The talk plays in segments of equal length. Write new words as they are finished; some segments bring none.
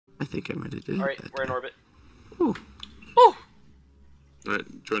think I might have did it. Alright, we're in orbit. Ooh. Ooh!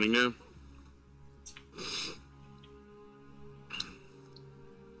 Alright, joining now.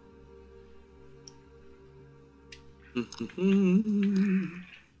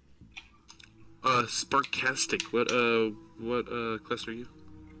 Sparkastic. What class are you?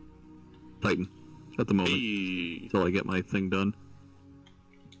 Titan. At the moment. Hey. Until I get my thing done.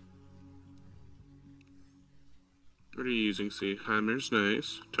 What are you using? See, Heimer's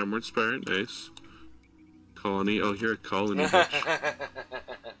nice. Tarmord Spire, nice. Colony. Oh, you're a colony. Bitch.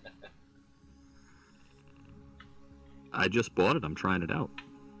 I just bought it. I'm trying it out.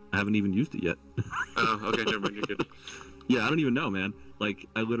 I haven't even used it yet. Oh, okay, never mind. You're good. Yeah, I don't even know, man. Like,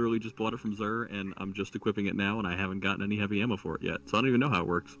 I literally just bought it from Xur, and I'm just equipping it now, and I haven't gotten any heavy ammo for it yet. So I don't even know how it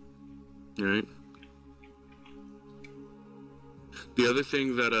works. Alright. The other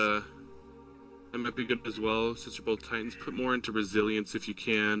thing that might be good as well, since you're both Titans, put more into resilience if you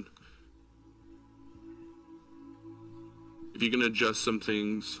can. If you can adjust some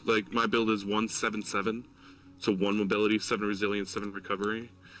things, like my build is 177, so 1 mobility, 7 resilience, 7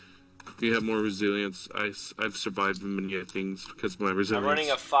 recovery. If you have more resilience, I've survived many things because of my resilience. I'm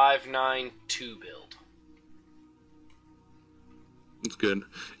running a 592 build. That's good.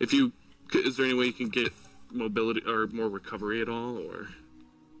 If you, is there any way you can get mobility or more recovery at all, or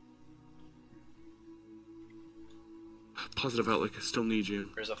positive outlook? I still need you.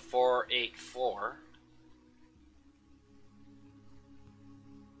 There's a 484.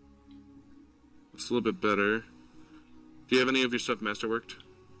 It's a little bit better. Do you have any of your stuff masterworked?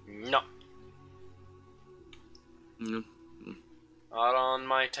 No. No. Not on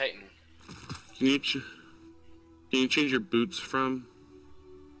my Titan. Can you change your boots from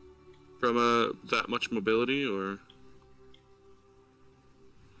that much mobility, or?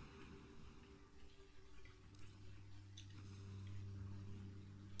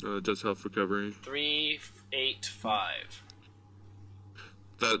 It does health recovery. 385.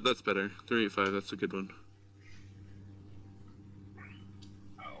 That's better. 385. That's a good one.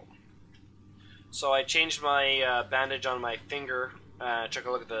 Oh. So I changed my bandage on my finger. Took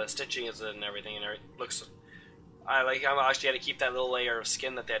a look at the stitching and everything, and it looks. I actually had to keep that little layer of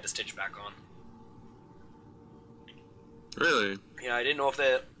skin that they had to stitch back on. Really? Yeah, I didn't know if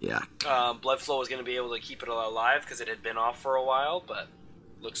the blood flow was going to be able to keep it alive because it had been off for a while, but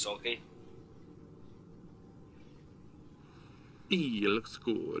looks okay. It looks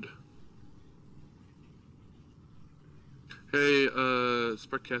good. Hey,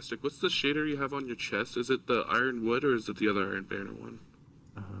 Sparkastic, what's the shader you have on your chest? Is it the Iron Wood or is it the other Iron Banner one?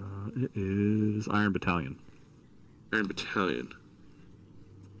 It is Iron Battalion. Iron Battalion.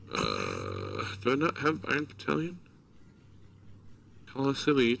 Do I not have Iron Battalion? Colossus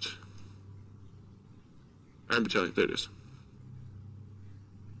Elite. Iron Battalion, there it is.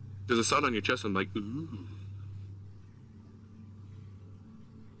 There's a sign on your chest, I'm like, ooh.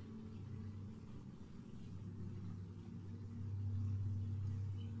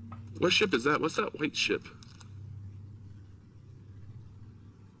 What ship is that? What's that white ship?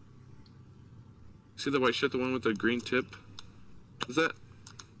 See the white ship, the one with the green tip? Is that...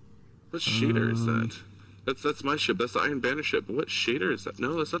 What shader is that? That's my ship. That's the Iron Banner ship. But what shader is that?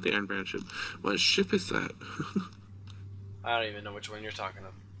 No, that's not the Iron Banner ship. What ship is that? I don't even know which one you're talking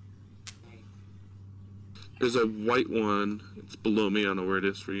of. There's a white one. It's below me. I don't know where it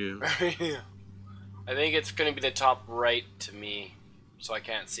is for you. I think it's going to be the top right to me. So I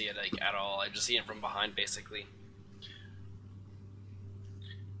can't see it like at all. I just see it from behind, basically.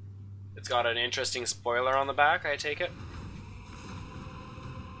 It's got an interesting spoiler on the back, I take it.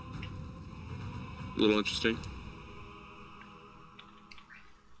 A little interesting.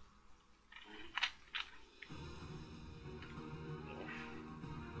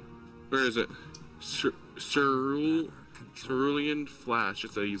 Where is it? Cerulean Flash.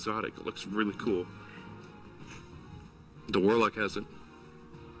 It's a exotic. It looks really cool. The Warlock has it.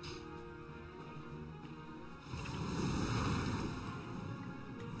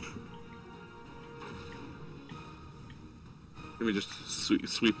 Let me just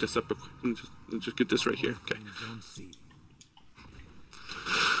sweep this up and just get this right here. Okay.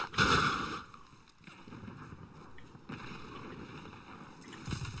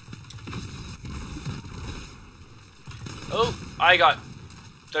 Oh,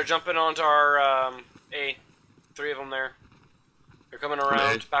 they're jumping onto our A. 3 of them there. They're coming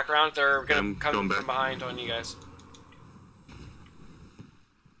around, back around. They're gonna come from behind on you guys.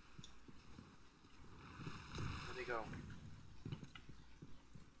 Where'd they go?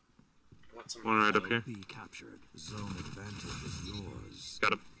 One right up here. Captured. Zone advantage is yours.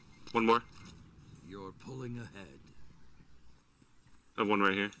 Got him. One more. You're pulling ahead. I have one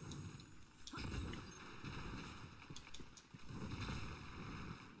right here.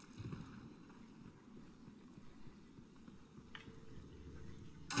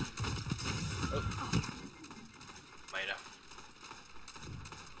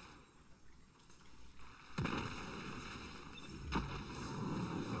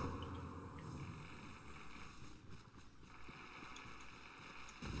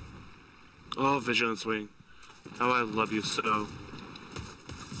 Oh, Vigilance Wing. How I love you so.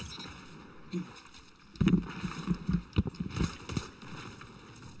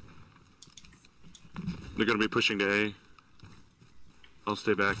 They're gonna be pushing to A. I'll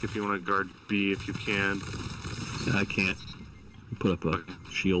stay back if you want to guard B if you can. I can't. Put up a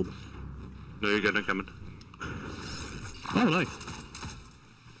shield. No, you're good. I'm coming. Oh, nice.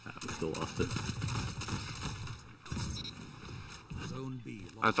 We still lost it. Zone B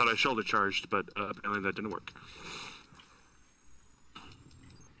lost. I thought I shoulder charged, but apparently that didn't work.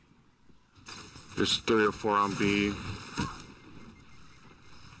 There's 3 or 4 on B.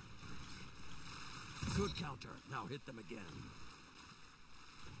 Good counter. Now hit them again.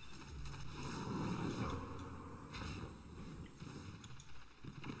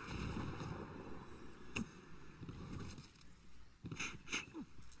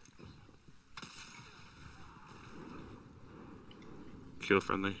 Kill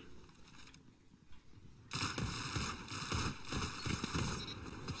friendly.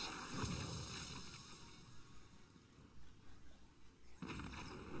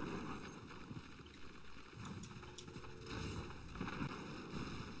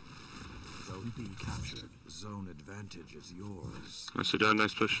 Zone B captured. Zone advantage is yours. Nicely done.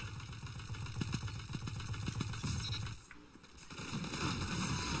 Nice push.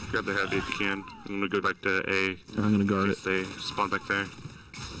 Grab the heavy if you can. I'm gonna go back to A. I'm gonna guard it. They spawn back there.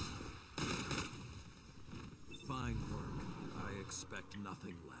 Fine work. I expect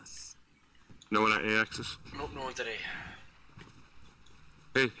nothing less. No one at A axis. Nope, no one today.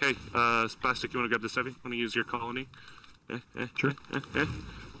 Hey, Spastic, you wanna grab this heavy? Wanna use your colony? Sure.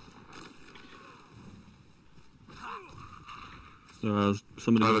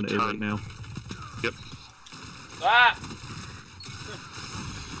 Somebody I have going a to A ton. right now. Yep. Ah!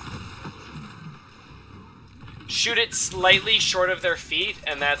 Shoot it slightly short of their feet,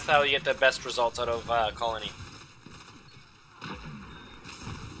 and that's how you get the best results out of Colony.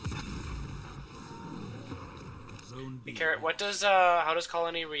 Zone B. Carrot, what does how does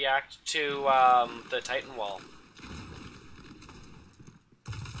Colony react to the Titan Wall?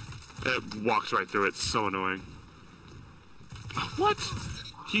 It walks right through it. It's so annoying. What?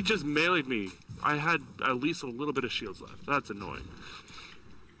 He just meleeed me. I had at least a little bit of shields left. That's annoying.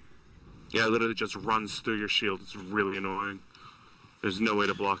 Yeah, it literally just runs through your shield. It's really annoying. There's no way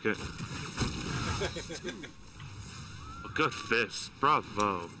to block it. A good fist.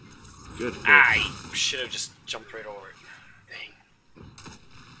 Bravo. Good fist. I should have just jumped right over it. Dang.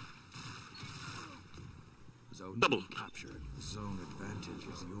 Zone Double. B captured. Zone advantage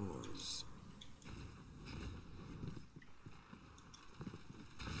is yours.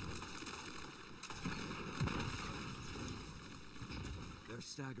 They're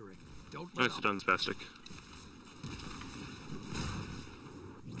staggering. Don't let Nice up. done, Spastic.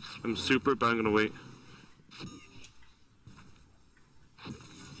 I'm super, but I'm gonna wait.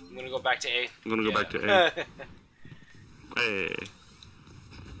 I'm gonna go back to A. I'm gonna go back to A. Hey.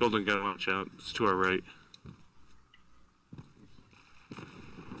 Golden gun, watch out. It's to our right.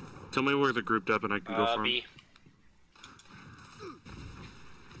 Tell me where they're grouped up and I can go for them. B.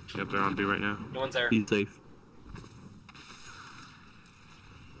 Yep, they're on B right now. No one's there. He's safe.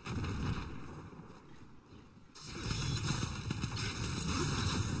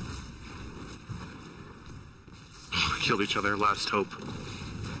 Killed each other, last hope.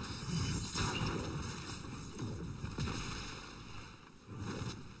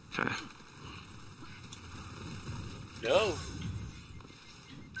 Okay. No.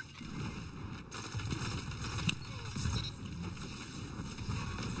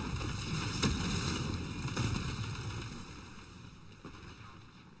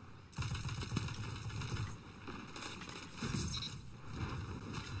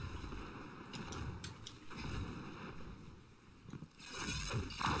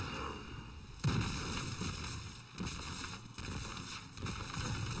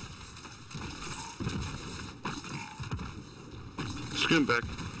 Scream back.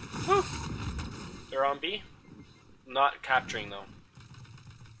 Whew. They're on B. Not capturing though.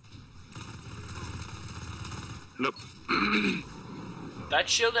 Nope. That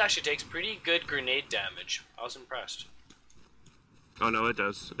shield actually takes pretty good grenade damage. I was impressed. Oh no, it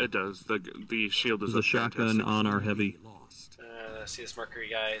does. It does. The shield is There's a shotgun fantastic. on our heavy. Lost. See this Mercury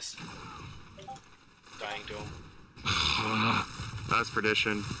guys. Dying to him. That's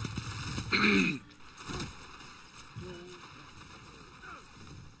perdition.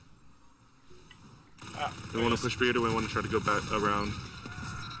 Do we want to push B or do we want to try to go back around?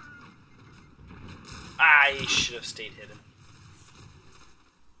 I should have stayed hidden.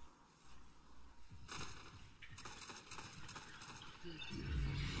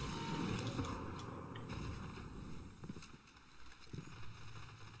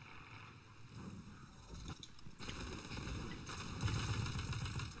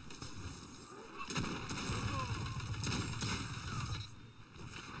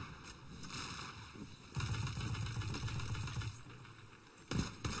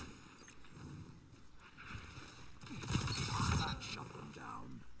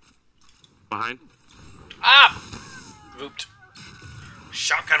 Behind. Ah! Ooped.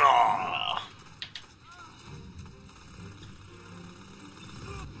 Shock and awe.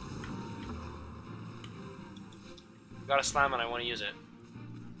 Got a slam and I want to use it.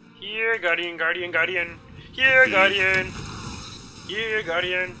 Here, Guardian, Guardian, Guardian. Here, Guardian. Here,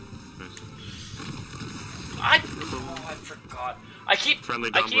 Guardian. I forgot. I keep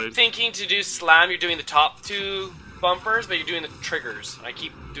thinking to do slam. You're doing the top two bumpers, but you're doing the triggers. I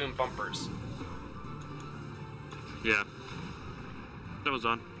keep doing bumpers. Yeah. That was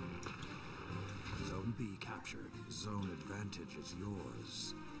on. Zone B captured. Zone advantage is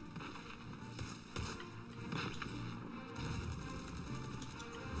yours.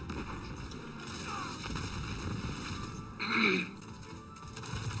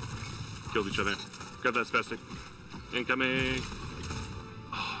 Killed each other. Grab that spastic. Incoming.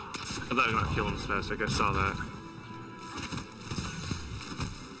 Oh, I thought I was gonna kill him spastic. I saw that.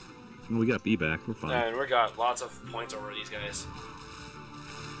 Well, we got B back. We're fine. Yeah, and we got lots of points over these guys.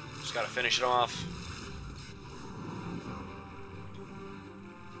 Just gotta finish it off.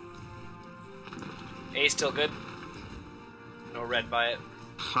 A still good. No red by it.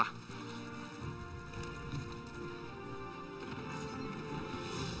 Ha.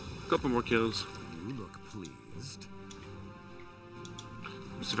 Couple more kills. You look pleased.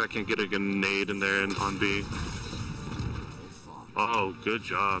 See if I can't get a grenade in there and on B. Oh, good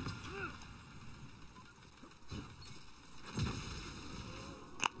job.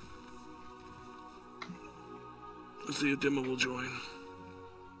 Let's see if Demo will join.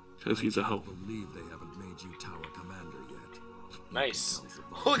 Because he's a help. I believe they haven't made you tower commander yet. Nice.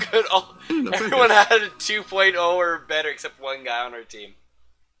 Look at all. Everyone had a 2.0 or better except one guy on our team.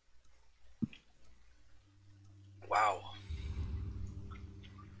 Wow.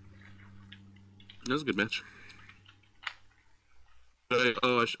 That was a good match.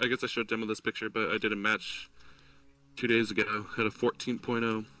 I guess I showed Demo this picture, but I did a match 2 days ago. Had a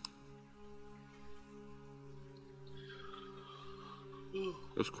 14.0.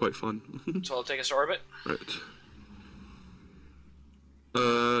 It was quite fun. So I'll take us to orbit? Right.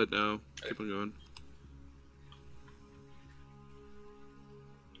 No. Keep on going.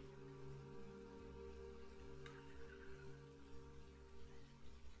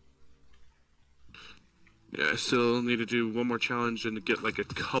 Yeah, I still need to do one more challenge and get like a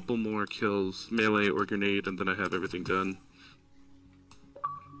couple more kills, melee or grenade, and then I have everything done.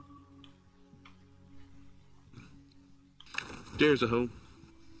 There's a hoe.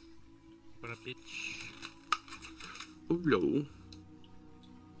 What a bitch. Oh no.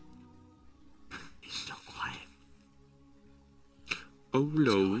 He's so quiet. Oh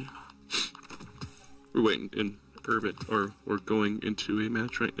no. We're waiting in Urban, or we're going into a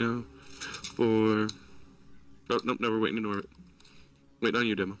match right now for... Oh, nope, no, we're waiting in orbit. Waiting on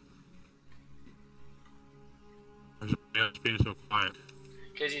you, Demo. Yeah, it's being so quiet.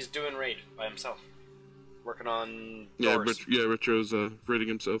 Because he's doing raid by himself. Working on Yeah, doors. Retro's raiding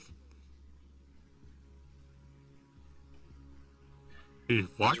himself.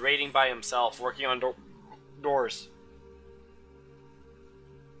 What? He's raiding by himself, working on doors.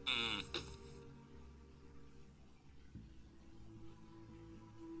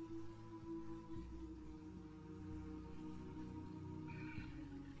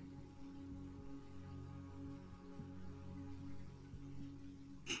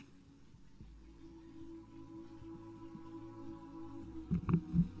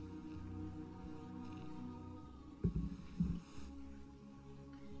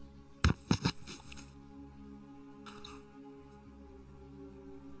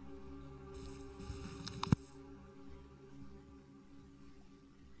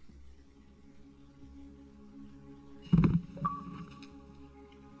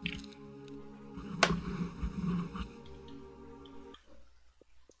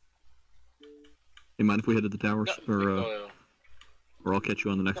 Hey, mind if we head to the towers, No. or I'll catch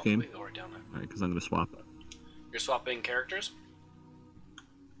you on the next game? Wait, lower down there. All right, because I'm gonna swap. You're swapping characters?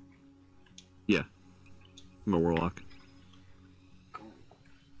 Yeah, I'm a warlock. Cool.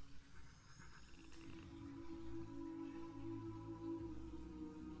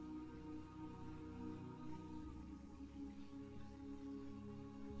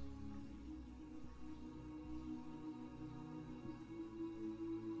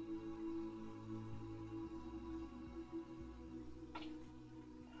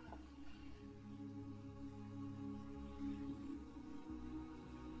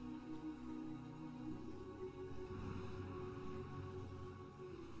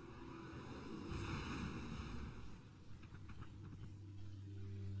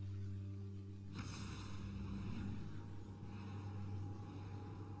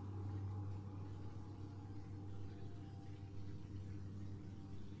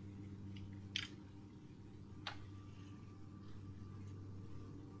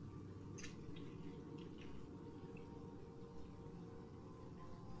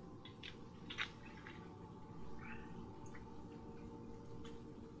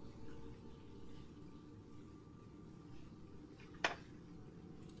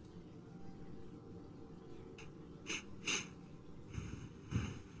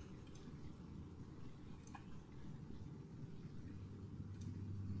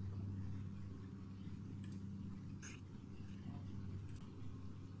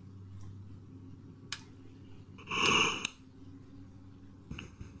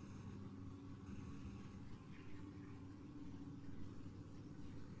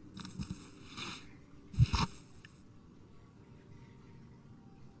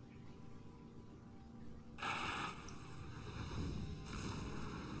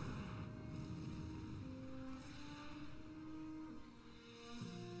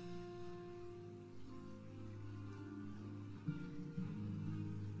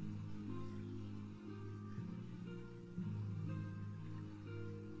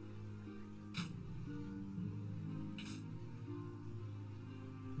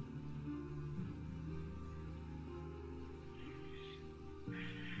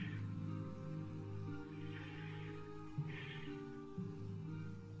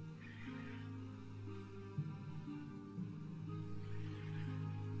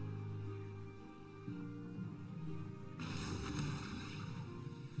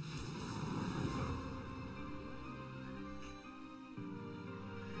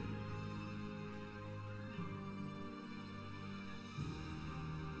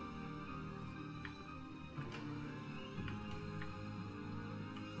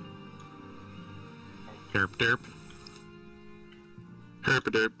 Herp derp.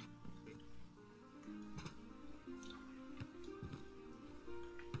 Herpaderp.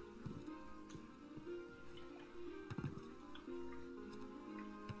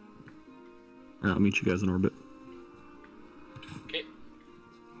 I'll meet you guys in orbit. Okay.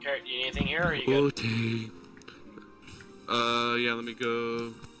 Carrot, you need anything here, or are you good? Okay. Yeah, let me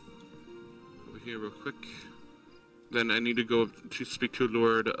go over here real quick. Then I need to go to speak to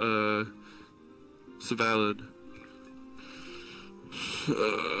Lord, Savalid.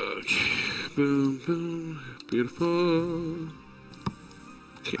 Okay. Boom, boom. Beautiful.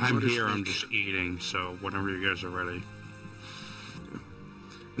 Okay, I'm here, I'm just eating, so whenever you guys are ready.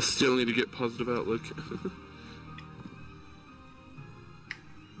 I still need to get positive outlook.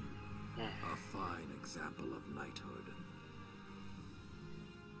 A fine example of knighthood.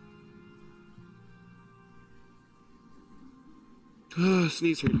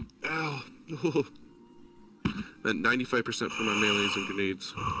 Sneeze hurt. Ow. Oh. At 95% for my melees and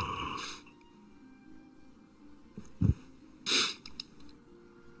grenades.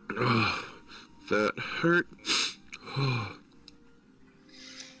 That hurt.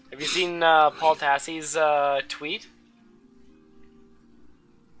 Have you seen Paul Tassie's tweet?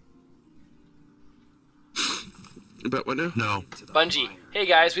 About what now? No. Bungie, hey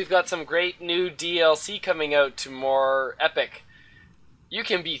guys, we've got some great new DLC coming out to more Epic. You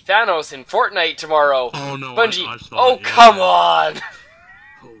can be Thanos in Fortnite tomorrow. Oh no, Bungie, I saw oh it, yeah. come on!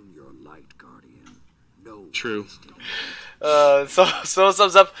 Hone your light, Guardian. No. True. So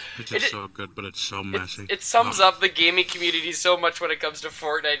sums up. It's just so good, but it's so messy. It sums up the gaming community so much when it comes to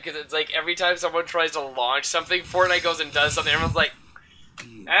Fortnite, because it's like every time someone tries to launch something, Fortnite goes and does something, everyone's like,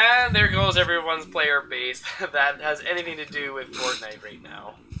 and there goes everyone's player base that has anything to do with Fortnite right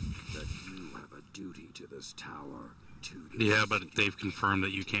now. That you have a duty to this tower. Yeah, but they've confirmed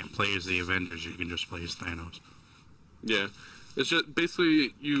that you can't play as the Avengers, you can just play as Thanos. Yeah. It's just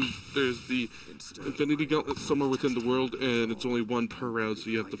basically there's the Infinity Gauntlet somewhere within the world, and it's only one per round, so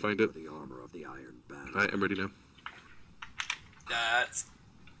you have to find it. The armor of the Iron Banner. Alright, I'm ready now. That's...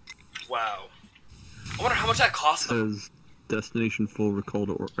 wow. I wonder how much that costs them. Says destination full recall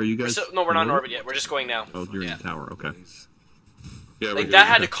to Are you guys? No, we're not in in orbit yet. We're just going now. Oh, you're in the tower. Okay. Yeah, Like, we're that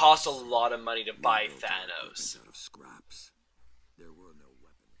here. had to cost a lot of money to buy Thanos. Out of scraps. There were no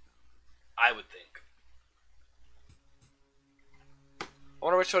weapons. I would think. I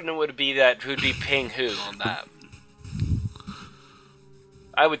wonder which one it would be that would be ping who on that.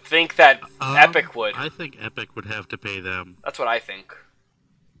 I would think that Epic would. I think Epic would have to pay them. That's what I think.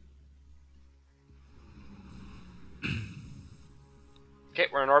 Okay,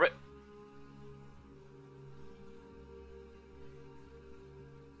 we're in orbit.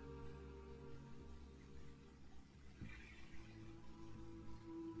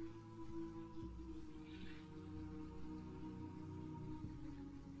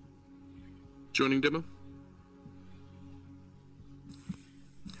 Joining demo?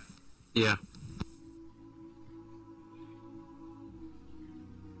 Yeah.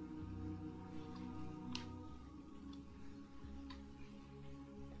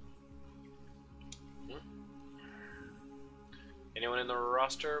 Anyone in the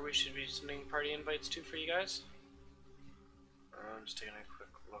roster we should be sending party invites to for you guys? I'm just taking a quick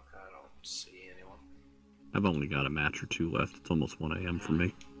look. I don't see anyone. I've only got a match or two left. It's almost 1 a.m. for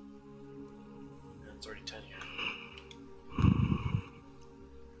me. It's already 10 here.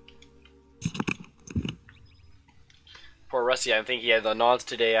 Poor Rusty, I think he had the nods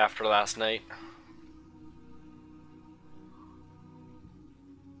today after last night.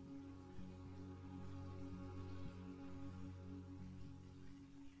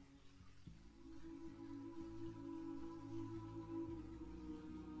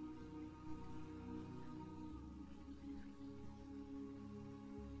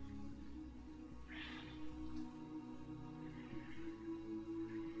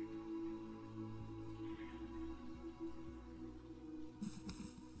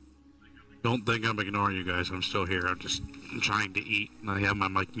 Don't think I'm ignoring you guys. I'm still here. I'm just trying to eat. And I have my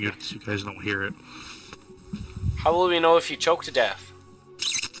mic muted so you guys don't hear it. How will we know if you choke to death?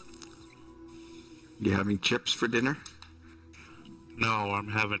 You having chips for dinner? No, I'm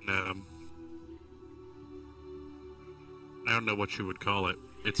having, I don't know what you would call it.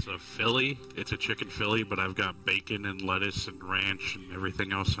 It's a Philly. It's a chicken Philly, but I've got bacon and lettuce and ranch and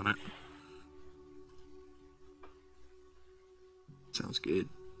everything else in it. Sounds good.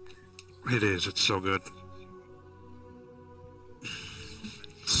 It is. It's so good.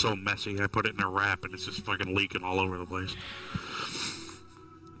 It's so messy. I put it in a wrap and it's just fucking leaking all over the place.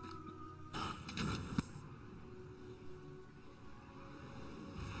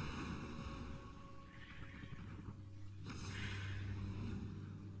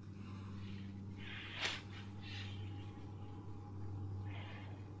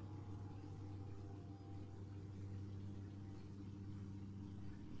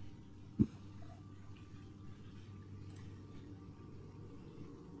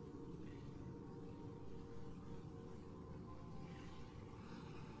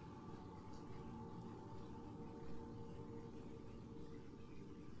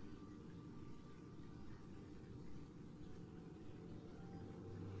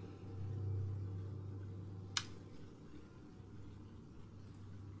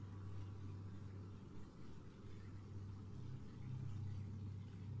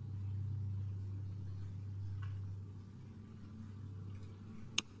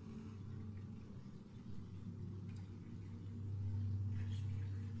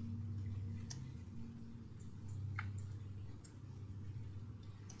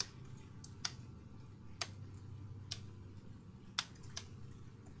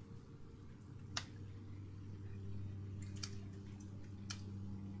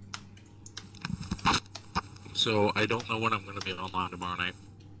 So I don't know when I'm going to be online tomorrow night.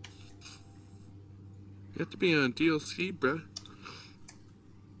 You have to be on DLC, bruh.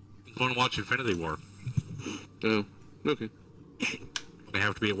 I'm going to watch Infinity War. Oh, okay. I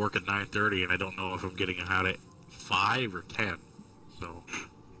have to be at work at 9:30, and I don't know if I'm getting out at 5 or 10. So...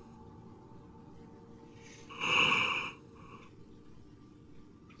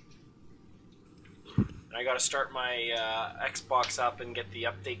 I gotta start my Xbox up and get the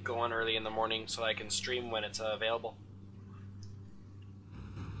update going early in the morning so I can stream when it's available.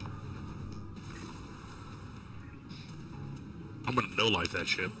 I'm gonna no-life that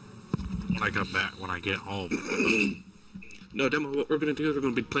shit when I come back, when I get home. No, Demo, what we're gonna do is we're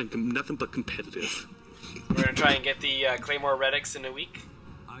gonna be playing nothing but competitive. We're gonna try and get the Claymore Relics in a week.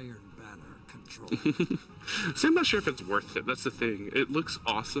 Iron Banner control. See, I'm not sure if it's worth it. That's the thing. It looks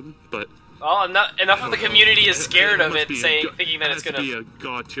awesome, but... Oh, enough of the community is scared of it, thinking that it's gonna be a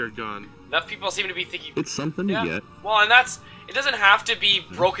god-tier gun. Enough people seem to be thinking It's something to get. Well, and it doesn't have to be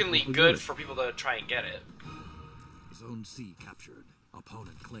brokenly good for people to try and get it. Zone C captured.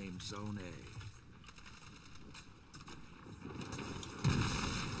 Opponent claimed Zone A.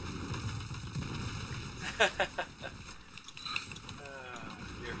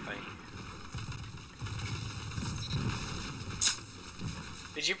 You're funny.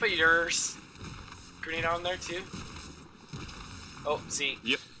 Did you put yours grenade on there too? Oh, see.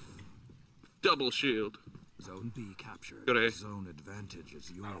 Yep. Double shield. Zone B captured. Good A. Zone advantage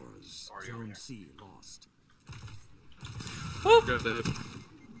is yours. Zone C lost. Whoop. Got that.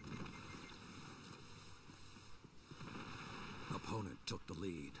 Opponent took the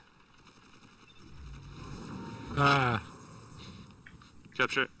lead.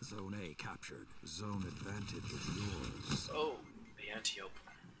 Capture it. Zone A captured. Zone advantage is yours. Oh, the Antiope.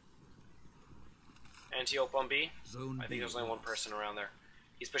 Antiope on B? Zone I think B there's only one lost. person around there.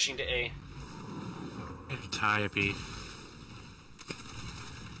 He's pushing to A. Type.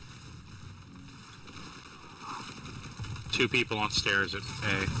 Two people on stairs at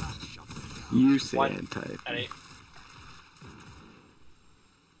A. You say One anti. at A.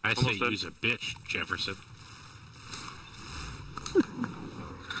 I say Almost dead. use a bitch, Jefferson.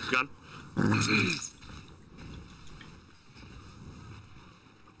 Gun.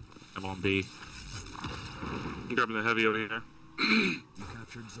 I'm on B. I'm grabbing the heavy over here. You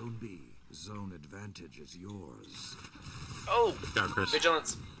captured Zone B. Zone advantage is yours. Oh! Got Chris.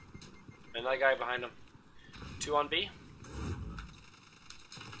 Vigilance. And that guy behind him. 2 on B.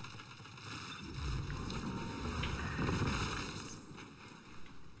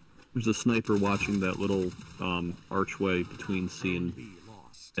 There's a sniper watching that little archway between C and B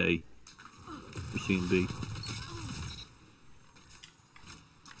lost. A. Or C and B.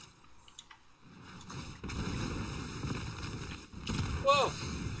 Whoa!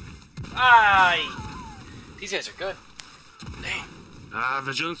 Aye! These guys are good. Dang.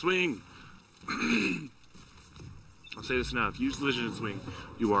 Vigilance wing. I'll say this now. If you use Vigilance wing,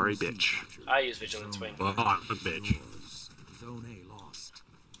 you are a bitch. I use Vigilance Wing. Well, I'm a bitch. Yours. Zone A lost.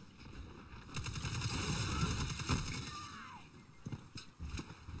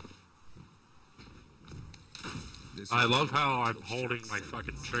 This I is love how I'm holding my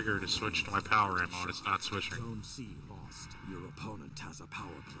fucking trigger to switch to my power ammo and it's not switching. Zone C lost. Your opponent has a power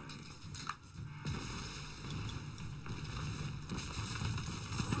play.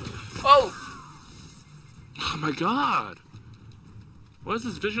 Oh! Oh my god. What is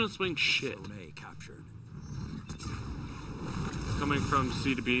this Vigilance wing shit? Zone A captured. Coming from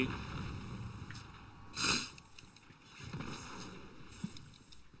C to B.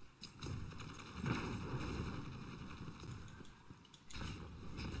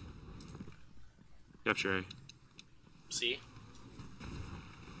 Capture A. See?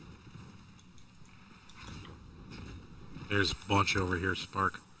 There's a bunch over here,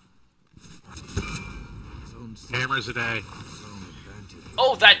 Spark. Zone C. Hammers a day. Zone advantage.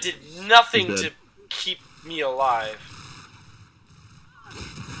 Oh, that did nothing He's to dead. keep me alive.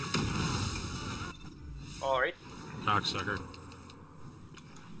 Alright. Cocksucker.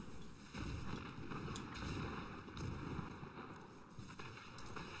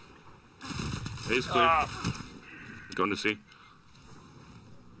 A's clear. Going to C.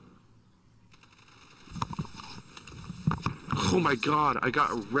 Oh my god, I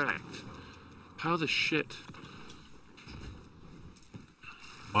got wrecked. How the shit?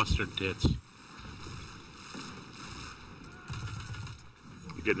 Mustard tits.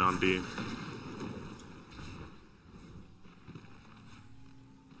 You're getting on B.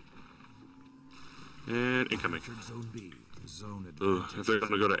 And incoming. Captured Zone B. Zone Ugh, advantage. if they're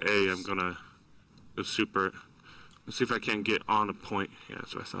gonna go to A, I'm gonna go super. Let's see if I can get on a point. Yeah,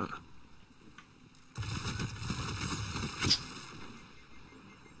 that's what I thought.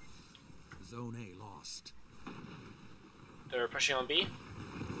 Zone A lost. They're pushing on B.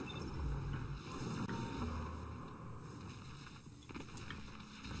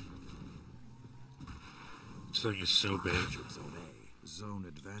 This thing is so big. Captured Zone A. Zone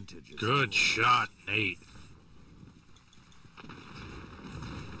advantage is Good yours. shot, Nate.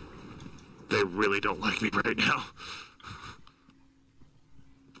 They really don't like me right now.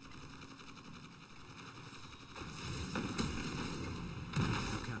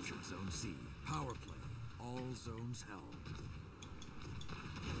 You captured Zone C. Power play. All zones held.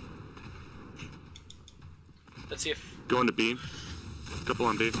 Let's see if. Going to B. Couple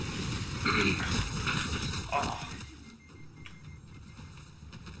on B. Oh.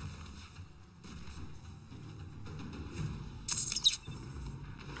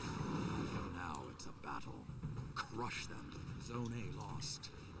 Now it's a battle. Crush them. Zone A lost.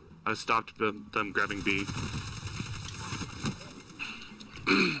 I stopped them grabbing B.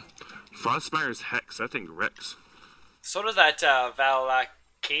 Frostmire's Hex, that thing wrecks. So does that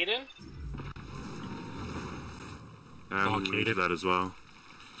Valacaden? I'm Valkaden. into that as well.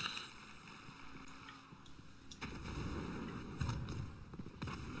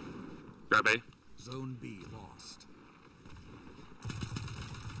 Grab A. Zone B lost.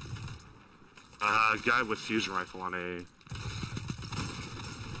 Guy with fusion rifle on A.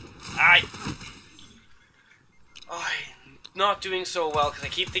 I'm not doing so well because I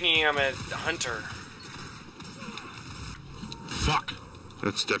keep thinking I'm a hunter. Fuck.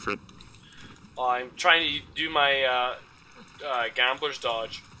 That's different. I'm trying to do my gambler's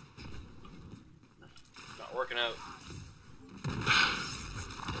dodge. Not working out.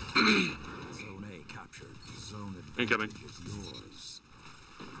 Zone A captured. Zone Incoming. advantage is yours.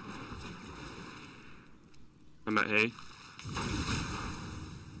 I'm at A.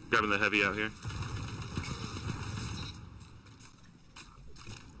 Grabbing the heavy out here.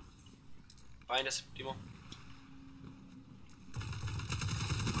 Find us, Timo.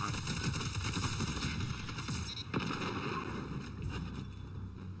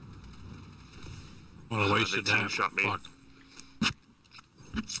 Well, I wasted they team that. shot me. Fuck.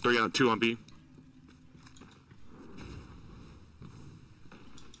 3 on 2 on B.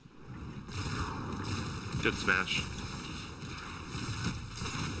 Good smash.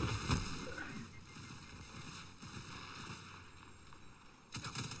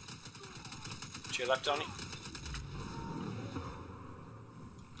 To your left, Donnie.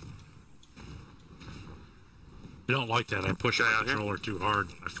 I don't like that. I push Guy the out here? controller too hard.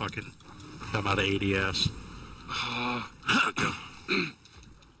 I fucking come out of ADS.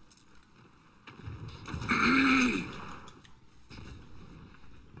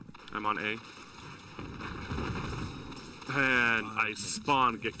 I'm on A. And I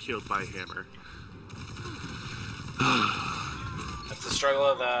spawn, get killed by hammer. That's the struggle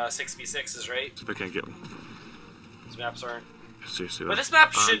of 6v6s, right? If I can't get one. These maps aren't. Seriously. But though. this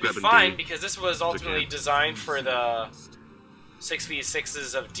map I'm should be grabbing fine D. because this was ultimately designed for the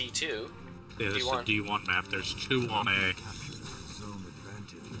 6v6s of D2. Yeah, this is a D1. D1 map. There's 2 on A. Zone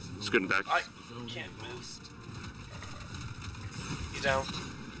advantage is yours. Scooting back. I Zone can't A move. lost. He's down.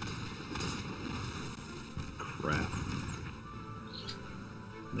 Crap.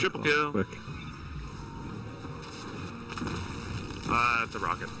 Triple Oh, kill. Quick. It's a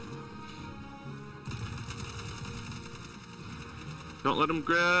rocket. Don't let him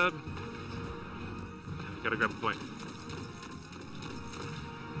grab. Gotta grab a point.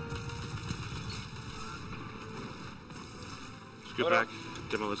 Scoot Hold back.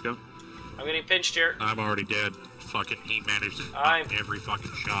 Demo, let's go. I'm getting pinched here. I'm already dead. Fucking, he managed to I'm- knock every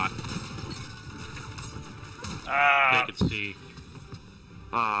fucking shot. Ah, They can see.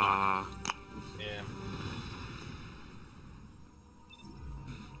 Ah. yeah.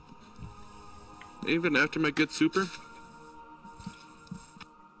 Even after my good super?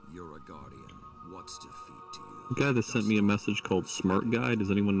 You're a guardian. What's defeat to you? The guy that sent me a message called Smart Guy,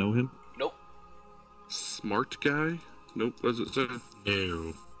 does anyone know him? Nope. Smart guy? Nope, what does it say?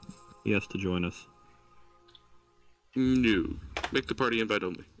 No. He has to join us. No. Make the party invite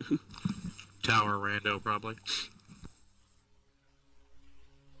only. Tower rando, probably.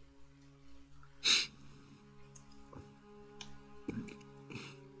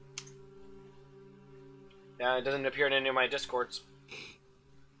 Yeah, it doesn't appear in any of my discords.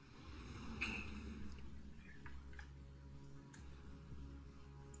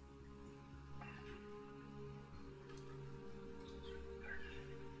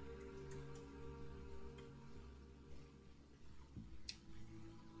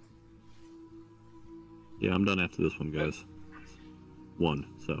 Yeah, I'm done after this one, guys. 1,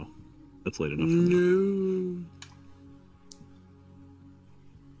 so that's late enough for me. No.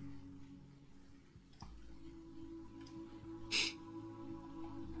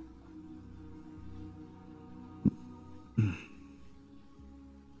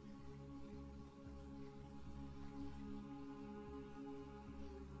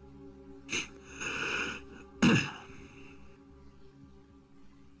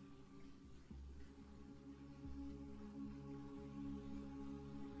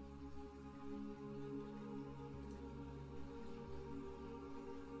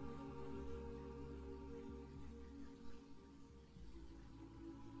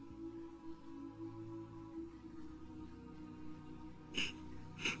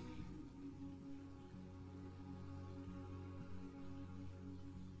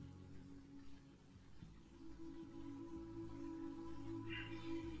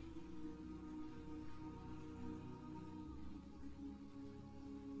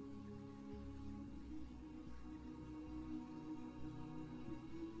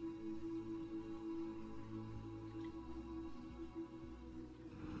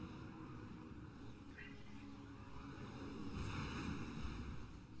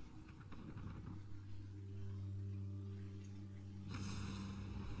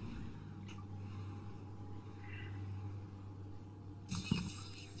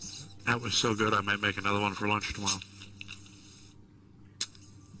 That was so good, I might make another one for lunch tomorrow.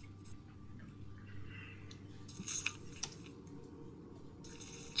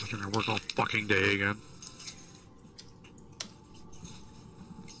 So I'm gonna work all fucking day again.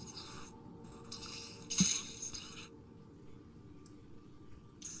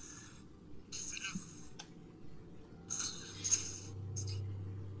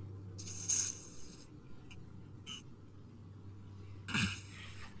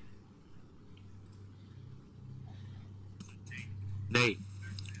 Nate,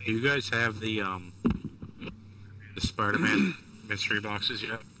 do you guys have the Spider-Man mystery boxes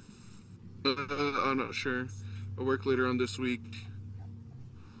yet? I'm not sure. I'll work later on this week.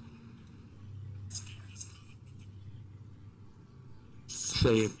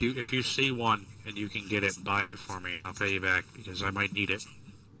 Say if you see one and you can get it, buy it for me. I'll pay you back because I might need it.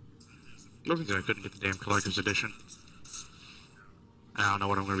 Because I couldn't get the damn collector's edition. I don't know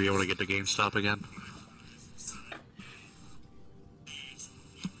when I'm going to be able to get to GameStop again.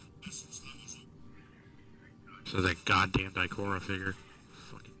 So that goddamn Dicora figure.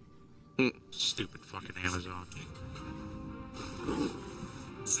 Fucking stupid fucking Amazon.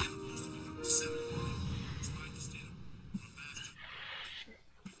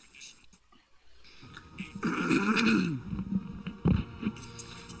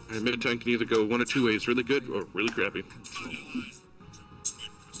 And Midtown can either go one of two ways, really good or really crappy.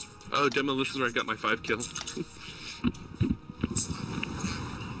 Oh, Demolition's where I got my 5 kill.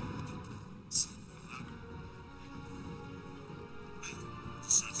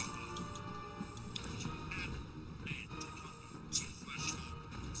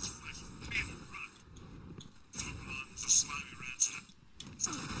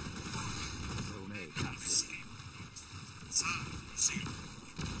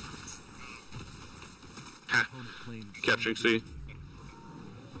 Capturing C.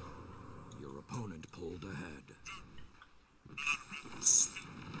 Your opponent pulled ahead.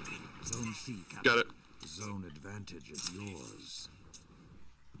 Zone C captured. Got it. Zone advantage is yours.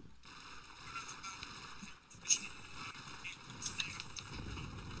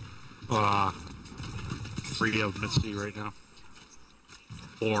 Three of Misty right now.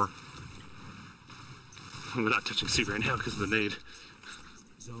 4. I'm not touching C right now because of the nade.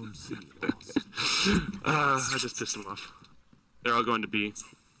 Zone C lost. I just pissed him off. They're all going to B.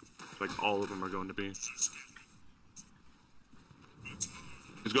 Like, all of them are going to B.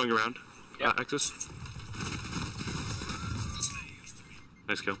 He's going around. Yep. Axis.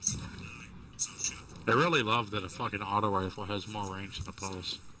 Nice kill. I really love that a fucking auto rifle has more range than a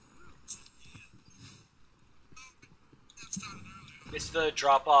pulse. It's the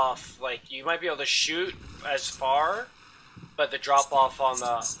drop off. Like, you might be able to shoot as far, but the drop off on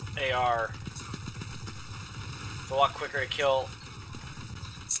the AR, it's a lot quicker to kill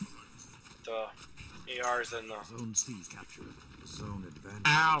the ARs than the Zone C captured. Zone advantage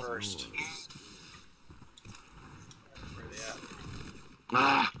Ow. is First. yours. Where are they at?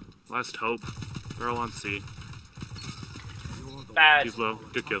 Ah! Last hope. They're all on C. You're the Bad. He's low.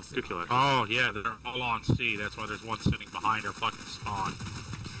 Good kill. Good kill. Axis. Oh, yeah, they're all on C. That's why there's one sitting behind her fucking spawn.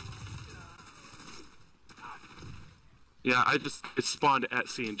 Yeah, it spawned at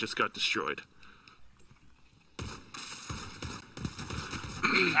C and just got destroyed.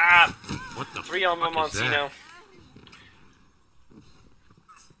 Ah! What the 3 on them fuck on is C that? now.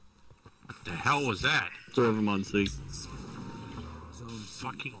 What the hell was that? 4 of them on C. Zone C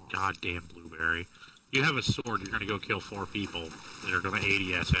Fucking lost. goddamn blueberry. You have a sword, you're gonna go kill 4 people. They're gonna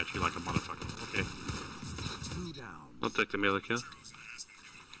ADS at you like a motherfucker. Okay. 2 down. I'll take the melee kill.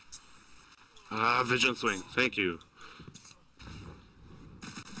 Vision swing. Thank you.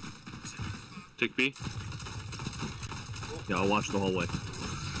 Take B. Yeah, I'll watch the hallway.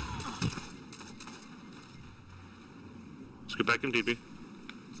 Let's go back in DB.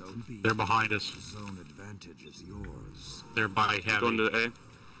 Zone B. They're behind us. Zone advantage is yours. They're by Going heavy. to A.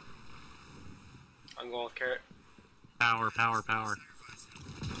 I'm going with Carrot. Power, power, power.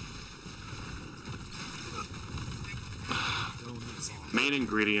 Zone is lost. Main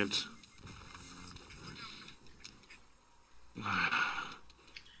ingredient.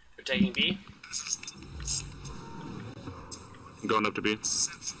 They're taking B. I'm going up to B.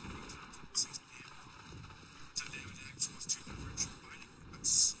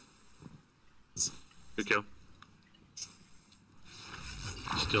 Good kill.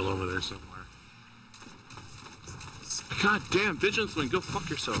 Still over there somewhere. God damn, Vision swing. Go fuck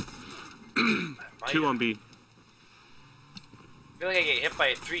yourself. 2 on B. I feel like I get hit by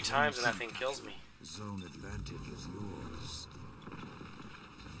it 3 times and that thing kills me. Zone advantage is yours.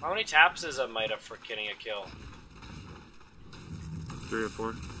 How many taps is a Mida for getting a kill? 3 or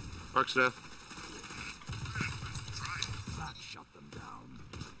 4. Arc's death. That shut them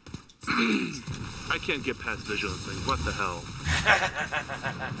down. I can't get past vigilancing. What the hell?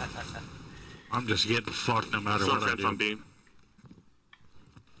 I'm just getting fucked no matter what I Stormcraft on do. B.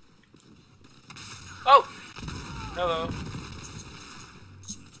 Oh! Hello.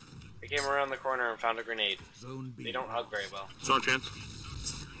 I came around the corner and found a grenade. Zone B. They don't hug very well. Storm chance.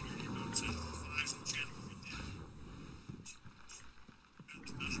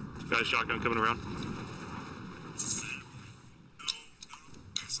 Got a shotgun coming around.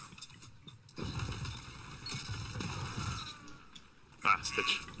 Ah,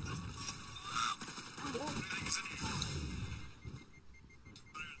 bitch.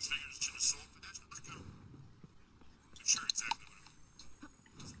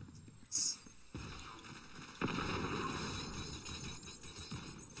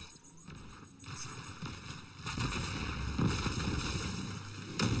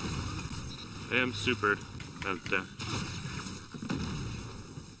 I am supered. I'm dead.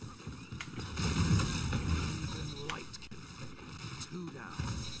 Even light can fade. 2 down.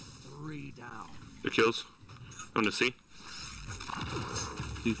 3 down. The kills. I'm gonna see.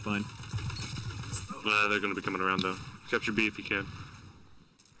 He's fine. They're gonna be coming around though. Capture B if you can.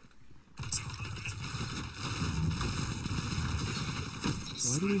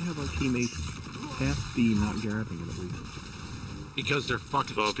 Why do we have our teammates past B not grabbing it at least? Because they're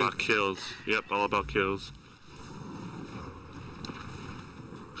fucking It's all about stupid. kills. Yep, all about kills.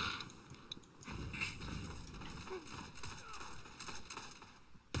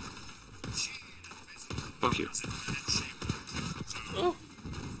 Fuck you. Ooh.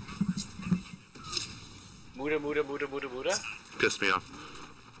 Muda, Muda, Muda, Muda, Muda. Pissed me off.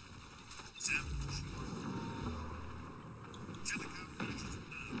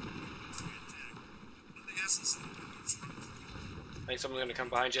 I think someone's gonna come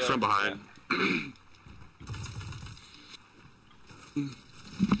behind you. From behind.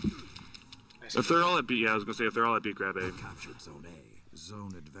 Nice. If they're all at B, yeah, I was gonna say if they're all at B, grab A. Captured Zone A.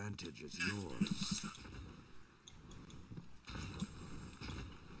 Zone advantage is yours.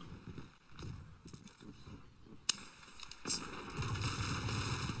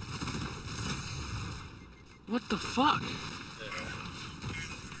 What the fuck?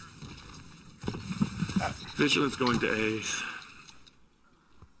 Vigilance going to A.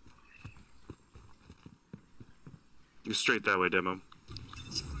 You're straight that way, demo.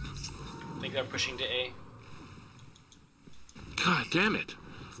 I think they're pushing to A. God damn it.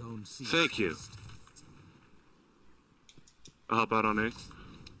 Zone C. Thank you. I'll help out on A.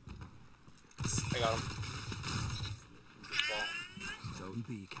 I got him. Zone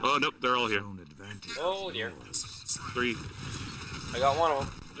B. Oh, nope, they're all here. Zone advantage Oh, is dear. yours. 3. I got one of them.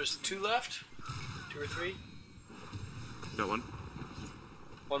 There's 2 left? 2 or 3? Got one.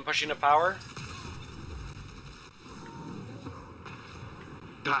 One pushing to power.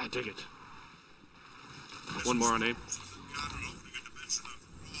 God, take it. One more on A.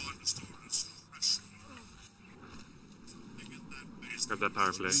 Grab that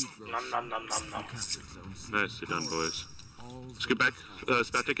power play. Nom nom nom nom nom. Captured Zone C. Nicely done, boys. All Scoot back.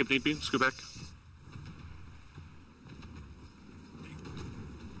 Spatic if need be. Scoot back.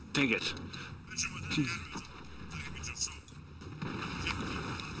 Dang it.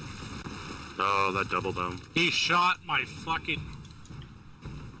 Oh, that double dome. He shot my fucking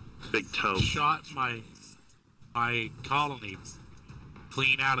Big toe. my colony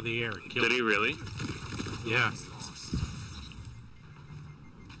clean out of the air and killed Did he really? me. Yeah.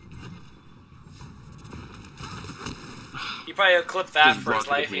 He probably clipped that Just for his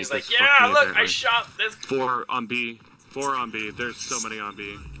rocketed life. me He's at like, this yeah, fucking look, event, I right? shot this. 4 on B. 4 on B. There's so many on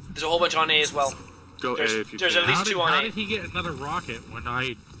B. There's a whole bunch on A as well. Go There's- A if you there's can. at least 2 on How A. did he get another rocket when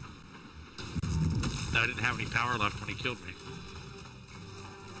I didn't have any power left when he killed me?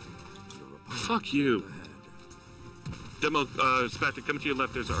 Fuck you. Demo, Spatic, come to your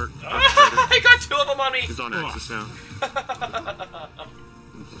left. There's an arc. I got 2 of them on me. He's on axis now.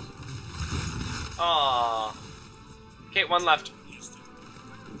 Aww. Okay, 1 left.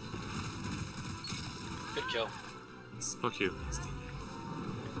 Good kill. Fuck you.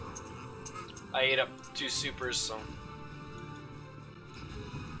 I ate up 2 supers, so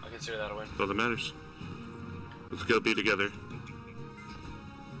I consider that a win. That's all that matters. Let's go B together.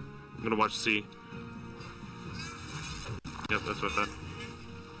 I'm gonna watch C. Yep, that's what I thought.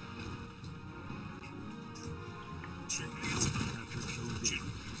 captured Zone B.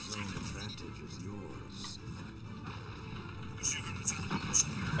 Zone advantage is yours.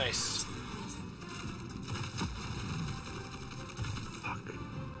 Nice.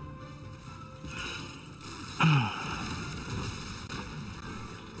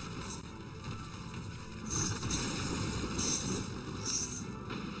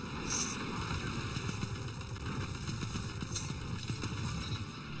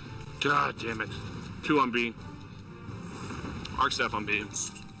 God damn it. 2 on B. Arc staff on B.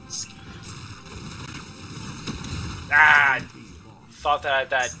 Ah! Thought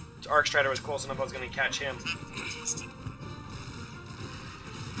that Arc Strider was close enough I was going to catch him.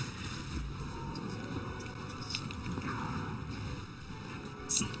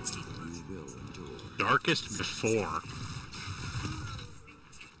 Darkest before.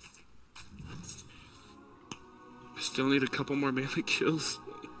 Still need a couple more melee kills.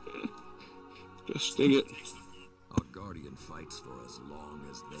 Just dang it. Our guardian fights for as long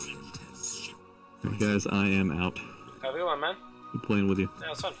as they intend. Alright, guys, I am out. Have a good one, man. I'm playing with you. Yeah, it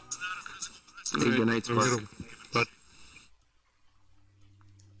was fun. Hey, good night, Spark. But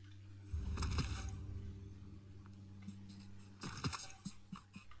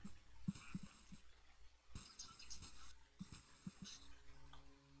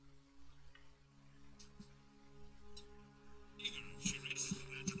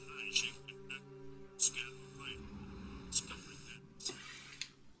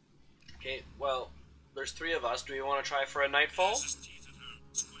Okay, well, there's 3 of us. Do we want to try for a Nightfall?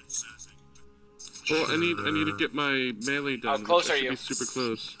 Well, I need to get my melee done. How close which I are should you? Be super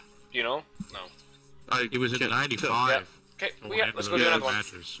close. Do you know? No. it was at can't 95. Yeah. Okay, let's go do another one.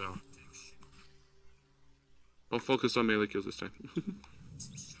 Matches, so. I'll focus on melee kills this time.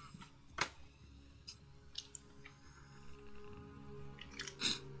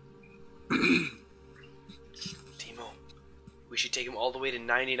 Timo, we should take him all the way to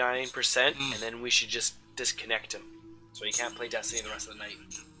 99%, and then we should just disconnect him. So he can't play Destiny the rest of the night.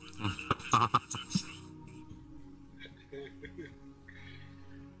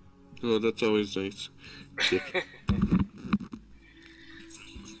 Oh, that's always nice. Dick.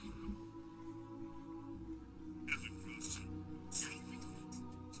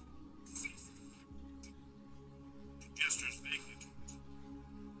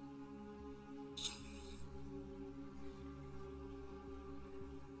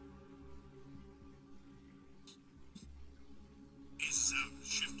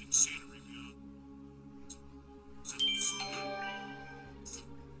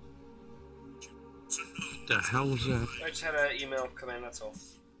 The hell was that? I just had an email come in, that's all.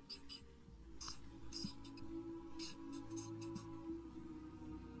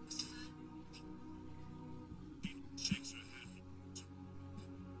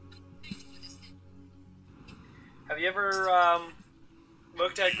 Have you ever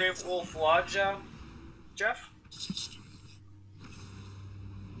looked at Great Wolf Lodge, Jeff?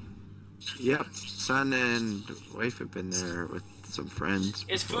 Yep, son and wife have been there with some friends.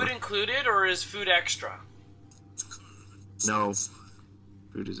 Is before. food included or is food extra? No.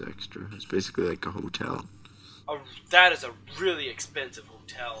 Food is extra. It's basically like a hotel. That is a really expensive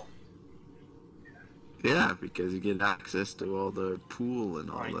hotel. Yeah, because you get access to all the pool and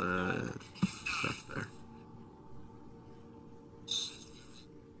all I the stuff there.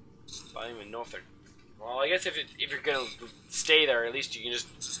 I don't even know if they're... Well, I guess if you're gonna stay there, at least you can just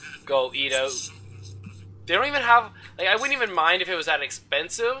go eat out. They don't even have... Like, I wouldn't even mind if it was that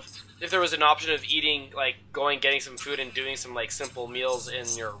expensive, if there was an option of eating, like, getting some food and doing some, like, simple meals in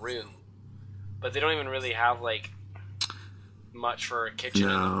your room. But they don't even really have, like, much for a kitchen.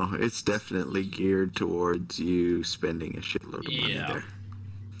 No, it's definitely geared towards you spending a shitload of money there.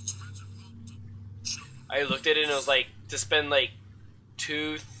 I looked at it and it was like, to spend, like,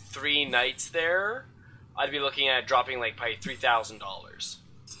 2-3 nights there, I'd be looking at dropping, like, probably $3,000.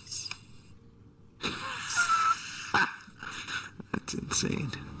 That's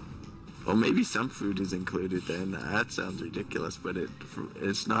insane. Well, maybe some food is included then. That sounds ridiculous, but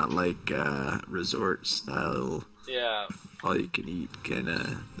it's not like resort style, Yeah. all you can eat kind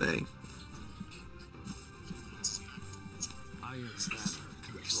of thing.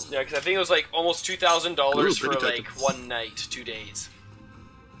 Yeah, because I think it was like almost $2,000 for pretty like tempting. 1 night, 2 days.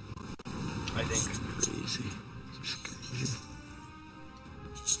 I think. Crazy. Just crazy.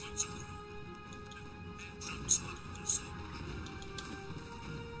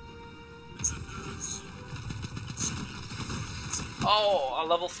 Oh, a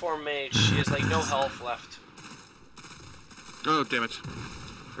level 4 mage. She has like no health left. Oh, damn it.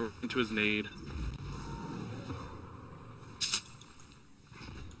 I went into his nade.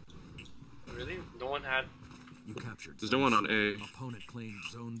 Really? No one had. You captured. There's no one on A. Opponent claimed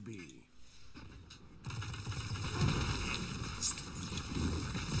Zone B.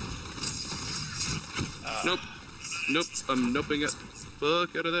 Nope. Nope. I'm noping it.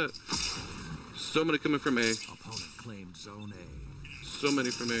 Fuck out of that. So many coming from A. Opponent claimed Zone A. So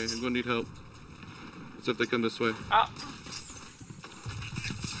many from A. I'm gonna need help. Let's see if they come this way. Ah!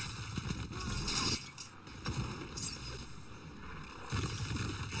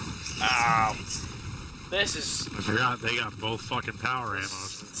 Ow. This is I forgot they got both fucking power this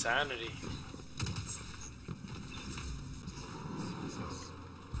ammos. is insanity.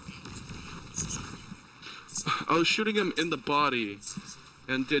 I was shooting him in the body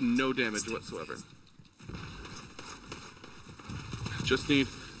and did no damage whatsoever. Just need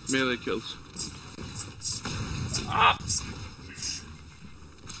melee kills. Ah!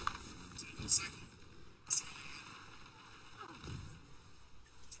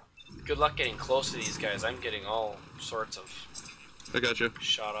 Good luck getting close to these guys. I'm getting all sorts of I got you.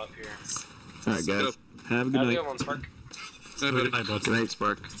 shot up here. Alright, guys. Go. Have a good Have a night. good one, Spark. Hey, buddy. Good night, bud. Good night,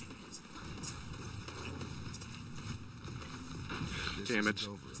 Spark. This Damn it.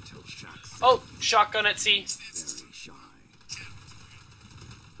 isn't over until Shaxx Oh, shotgun at sea. very shy.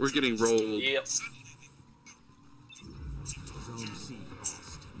 We're getting rolled. Yep. Zone C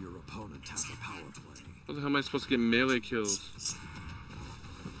lost. Your opponent has a power play. How the hell am I supposed to get melee kills?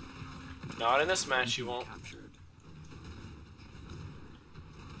 Not in this match, you won't. Captured.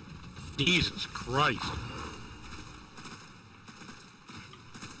 Jesus Christ.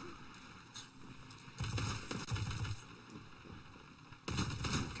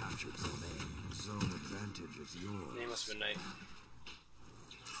 You captured Zone A. Zone advantage is yours. They must have been night.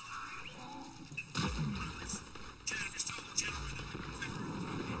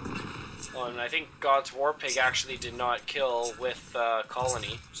 Oh, and I think God's War Pig actually did not kill with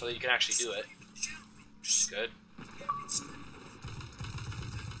Colony, so that you can actually do it. Which is good.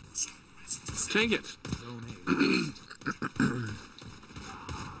 Dang it. Zone A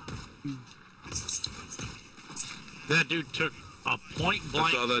lost. That dude took a point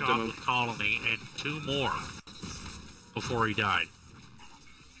blank saw that shot demo. with Colony and 2 more before he died.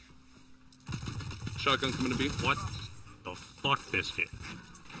 Shotgun coming to B. What the fuck, Biscuit?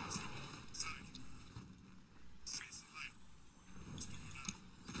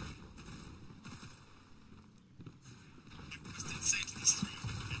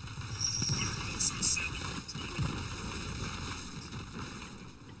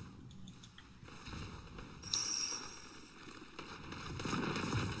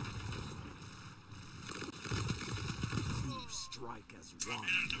 You strike as one.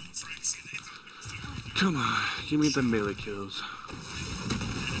 Come on, give me the melee kills.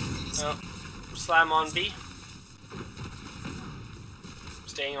 Oh, slam on B.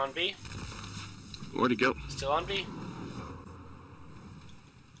 Staying on B. Where'd he go? Still on B.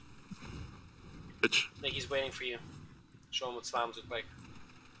 Bitch. I think he's waiting for you. Show him what slams look like.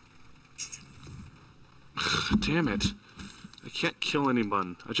 Damn it. I can't kill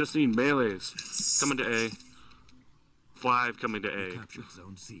anyone. I just need melees. Coming to A. 5 coming to A. Captured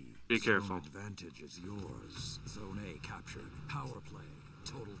Zone C. Be careful. Zone advantage is yours. Zone A captured. Power play.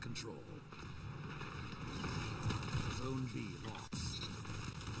 Total control. Zone B lost.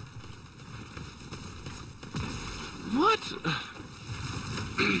 What?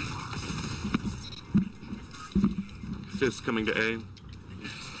 Fist coming to A.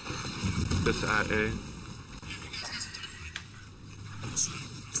 Fist at A.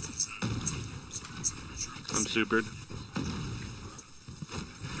 I'm supered.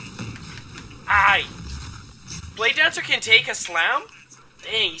 Aye! Blade Dancer can take a slam?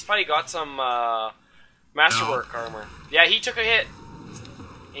 Dang, he's probably got some Masterwork armor. Yeah, he took a hit.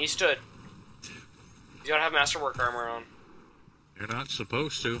 And he stood. He's gotta have Masterwork armor on. You're not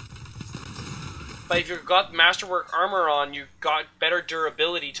supposed to. But if you've got Masterwork armor on, you've got better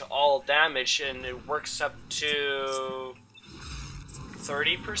durability to all damage, and it works up to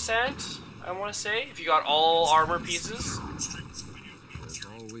 30%, I want to say, if you got all armor pieces. There's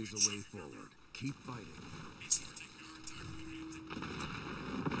always a way forward. Keep fighting.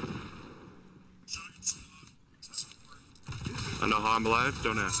 I know how I'm alive,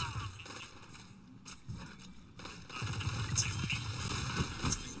 don't ask.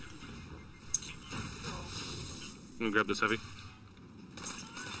 I'm gonna grab this heavy.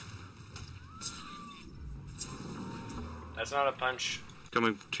 That's not a punch.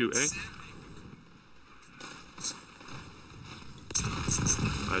 Coming to A.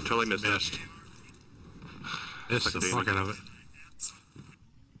 I totally missed that. Missed. Missed the Fucking demon. fuck out of it.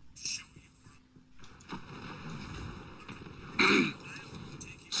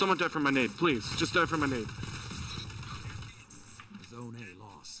 Someone die from my nade, please. Just die from my nade. Zone A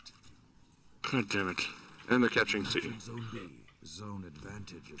lost. God damn it. And they're capturing C. Captured Zone B. Zone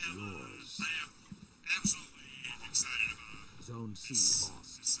advantage is yours. Zone C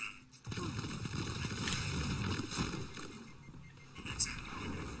lost.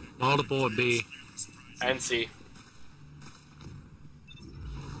 Multiple at B. And C.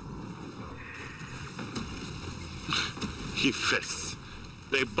 He fists.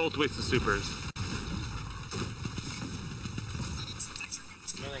 They both wasted supers.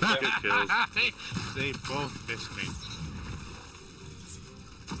 Good kills. They both missed me.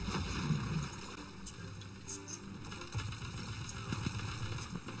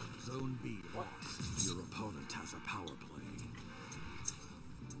 Zone B lost. Your opponent has a power play.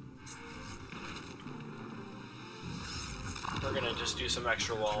 We're gonna just do some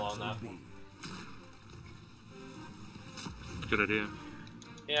extra wall on that. Good idea.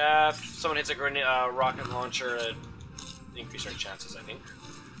 Yeah, if someone hits a grenade, rocket launcher, it'd increase our chances, I think.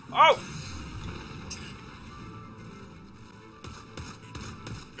 Oh!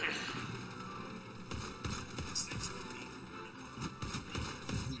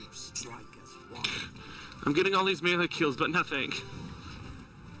 I'm getting all these melee kills, but nothing.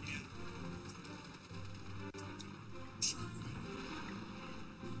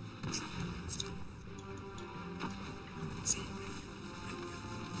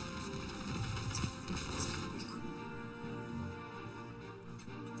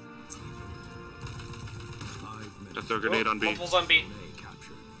 That's their grenade on B. Multiples on B.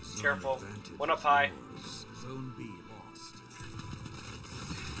 Careful. One up high. Zone B lost.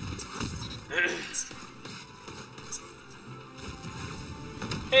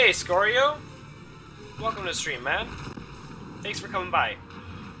 Hey, Scorio. Welcome to the stream, man. Thanks for coming by.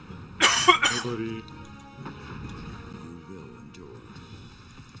 Nobody. You will endure.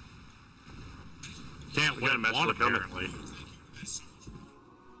 Can't We gotta win mess one, with the helmet. apparently.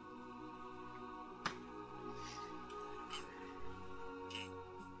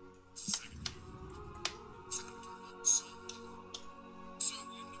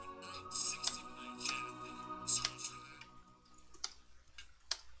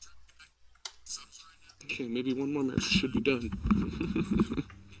 Okay, maybe one more match should be done.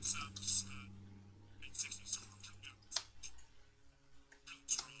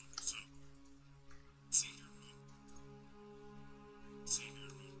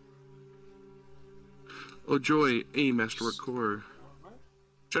 Oh joy, a masterwork core.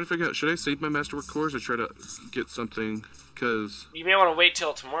 Trying to figure out, should I save my masterwork cores or try to get something? Cause You may want to wait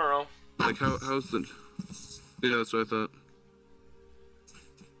till tomorrow. like how's the? Yeah, that's what I thought.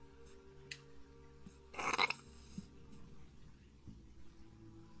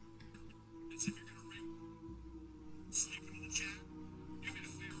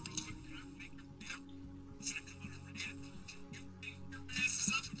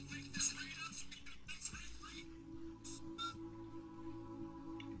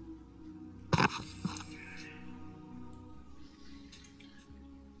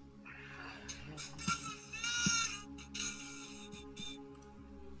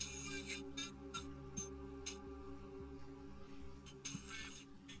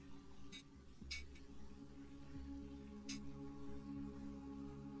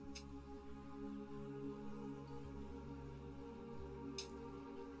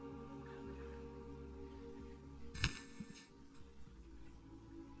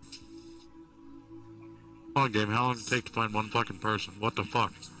 Come on, game. How long does it take to find one fucking person? What the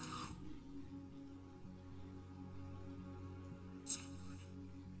fuck?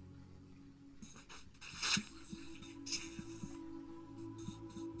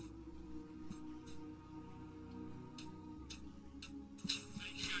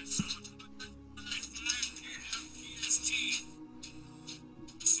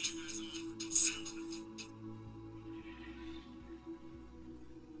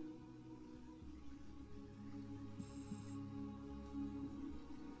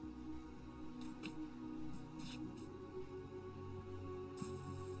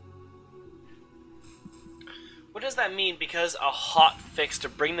 What does that mean? Because a hot fix to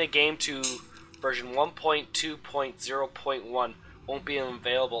bring the game to version 1.2.0.1 won't be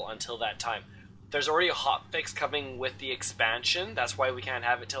available until that time. There's already a hot fix coming with the expansion. That's why we can't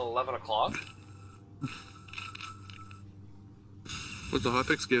have it till 11 o'clock. What's the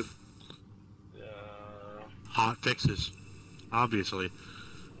hotfix give? Hot fixes. Obviously.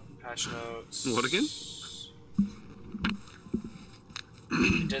 Patch notes. What again?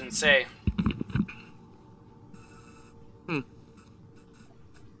 It didn't say.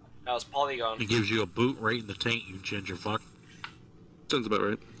 That was Polygon. It gives you a boot right in the taint, you ginger fuck. Sounds about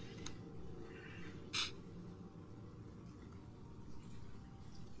right.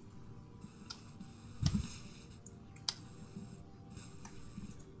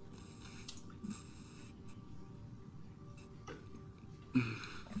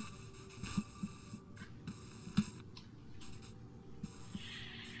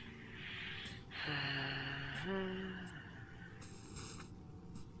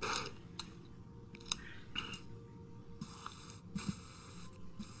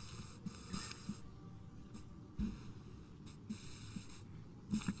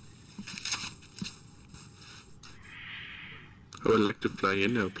 I would like to fly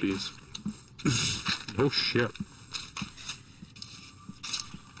in now, please. Oh shit.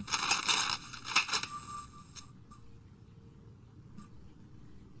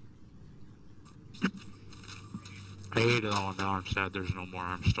 I ate it all, now I'm sad there's no more.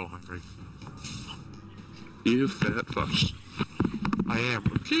 I'm still hungry. You fat fuck. I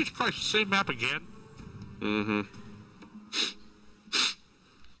am. Jesus Christ, same map again? Mm-hmm.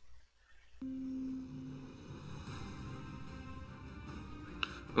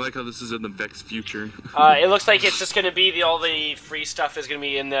 I like how this is in the Vex future. It looks like it's just gonna be all the free stuff is gonna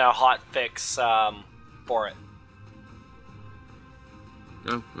be in the hot fix for it.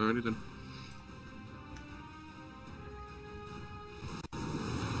 Oh, alrighty then.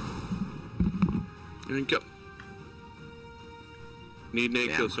 And go. Need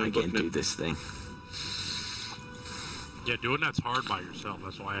Nate kill, so I I'm can't booking do it. this thing. Yeah, doing that's hard by yourself.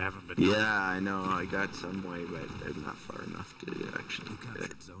 That's why I haven't been. Yeah, I know. I got some way, but I'm not far enough to actually get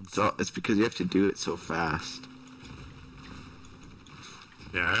it. It's because you have to do it so fast.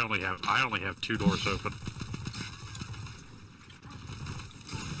 Yeah, I only have 2 doors open.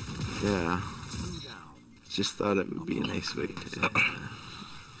 Yeah. Just thought it would be a nice way to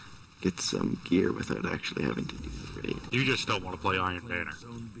get some gear without actually having to do the raid. You just don't want to play Iron Banner.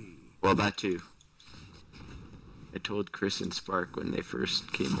 Well, that too. I told Chris and Spark when they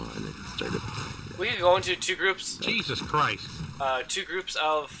first came on and started. We could go into 2 groups. Jesus Christ. 2 groups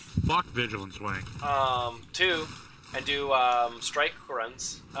of Fuck Vigilance Wing. 2, and do strike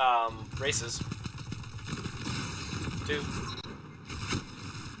runs, races. 2.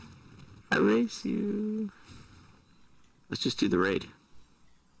 I race you. Let's just do the raid.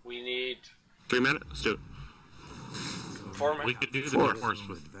 We need 3 minutes? Let's do it. 4 We minutes. could do the Four. course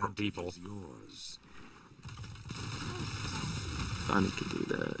with our people. Yours. Donnie can do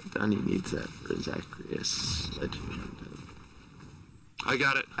that. Donnie needs that for his Acreus legend. I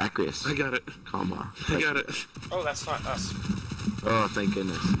got it. Acreus. I got it. Comma. I got it. Oh, that's not us. Oh, thank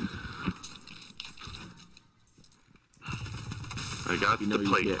goodness. I got You know the you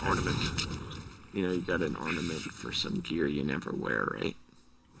plate get- ornament. You know, you got an ornament for some gear you never wear, right?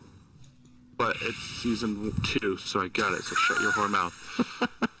 But it's season 2, so I got it, so shut your whore mouth.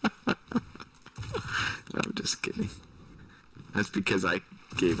 I'm just kidding. That's because I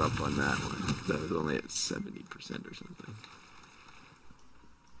gave up on that one. 'Cause I was only at 70% or something.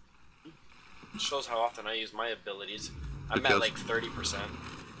 Shows how often I use my abilities. I'm at Because- like 30%.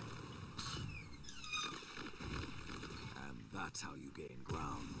 And that's how you gain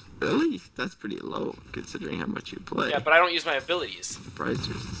ground. Really? That's pretty low, considering how much you play. Yeah, but I don't use my abilities. Surprised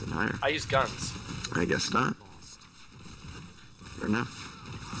yours isn't higher. I use guns. I guess not. Fair enough.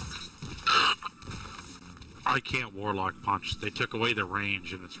 I can't Warlock punch. They took away the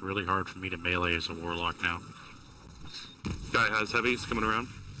range, and it's really hard for me to melee as a Warlock now. Guy has heavies coming around.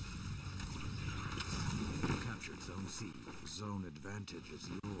 You captured Zone C. Zone advantage is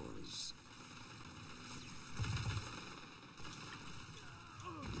yours.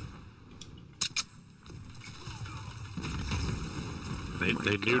 They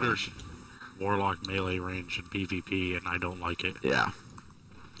neutered Warlock melee range in PvP, and I don't like it. Yeah.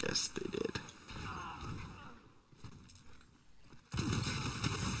 Yes, they did.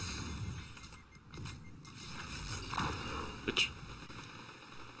 Bitch.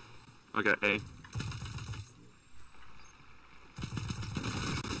 I got A.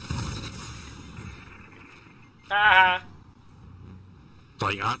 Ah!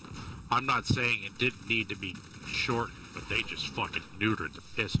 Like, I'm not saying it didn't need to be shortened, but they just fucking neutered the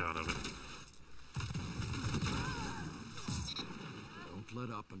piss out of it. Don't let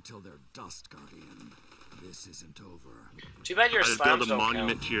up until they're dust, Guardian. This isn't over. Too bad your I'd slams build a don't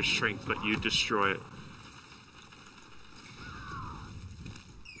monument count. to your strength, but you destroy it.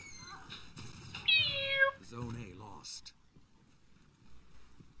 Zone A lost.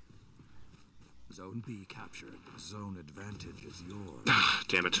 Zone B captured. Zone advantage is yours. Ah,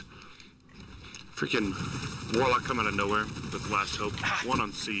 damn it. Freaking Warlock come out of nowhere with last hope. 1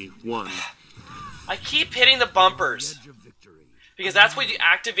 on C. 1. I keep hitting the bumpers. Edge of victory. Because that's what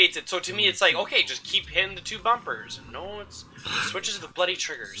activates it. So to me, it's like, okay, just keep hitting the 2 bumpers. No, it switches to the bloody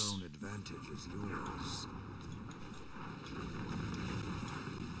triggers. Zone advantage is yours.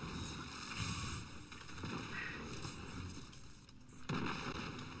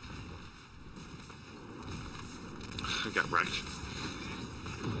 I got wrecked.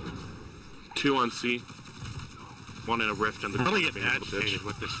 2 on C. 1 in a rift and the I'm really being getting a little bitch. agitated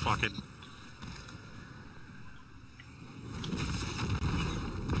with this fucking...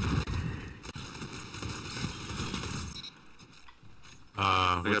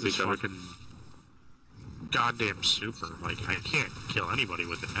 gotta with be this covered. fucking goddamn super. Like, I can't kill anybody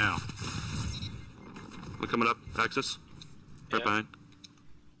with it now. We're coming up, Axis. Right Yeah. behind.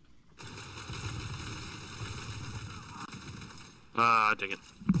 Dang it.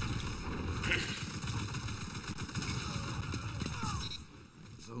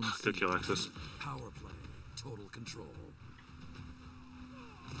 Zone Good C. kill, Axis. Power play. Total control.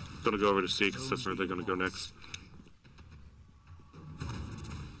 Gonna go over to C because that's where they're gonna go next.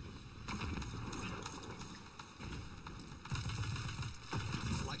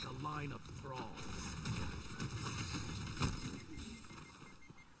 Like a line of thralls.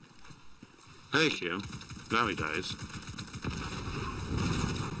 Thank you. Now he dies.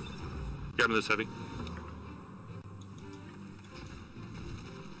 Got him this heavy.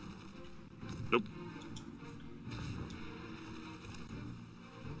 Nope.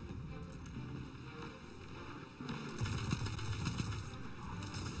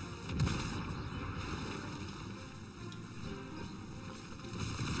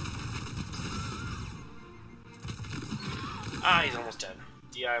 Ah, he's almost dead.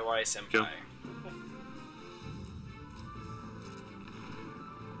 DIY senpai. Go.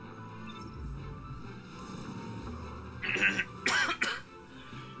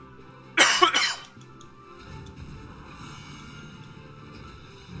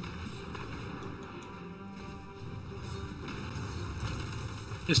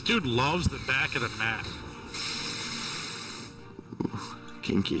 This dude loves the back of the map.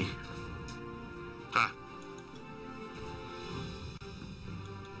 Kinky. Ha.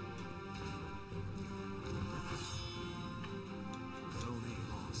 Zone A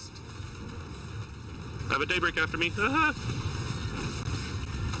lost. I have a daybreak after me. Ah.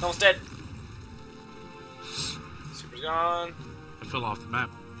 Almost dead. Super's gone. I fell off the map.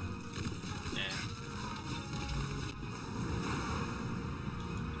 Yeah.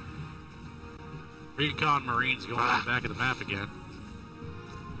 Recon Marines going to the back of the map again.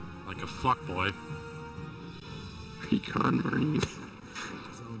 Like a fuckboy. Recon Marine.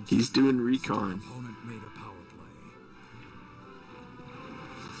 Zone He's doing recon. Opponent made a power play.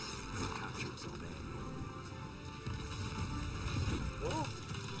 Captured zone A.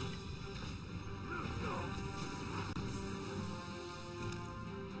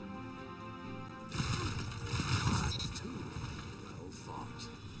 Two. Well fought.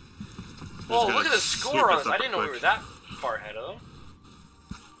 Whoa, gonna look at the sweep score on us this. up I didn't know we quick. were that far ahead of them.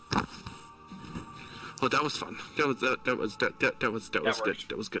 Well, that was fun. That was good. worked.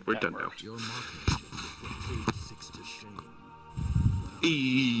 That was good. We're That done worked. Your market put six to shame. now.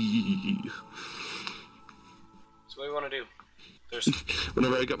 Eee. So what do we want to do? There's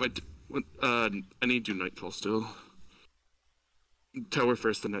Whenever I got my, I need to do Nightfall still. Tower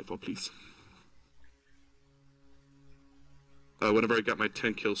first, then Nightfall, please. Whenever I got my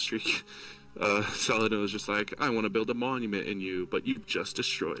 10 kill streak, Saladin was just like, I want to build a monument in you, but you just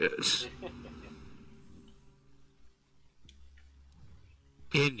destroy it.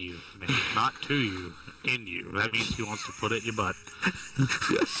 In you, man. Not to you. In you. That means he wants to put it in your butt.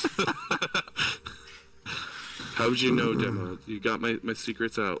 Yes. How would you know, Demo? You got my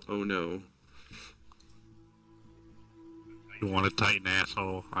secrets out. Oh no. You want a Titan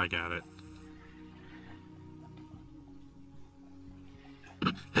asshole? I got it.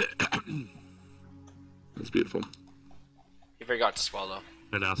 That's beautiful. he forgot to swallow.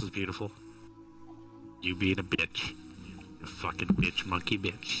 What else is beautiful? You being a bitch. You fucking bitch, monkey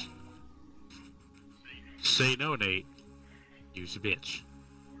bitch. Say no, Nate. Use a bitch.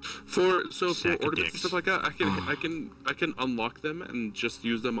 For Sack of ornaments and dicks. stuff like that, I can unlock them and just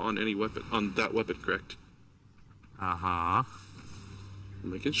use them on any weapon, on that weapon, correct? Uh-huh.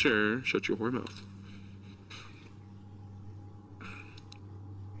 Making sure. Shut your whore mouth.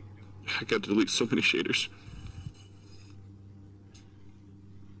 I got to delete so many shaders.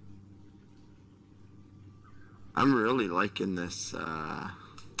 I'm really liking this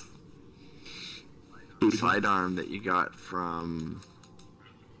sidearm that you got from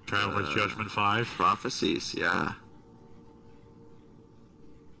Traveler's Judgment 5. Prophecies, yeah.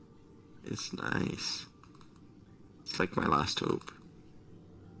 It's nice. It's like my last hope.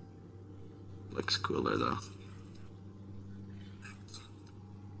 Looks cooler though.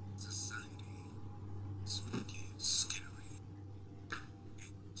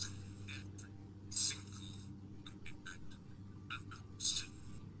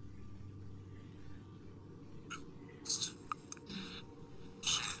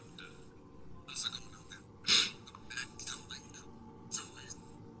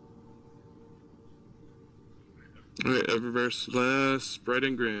 Alright, Eververse last Bright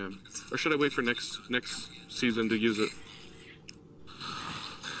Engram. Or should I wait for next season to use it?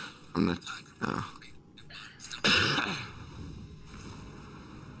 I'm not. Oh.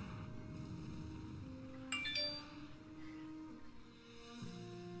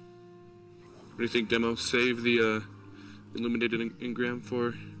 What do you think, Demo? Save the illuminated engram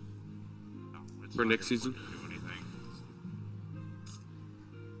for next season?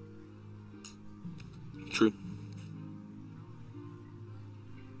 True.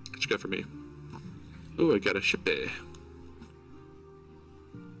 What you got for me? Oh, I got a ship. Get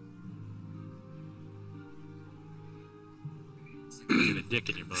a dick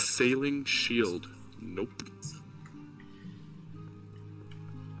in your butt. Sailing shield. Nope.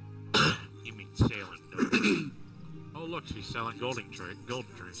 You mean sailing? No. Oh look, she's selling golden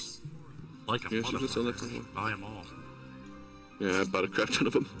trays. Like a Yeah, she's just selling that motherfucker. for one. Buy them all. Yeah, I bought a crap ton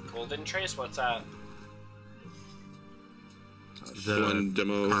of them. Golden Trace, what's that? The One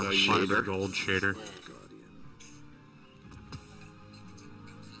demo carbon shader. fiber gold shader.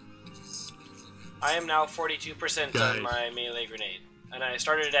 I am now 42% Guys. on my melee grenade. And I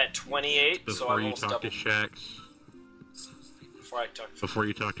started at 28, so Before I'm you almost talk double. to Shax, Before I talk.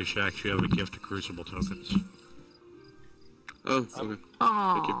 you have a gift of Crucible tokens. Oh, okay.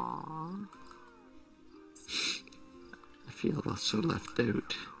 Thank you. I feel so left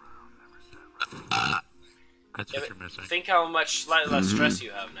out. That's Yeah, what but you're missing. think how much less stress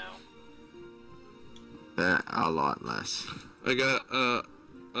you have now. A lot less. I got a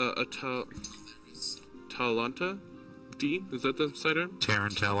Talanta D. Is that the sidearm?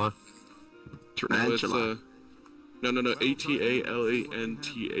 Tarantella. Tarantula. No,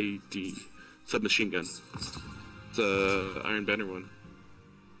 Atalantad. Submachine gun. It's a Iron Banner one.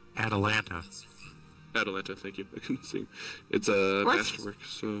 Atalanta. Atalanta, thank you. I couldn't see. It's a What? Masterwork,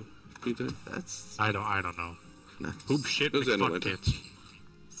 so read that. That's I don't know. nothing. Who shit Those the fuck Atalanta. tits?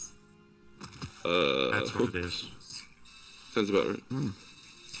 That's what it is. Sounds about right.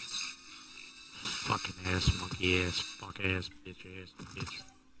 Fucking ass, monkey ass, fuck ass, bitch.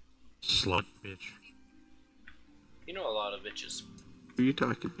 Slut bitch. You know a lot of bitches. Who are you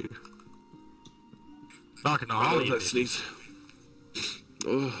talking to? Talking to Oh, all you that bitches. sneeze.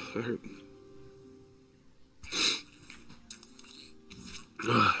 Oh, that hurt.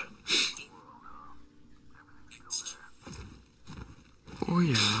 Ugh. Oh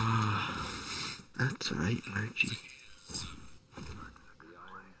yeah. That's right, Margie.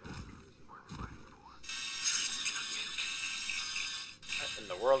 What in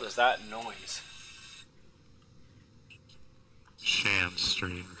the world is that noise? Shan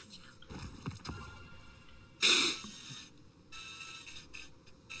stream.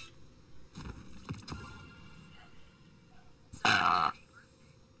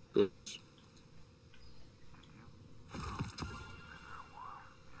 Good.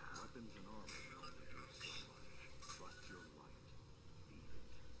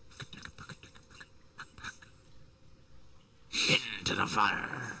 Into the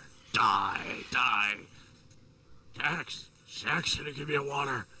fire. Die. Shax, gonna give you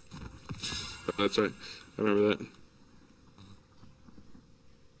water. That's right. I remember that.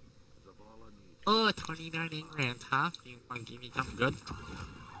 Oh, 29 Ingrams, huh? You want to give me something good?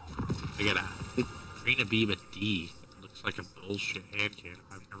 I got a Green Amoeba D. Looks like a bullshit hand cannon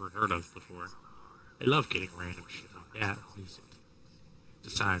I've never heard of before. I love getting random shit like that. At least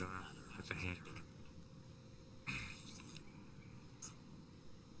decide on if it's a hand cannon.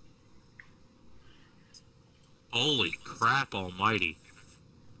 Holy crap almighty.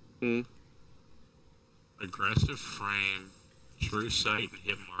 Hmm. Aggressive frame, true sight and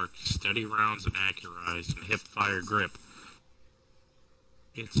hip mark, steady rounds and accurized, and hip fire grip.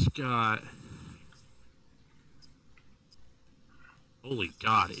 It's got... Holy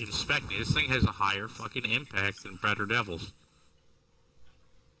god, inspect me. This thing has a higher fucking impact than Predator Devils.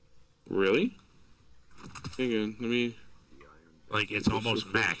 Really? Hang on, let me... Like, it's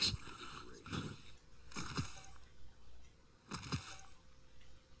almost max.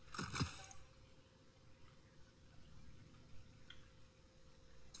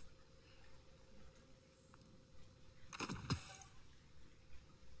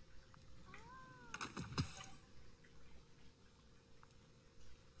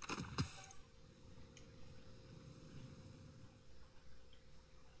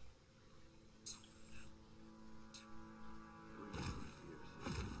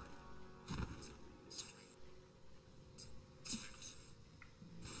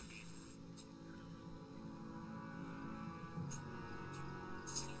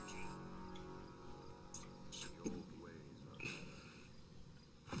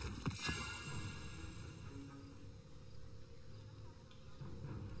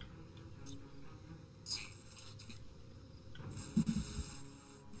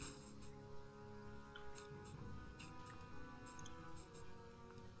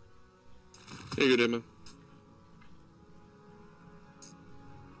 Hey, good, Emma.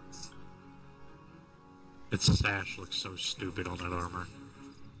 Its sash looks so stupid on that armor.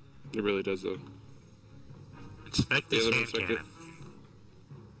 It really does, though. Inspect this Yeah, hand looks like cannon.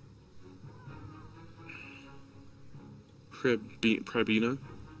 Prabina.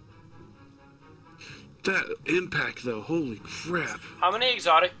 That impact, though, holy crap. How many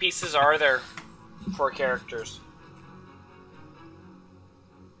exotic pieces are there for characters?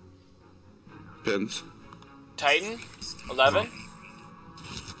 Depends. Titan? 11?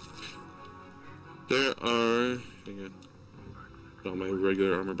 There are... Hang on. Put all my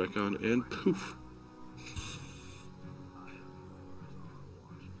regular armor back on, and poof.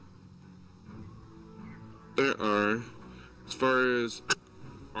 There are, as far as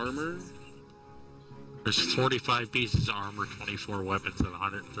armor, There's 45 pieces of armor, 24 weapons, and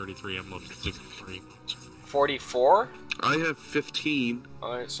 133 ammo, 63. 44? I have 15.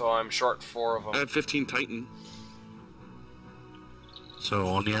 Alright, so I'm short 4 of I them. have 15 Titan. So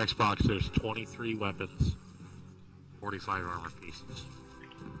on the Xbox, there's 23 weapons, 45 armor pieces.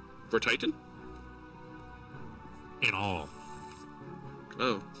 For Titan? In all.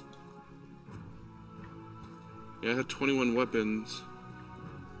 Oh. Yeah, I had 21 weapons.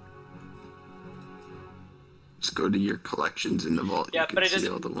 Just go to your collections in the vault. Yeah, you can but it see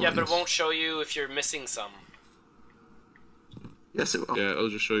doesn't. all the Yeah, but it ones. won't show you if you're missing some. Yes, it will. Yeah, I'll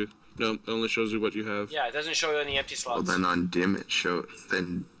just show you. No, it only shows you what you have. Yeah, it doesn't show you any empty Well, slots. then on dim it shows.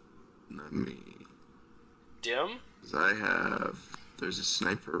 Then let me. Dim? 'Cause I have. There's a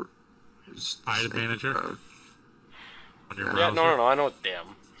sniper. There's Item sniper, manager? On your Yeah, browser. no, I know it's dim.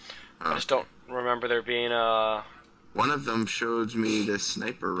 I uh, just don't remember there being a. One of them shows me the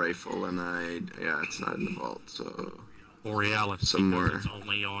sniper rifle, and yeah, it's not in the vault. So Borealis. Somewhere. Because it's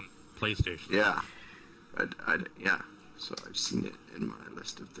only on PlayStation. yeah, yeah. So I've seen it in my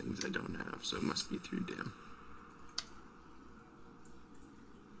list of things I don't have. So it must be through dim.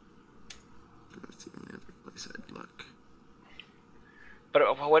 That's the only other place I'd look. But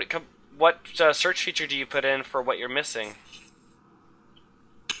what search feature do you put in for what you're missing?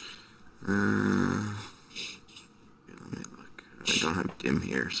 Yeah, let me look. I don't have dim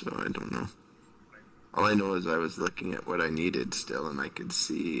here, so I don't know. All I know is I was looking at what I needed still, and I could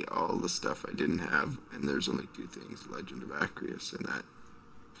see all the stuff I didn't have, and there's only 2 things, Legend of Acreus and that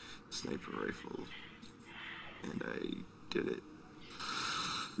sniper rifle. And I did it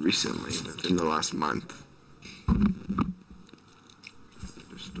recently, within the last month. I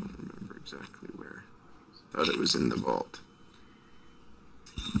just don't remember exactly where. Thought it was in the vault.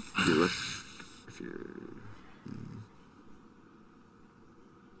 You look, if you...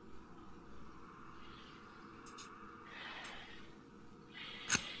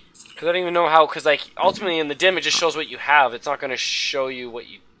 Because I don't even know how. Because like ultimately in the dim it just shows what you have. It's not going to show you what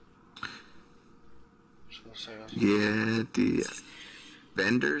you. Yeah, the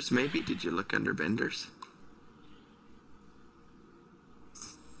vendors, maybe? Did you look under vendors?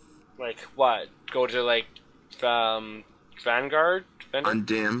 Like what? Go to like Vanguard vendor. On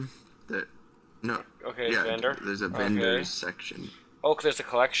dim, no. Okay, Yeah, vendor. there's a Okay. vendors section, Oh, 'cause there's the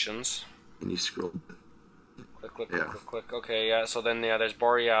collections. and you scroll. Click, click, Yeah. click, click. Okay, yeah. So then there's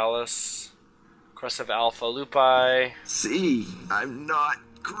Borealis, Crest of Alpha, Lupi, See, I'm not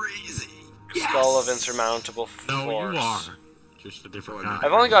crazy. Skull of Insurmountable No, Force. you are. Just a different Oh, guy. no.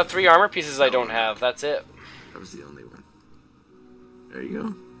 I've only got 3 armor pieces I don't have. That's it. That was the only one. There you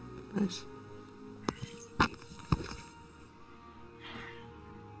go. Nice.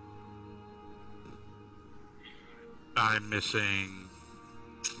 I'm missing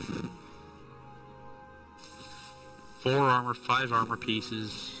 4 armor, 5 armor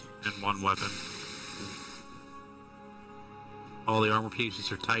pieces, and 1 weapon. All the armor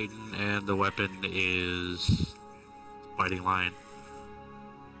pieces are Titan, and the weapon is Fighting Lion.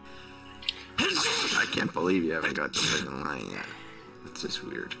 I can't believe you haven't got the second line yet. That's just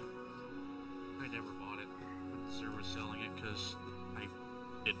weird. I never bought it. Zero was selling it because I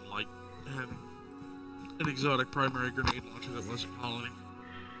didn't like having an exotic primary grenade launcher that wasn't colony.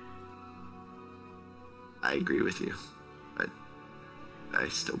 I agree with you, but I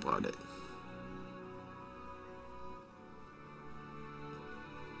still bought it.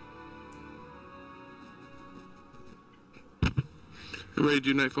 I'm ready to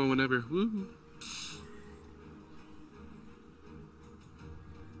do Nightfall whenever. Woo!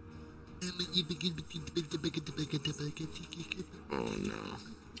 Oh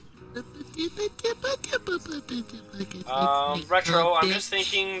no. Retro, I'm just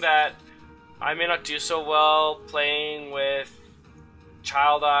thinking that I may not do so well playing with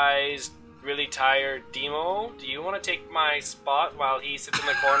Child Eyes, really tired Demo. Do you want to take my spot while he sits in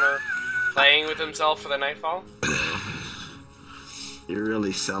the corner playing with himself for the Nightfall? You're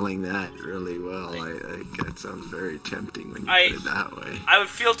really selling that really well. That sounds very tempting when you put it that way. I would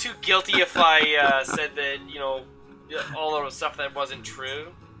feel too guilty if I said that, you know, all of the stuff that wasn't true.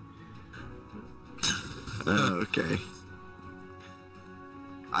 Okay.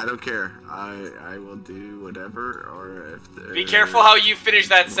 I don't care. I will do whatever, or if there... Be careful how you finish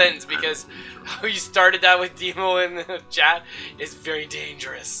that sentence, because how you started that with Demo in the chat is very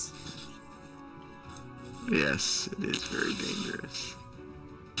dangerous. Yes, it is very dangerous.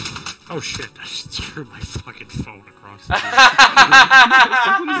 Oh shit, I just threw my fucking phone across the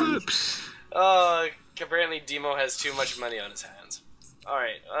Apparently Demo has too much money on his hands.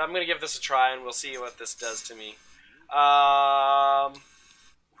 Alright, I'm gonna give this a try and we'll see what this does to me.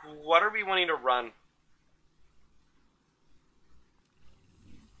 What are we wanting to run?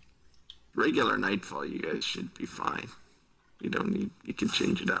 Regular Nightfall, you guys should be fine. You don't need... You can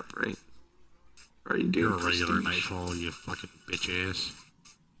change it up, right? Or are you doing You're a regular prestige? Nightfall, you fucking bitch ass.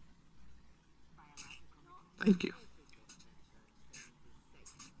 Thank you.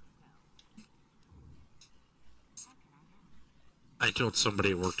 I told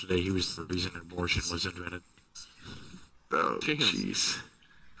somebody at work today he was the reason abortion was invented. Oh, jeez.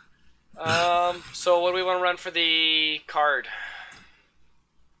 So what do we want to run for the card?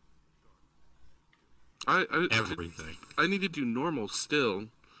 Everything. I need to do normal still.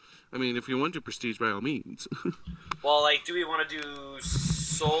 I mean, if you want to prestige, by all means. Well, like, do we want to do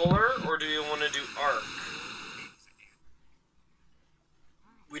solar or do we want to do arc?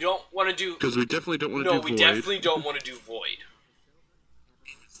 We don't want to do... Because we definitely don't want to do No, void. we definitely don't want to do void.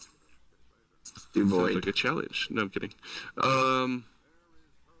 Do Sounds void. like a challenge. No, I'm kidding.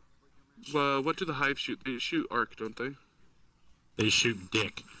 Well, what do the Hive shoot? They shoot arc, don't they? They shoot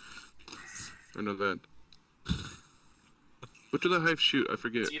dick. I know that. What do the Hive shoot? I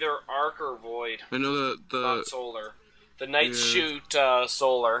forget. It's either arc or void, I know that not solar. The Knights Yeah. shoot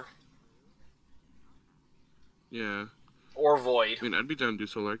solar Yeah. or void. I mean, I'd be down to do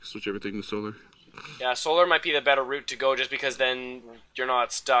solar. I could switch everything to solar. Yeah, solar might be the better route to go just because then you're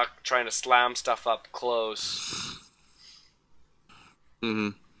not stuck trying to slam stuff up close. Mm-hmm.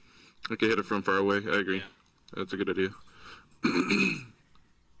 I could hit it from far away. I agree. Yeah. That's a good idea. I'm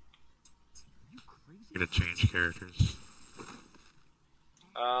gonna change characters.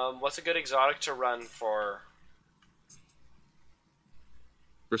 What's a good exotic to run for?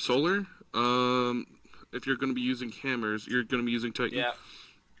 For solar, if you're going to be using hammers, you're going to be using Titan. Yeah.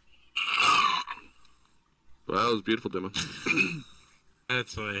 Wow, that was a beautiful demo.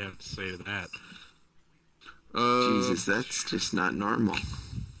 That's what I have to say to that. Jesus, that's just not normal.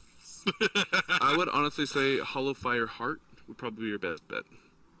 I would honestly say Hollow Fire Heart would probably be your best bet.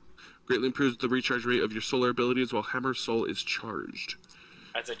 Greatly improves the recharge rate of your solar abilities while Hammer Soul is charged.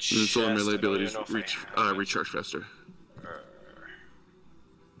 That's a And chest. solar I melee don't abilities even know if I have it. recharge faster.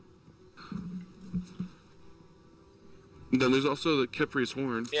 Then there's also the Kepari's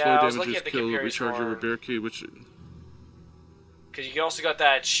Horn. Yeah, Slow I was damages looking at the kill, Kepari's recharge your Horn. barricade, which... Because you also got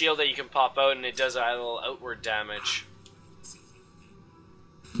that shield that you can pop out and it does a little outward damage.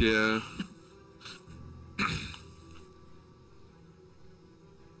 Yeah.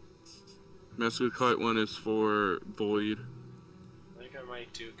 Master of the Quiet one is for Void. I think I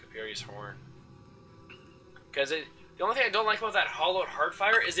might do Caperi's Horn. Because the only thing I don't like about that hollowed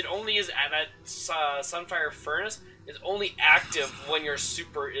Heartfire is it only is at that Sunfire Furnace is only active when your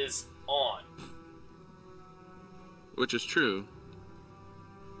super is on. Which is true.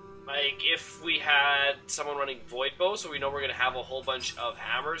 Like, if we had someone running Void Bow, so we know we're going to have a whole bunch of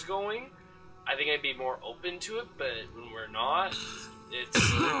hammers going, I think I'd be more open to it, but when we're not, it's...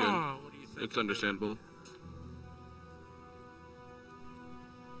 Oh, what do you think? It's understandable.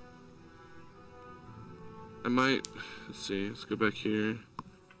 I might... Let's see, let's go back here.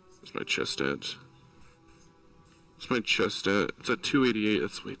 Where's my chest at? What's my chest at? It's at 288,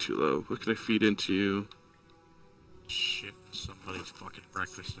 that's way too low. What can I feed into you? Shit, somebody's fucking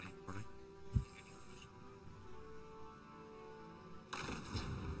breakfast in the morning.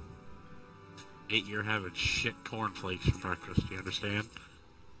 You're having shit cornflakes for breakfast, do you understand?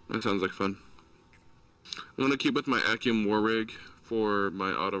 That sounds like fun. I'm gonna keep with my Akim War Rig for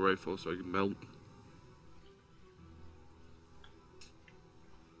my auto rifle so I can melt.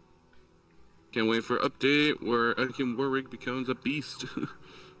 Can't wait for update where Akim War Rig becomes a beast.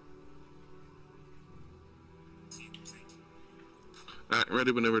 Alright,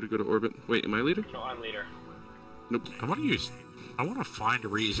 ready whenever to go to orbit. Wait, am I leader? No, I'm leader. Nope. I want to find a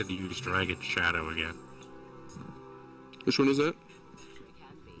reason to use Dragon Shadow again. Which one is that?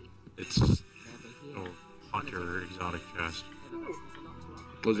 It's oh, Hunter exotic chest.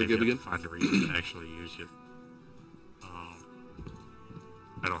 Was it Maybe good I again? can find a reason to actually use it.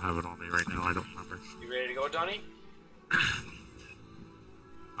 I don't have it on me right now. I don't remember. You ready to go, Donnie?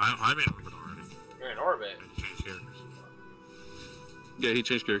 I'm in orbit already. You're in orbit. I changed characters. Yeah, he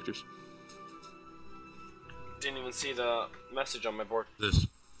changed characters. Didn't even see the message on my board. This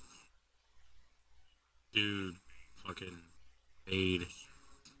dude fucking made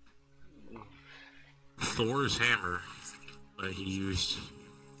Thor's hammer, but he used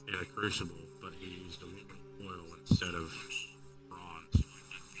in a crucible, but he used aluminum foil instead of bronze.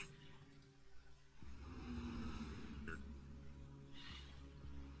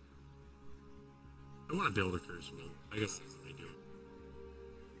 I want to build a crucible. I guess I do.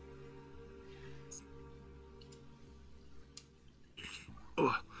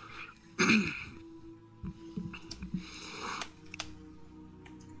 Oh.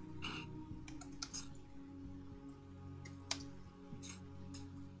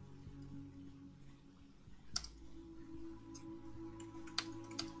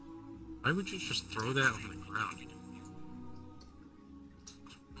 Why would you just throw that on the ground?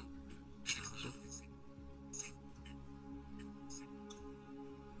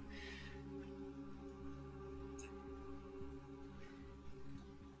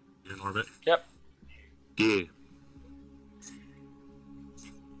 You're in orbit? Yep. Yeah.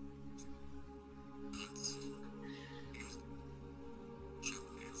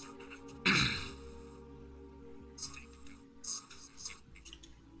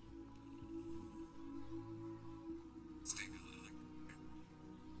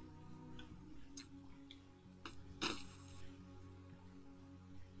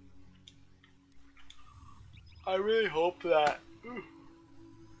 I really hope that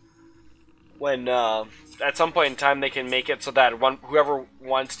when at some point in time they can make it so that whoever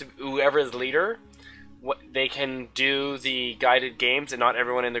is leader, they can do the guided games, and not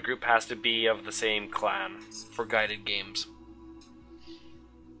everyone in the group has to be of the same clan for guided games.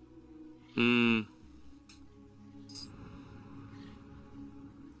 Hmm.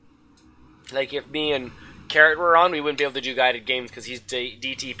 Like if me and Carrot were on, we wouldn't be able to do guided games because he's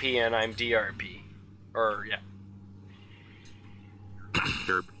DTP and I'm DRP. Or yeah.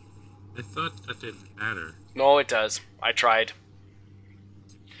 Derp. I thought that didn't matter. No, it does. I tried.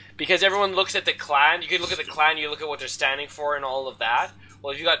 Because everyone looks at the clan. You can look at the clan, you look at what they're standing for and all of that.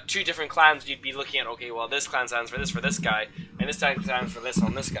 Well, if you got two different clans, you'd be looking at, okay, well, this clan stands for this guy, and this clan stands for this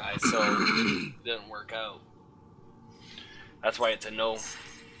on this guy, so it didn't work out. That's why it's a no.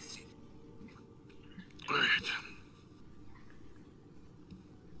 Alright.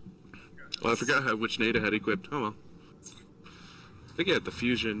 Well, I forgot which nade I had equipped. Oh well. I think I had the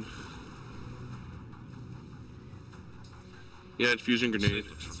fusion. Yeah, I had fusion grenade.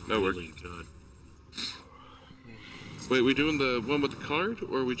 That worked. Really good. Wait, we doing the one with the card,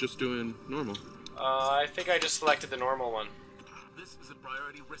 or are we just doing normal? I think I just selected the normal one. This is a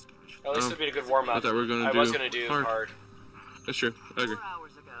priority risk mission. At least it'd be a good warm-up. I thought we were gonna I do was going to do hard. That's true. I agree. 4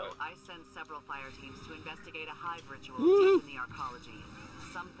 hours ago, I sent several fire teams to investigate a hive ritual Woo. deep in the arcology.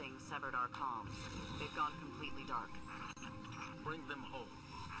 Something severed our comms. They've gone completely dark. Bring them home.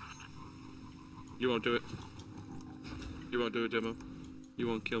 You won't do it. You won't do it, Demo. You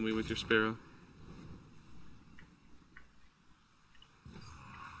won't kill me with your sparrow.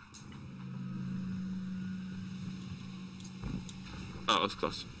 Oh, that's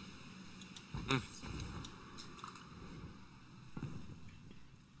close.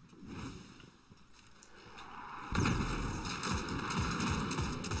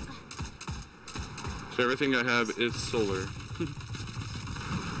 So everything I have is solar.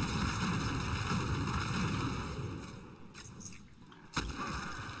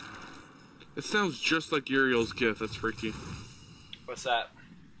 It sounds just like Uriel's gift. That's freaky. What's that?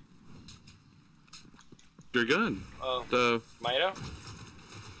 Your gun. Oh, The Mito?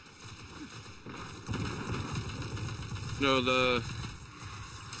 no the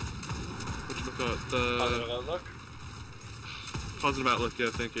whatchamacallit, the Positive outlook? positive outlook. Yeah,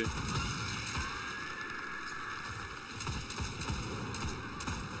 thank you.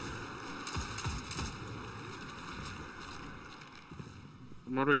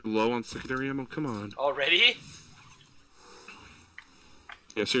 I'm already low on secondary ammo. Come on. Already?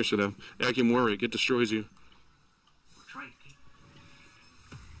 Yeah, seriously though. Akim Warwick, it destroys you.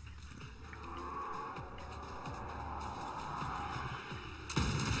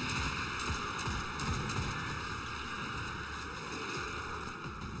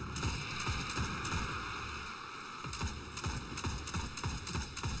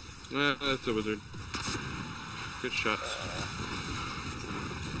 That's a wizard. Good shot.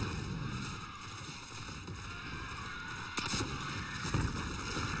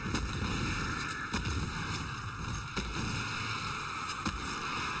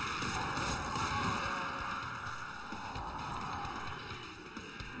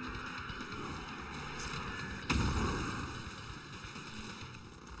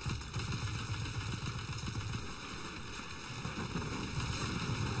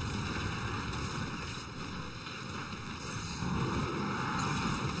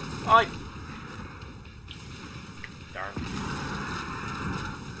 I... Darn.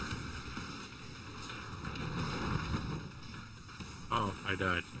 Oh, I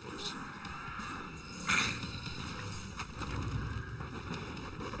died.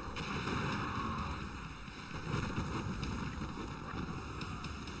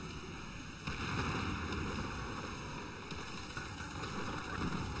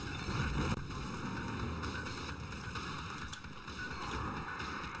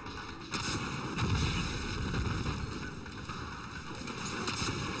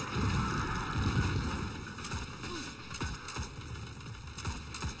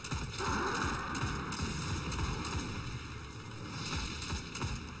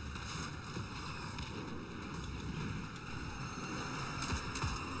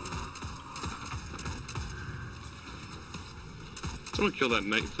 Someone kill that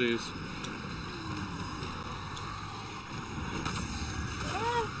knight, please.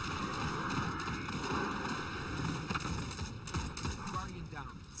 Guardian down.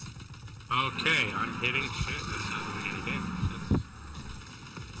 Okay, I'm hitting shit. That's not doing any damage.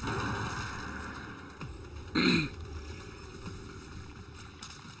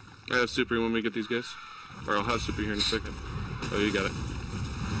 I have super when we get these guys. Or I'll have super here in a second. Oh, you got it.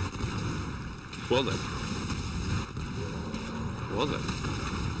 Well then. Well then.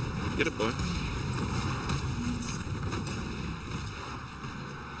 Get it, boy.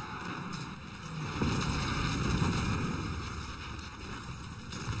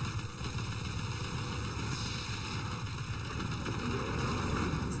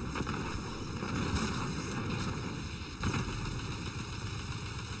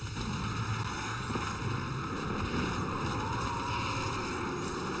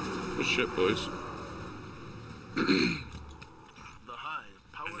 Good shit, boys. The hive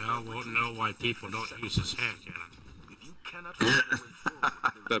powered And now we'll know why people don't use this hand cannon. If you cannot find a way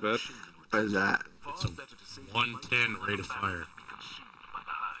forward, the That bad? What is that? It's a 110 rate of fire.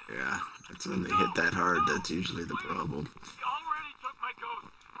 Yeah, that's when they hit that hard. That's usually the problem. already took my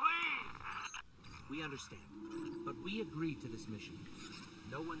ghost. Please. We understand, but we agreed to this mission.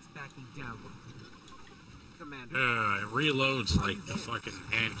 No one's backing down. Commander. It reloads like the fucking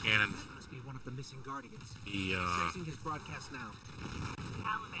hand cannon. Must be one of the missing guardians. The, Sensing his broadcast now.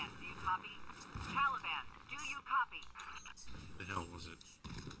 Taliban, do you copy? Taliban, do you copy? the hell was it?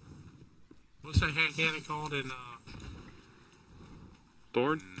 What's that hand cannon called in,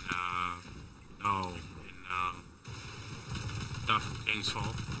 Thorn? No, in, not from King's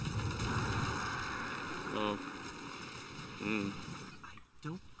Fall. Oh. Hmm. I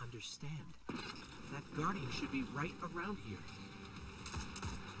don't understand. That guardian should be right around here.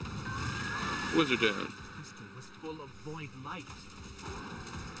 Wizard down. Crystal was full of void light.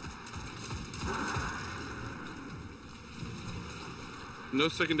 No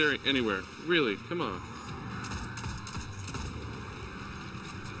secondary anywhere. Really? Come on.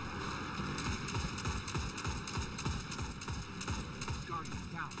 Guardian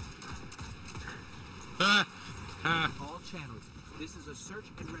down. Ha! Ha! All channels. This is a search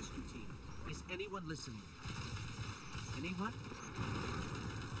and rescue team. Is anyone listening? Anyone?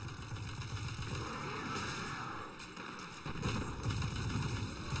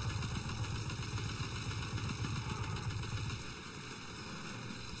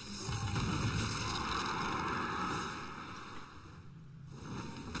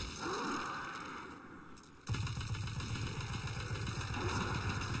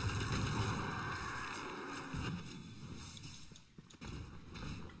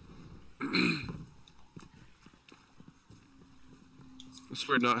 I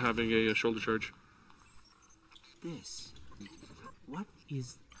swear not having a shoulder charge. This. What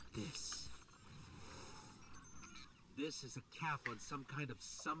is this? This is a cap on some kind of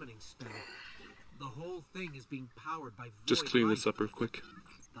summoning spell. The whole thing is being powered by void Just clean light. this up real quick.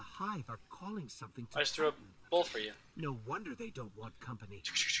 The Hive are calling something to I just threw a bowl for you. No wonder they don't want company.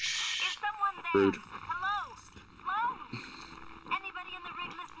 Is someone there? Rude. Hello? Sloan? Anybody in the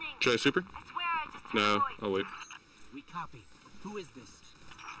rig listening? Should I super? I swear I just heard No, a voice. I'll wait. We copy. Who is this?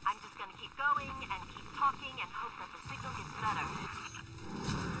 I'm just gonna keep going and keep talking and hope that the signal gets better.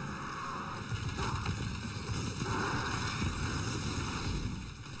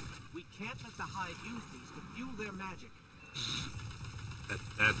 We can't let the Hive use these to fuel their magic.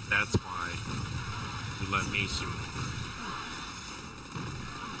 That's why you let me shoot.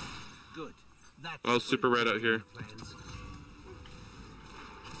 Good. That's I'll super right out here. plans.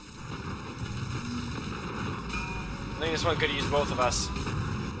 I think this one could use both of us.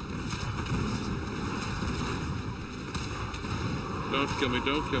 Don't kill me,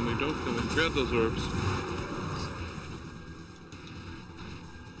 don't kill me, don't kill me. Grab those orbs.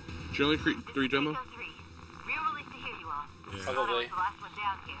 Did you only create 3 demo? Echo 3. Real relief to hear you all. Yeah. Thought I Probably. was the last one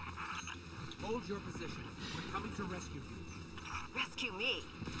down here. Hold your position. We're coming to rescue you. Rescue me?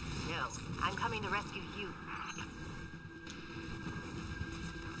 No, I'm coming to rescue you.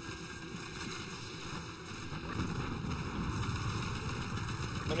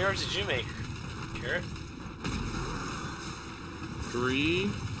 How many orbs did you make, Carrot? 3.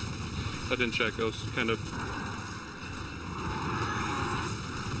 I didn't check. I was kind of.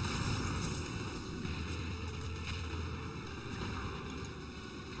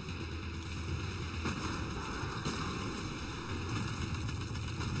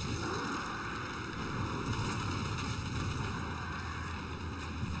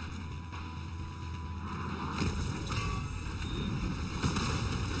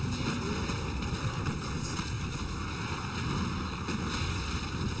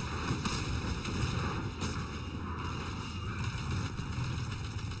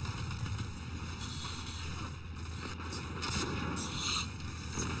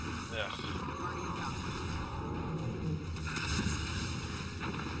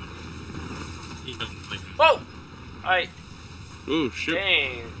 Whoa! Ooh, shit.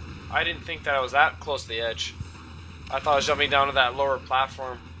 Dang. I didn't think that I was that close to the edge. I thought I was jumping down to that lower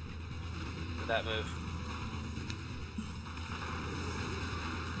platform with that move.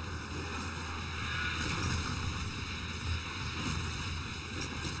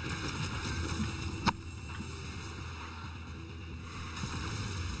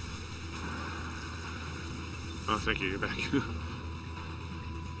 Oh, thank you. You're back.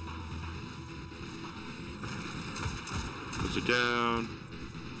 Puts it down.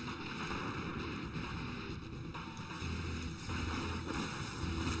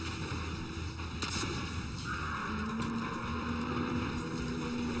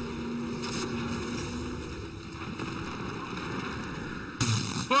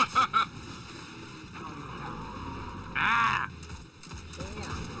 Ah!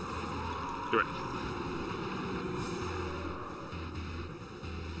 Do it.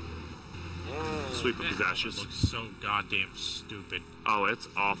 Sweep up his ashes. Looks so goddamn stupid. Oh, it's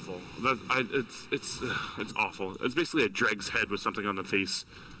awful. It's awful. It's basically a Dreg's head with something on the face.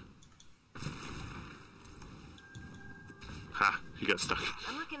 Ha! He got stuck.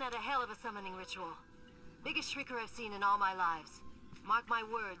 I'm looking at a hell of a summoning ritual. Biggest shrieker I've seen in all my lives. Mark my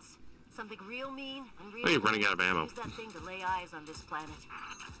words. Something real mean and real. Hey, you're running out of ammo. Use that thing to lay eyes on this planet.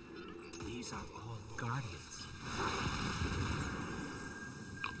 These are all guardians.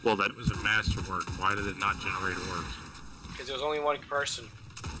 Well, that It was a masterwork. Why did it not generate orbs? Because there was only one person.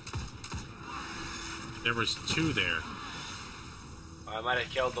 There was 2 there. I might have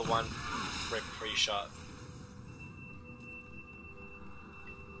killed the one right before you shot.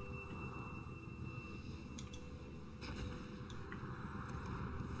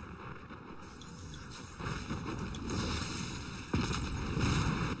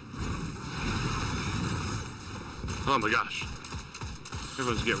 Oh my gosh.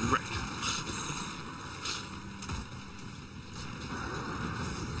 Everyone's getting wrecked.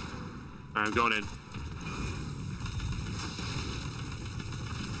 I'm going in.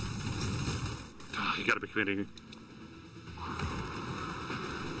 Oh, you gotta be kidding.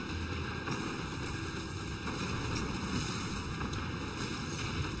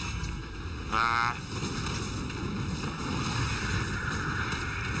 Ah.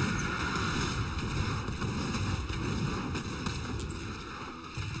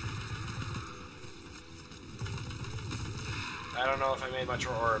 I don't know if I made much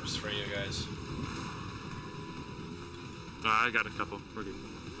more orbs for you guys. I got a couple. We're good.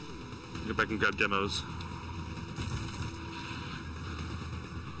 Go back and grab demos.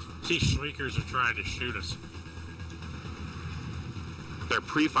 These shriekers are trying to shoot us. They're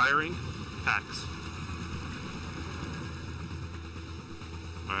pre-firing packs.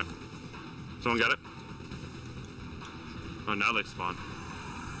 Alright. Someone got it? Oh, now they spawn.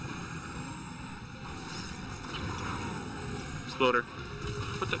 Exploder.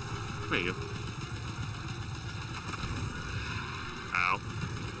 What the? There you go. Ow.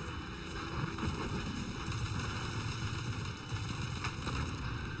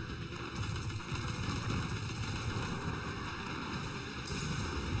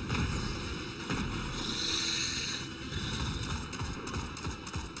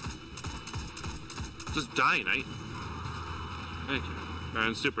 Just die, Knight. Thank you. Alright,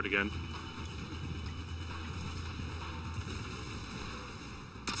 I'm stupid again.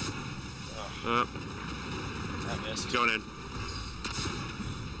 I missed. Going in.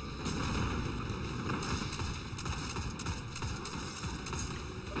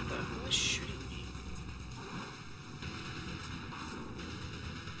 What the hell is shooting me?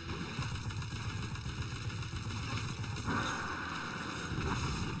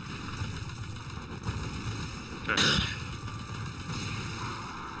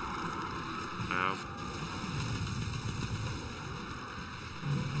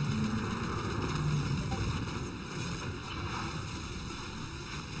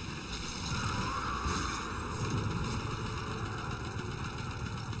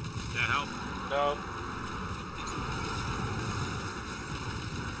 that help? No.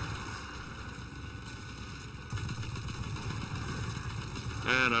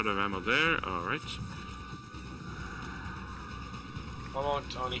 And out of ammo there. Alright. Hold on,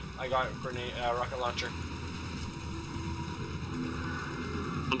 Tony. I got a grenade, rocket launcher.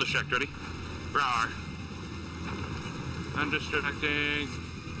 Full distract ready. Rawr. I'm distracting.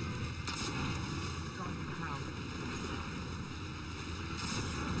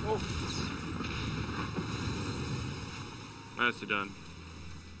 Oh. Nicely done.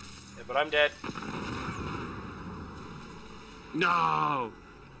 Yeah, but I'm dead. No!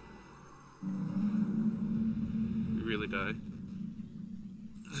 We really die.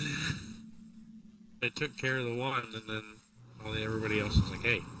 They took care of the one, and then everybody else is like,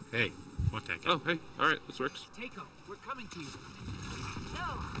 hey, what that guy? Oh, hey. Alright, this works. Take off. We're coming to you.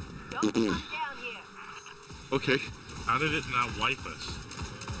 No, don't come down here. Okay. How did it not wipe us?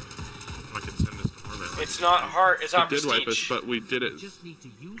 I can send this to orbit. It's not hard. It's not It did prestige. wipe us, but we did it. We just need to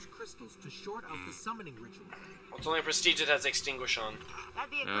use crystals to short out the summoning ritual. Well, it's only prestige that has extinguish on.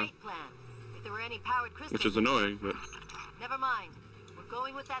 That'd be a Yeah. great plan. If there were any powered crystals. Which is annoying, but... Never mind. We're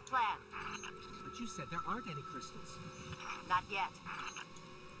going with that plan. But you said there aren't any crystals. Not yet.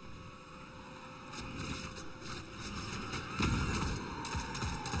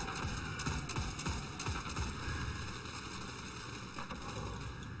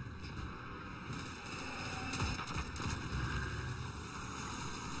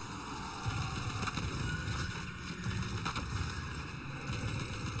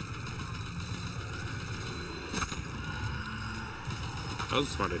 That was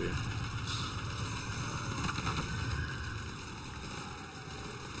a smart idea.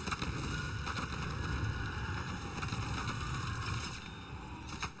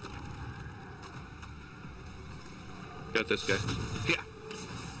 Got this guy. Yeah.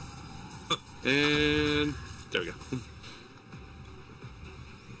 And there we go.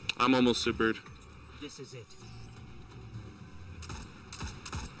 I'm almost supered. This is it.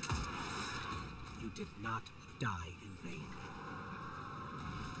 You did not die in vain.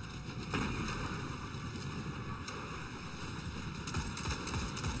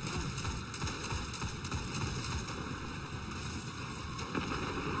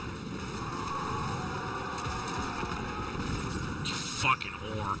 You fucking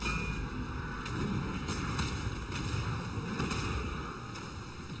whore.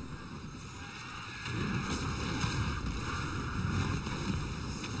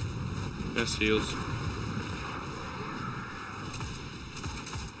 Yes, heals.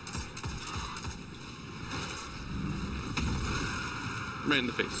 Right in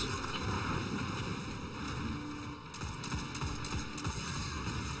the face.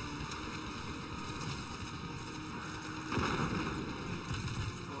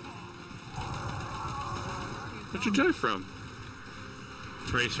 Where'd you die from?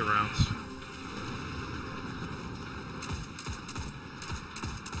 Tracer rounds.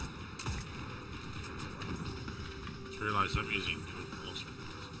 Just realized I'm using most.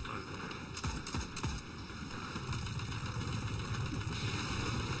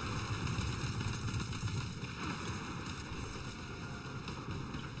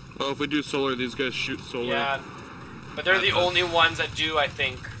 Oh, if we do solar, these guys shoot solar. Yeah, but they're the only ones that do, I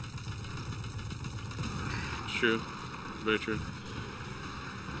think. True. Very true.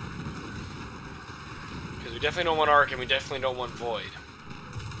 Because we definitely don't want arc, and we definitely don't want void.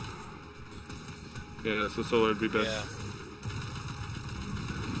 Yeah, so solar would be best. Yeah.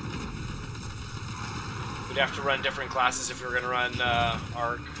 We'd have to run different classes if we were going to run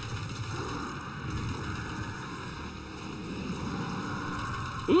arc.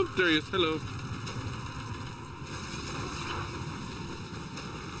 Oop, there he is. Hello.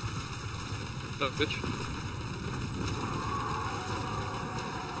 Oh, bitch.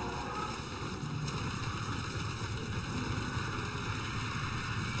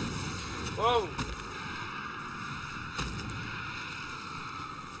 Whoa!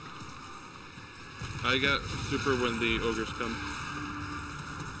 I got super when the ogres come.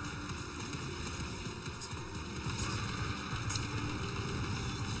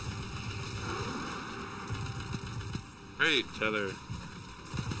 Great, Tether.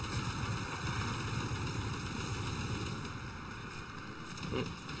 Oh.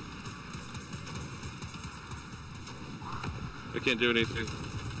 I can't do anything.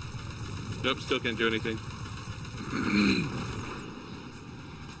 Nope, still can't do anything.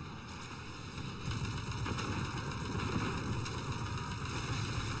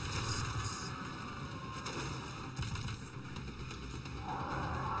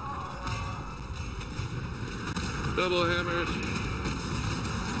 Double hammers.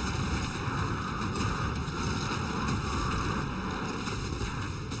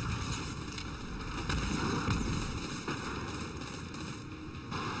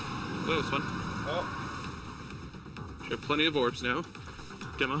 was fun. Oh. We have plenty of orbs now.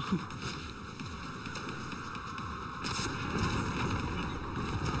 Demo.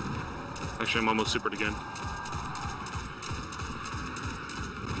 Actually, I'm almost supered again.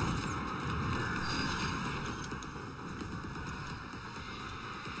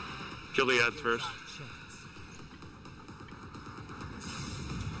 Kill the ads first.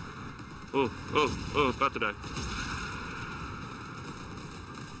 Oh, about to die.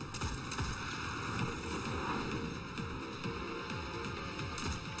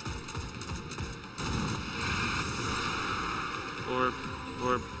 Orb,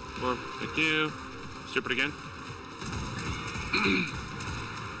 thank you. Super it again.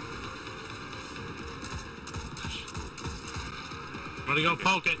 I'm gonna go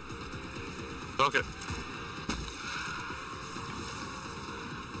poke it. Poke it.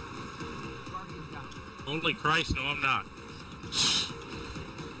 Holy Christ, no I'm not.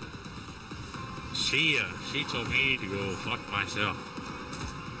 She told me to go fuck myself.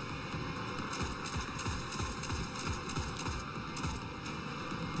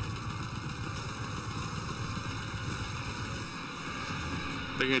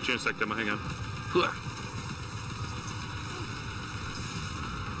 Taking a chance, like demo. Hang on.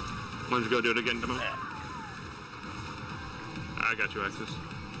 Why don't you go do it again, demo? I got you, Axis.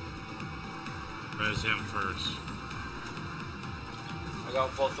 Res him first. I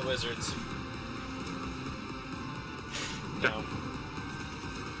got both the wizards. No.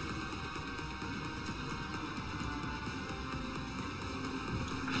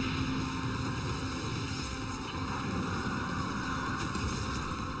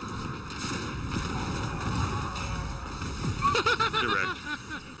 Direct.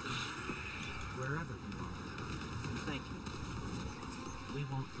 Wherever you are, thank you. We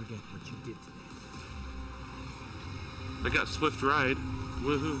won't forget what you did today. I got Swift Ride.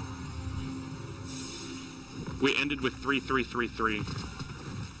 Woohoo. We ended with 3-3-3-3.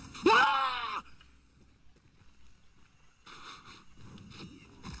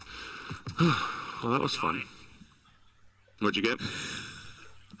 Well, that was fun. What'd you get?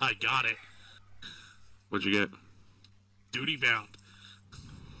 I got it. What'd you get? Duty bound.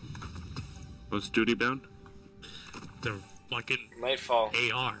 What's duty bound? The fucking Nightfall.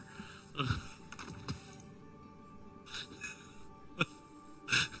 AR.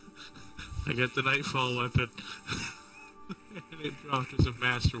 I got the Nightfall weapon. And it dropped as a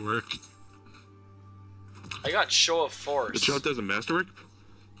masterwork. I got Show of The Force. shot does a masterwork?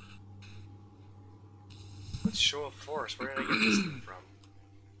 What's Show of Force? Where did I get this thing from?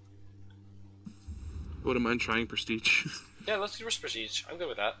 Wouldn't mind trying Prestige. Yeah, let's do Prestige. I'm good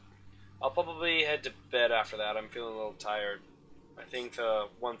with that. I'll probably head to bed after that. I'm feeling a little tired. I think the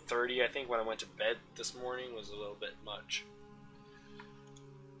 1:30, I think, when I went to bed this morning was a little bit much.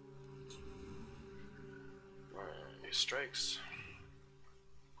 Alright, strikes.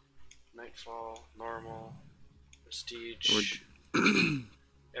 Nightfall, normal, Prestige.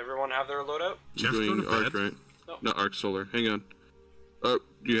 Everyone have their loadout? Jeff, Doing go to arc, bed? right? No. Not arc solar. Hang on. Oh,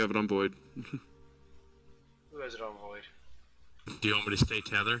 you have it on void. Who has it on void? Do you want me to stay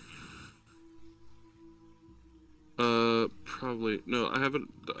tether? Probably. No, I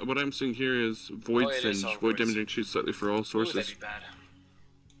haven't. What I'm seeing here is void it is singe. on Void void damaging shoots slightly for all Ooh, sources. that'd be bad.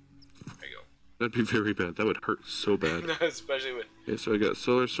 There you That'd be very bad. That would hurt so bad. go. Especially with... Okay, so I got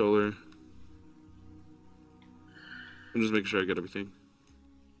solar. I'm just making sure I get everything.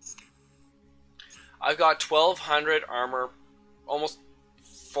 I've got 1,200 armor, almost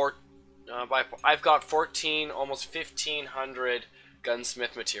I've got 14, almost 1,500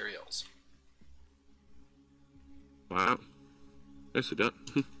 gunsmith materials. Wow. Nicely done.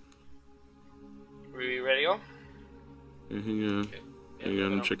 We ready to go? Okay, hang on. Okay. Yeah, Hang on, I'm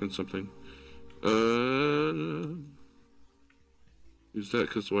moving checking something. Use that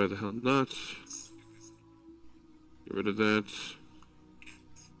because why the hell not? Get rid of that.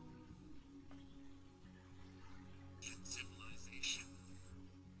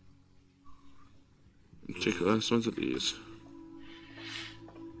 Take the last ones of these.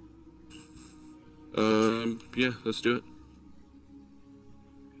 Yeah, let's do it.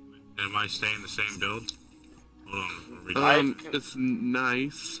 Am I staying the same build? Hold on. It's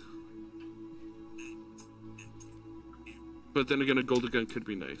nice. But then again, a golden gun could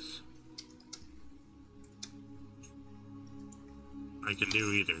be nice. I can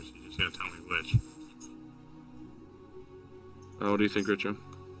do either, so you just gotta tell me which. What do you think, Richo?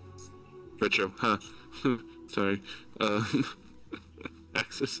 Richo, huh? Sorry.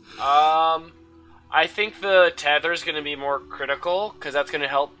 Axis. I think the tether is going to be more critical because that's going to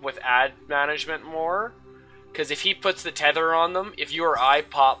help with ad management more. Because if he puts the tether on them, if you or I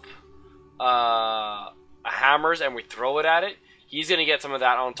pop hammers and we throw it at it, he's gonna get some of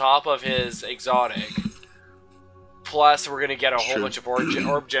that on top of his exotic. Plus, we're gonna get a whole bunch of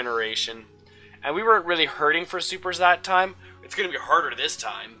orb generation, and we weren't really hurting for supers that time. It's gonna be harder this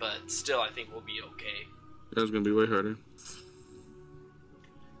time, but still, I think we'll be okay. That's gonna be way harder.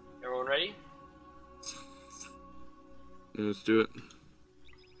 Everyone ready? Yeah, let's do it.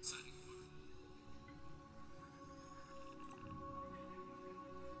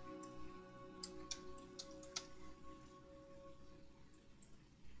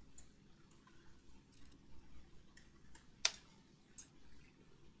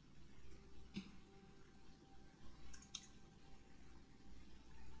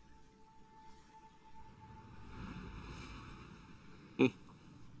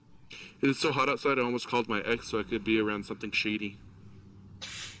 It is so hot outside, I almost called my ex so I could be around something shady.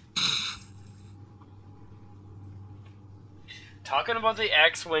 Talking about the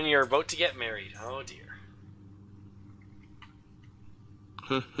ex when you're about to get married. Oh dear.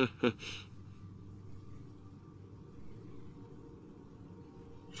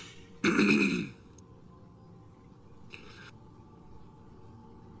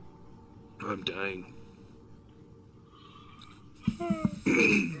 I'm dying.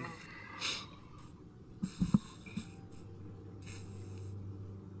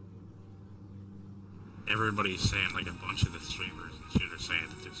 Everybody's saying, like, a bunch of the streamers and shit are saying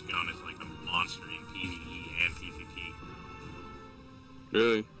that this gun is like a monster in PvE and PvP.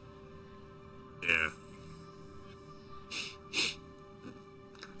 Really? Yeah.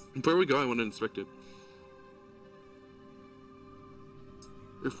 Before we go, I want to inspect it.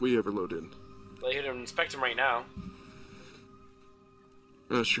 If we ever load in. Well, you can inspect him right now.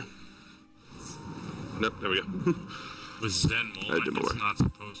 Oh, that's true. Nope, there we go. With Zen Moment, it's not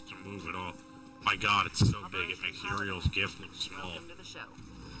supposed to move at all. My god, it's so big, it makes Uriel's gift look small. Welcome to the show.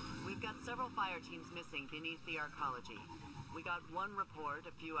 We've got several fire teams missing beneath the arcology. We got one report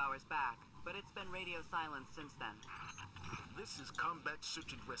a few hours back, but it's been radio silence since then. This is combat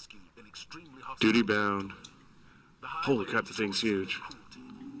search and rescue in extremely hostile. Duty bound. Holy crap, the thing's huge.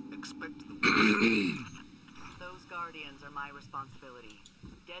 Expect the Those guardians are my responsibility.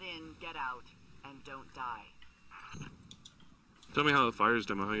 Get in, get out, and don't die. Tell me how the fire's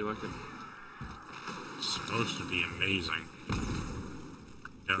demo, how you like it. It's supposed to be amazing.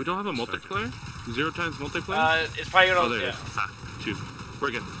 Yeah, We don't have a multiplayer? 0 times multiplayer? It's probably gonna. Oh, there it is. Ah, shoot.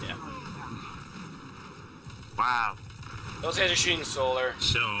 We're good. Yeah. Wow. Those guys are shooting solar.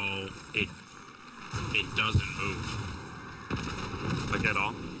 So, it doesn't move. Like at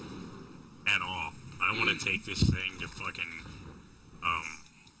all? At all. I want to take this thing to fucking,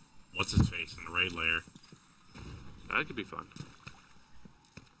 what's his face in the raid layer. That could be fun.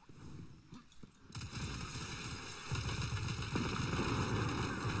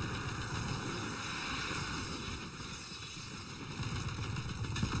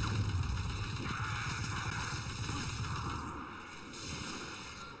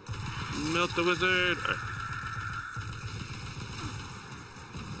 Melt the wizard! All right.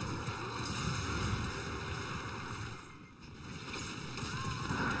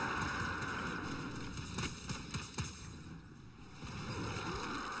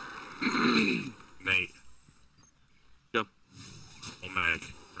 Nate. Go. Omeg.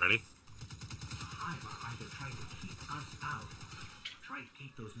 Ready? I'm either trying to keep us out, try to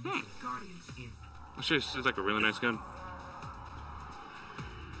keep those missing guardians in. Actually, this is like a really nice gun.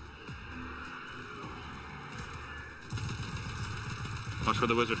 Watch for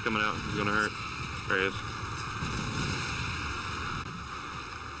the wizard coming out. He's gonna hurt. There he is.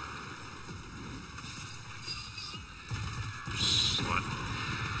 Slut.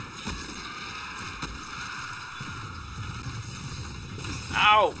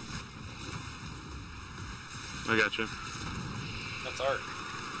 Ow! I got you. That's arc.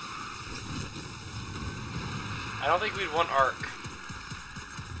 I don't think we'd want arc.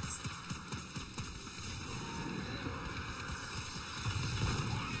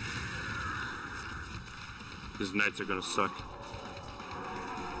 These knights are gonna suck.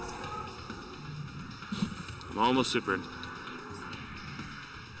 I'm almost super.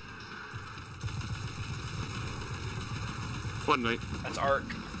 One knight. That's arc.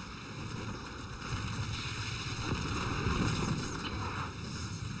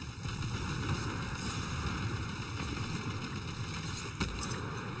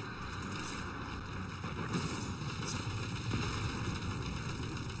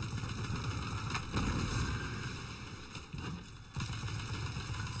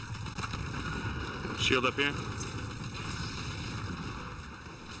 Shield up here.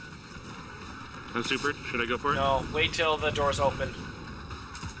 I'm supered. Should I go for it? No, wait till the door's open.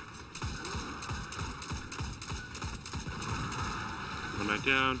 back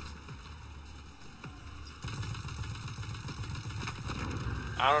down.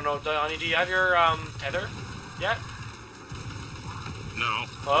 I don't know, Donnie, do you have your tether yet? No.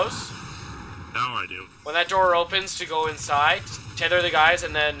 Close? Now I do. When that door opens to go inside, tether the guys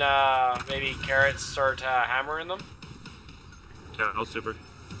and then maybe carrots start hammering them. Yeah, I'll super.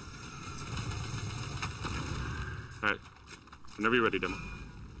 Alright. Whenever you're ready, Demo.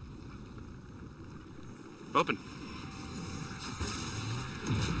 Open.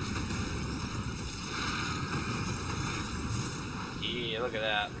 Yeah, look at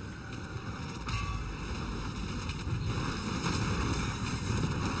that.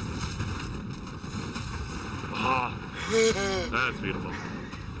 Oh, that's beautiful.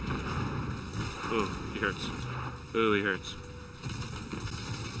 Ooh, he hurts. Ooh, he hurts.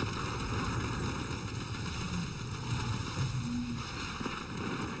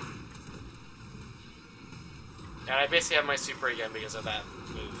 And I basically have my super again because of that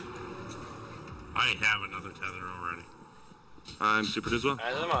move. I have another tether already. I'm supered as well.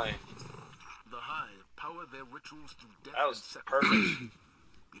 As am I. The Hive power their rituals through death That was and sacrifice. perfect.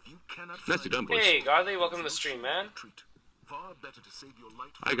 If you cannot Nicely find done, boys. Hey, Godly, welcome to the stream, man. retreat, far better to save your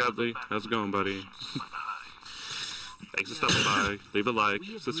light Hi, for Godly. battle How's it going, buddy? by the Hive. Thanks for stopping by. Leave a like,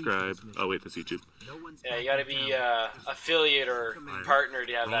 subscribe. Oh, wait, that's YouTube. No one's Yeah, you backing gotta be down. affiliate or partner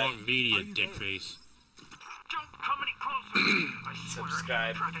to have that. Wrong media, dickface. Don't come any closer. I swear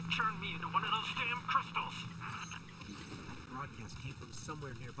Subscribe. try to turn me into one of those damn crystals. That broadcast came from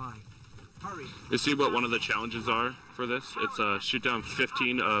somewhere nearby. Hurry. You see what one of the challenges are for this? It's shoot down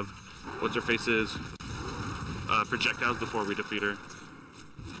 15 of what's her face's projectiles before we defeat her.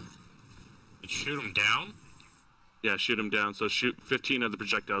 And shoot him down? Yeah, shoot them down. So shoot 15 of the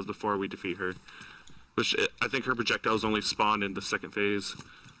projectiles before we defeat her. Which I think her projectiles only spawn in the second phase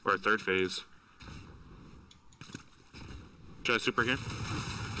or third phase. Should I super here?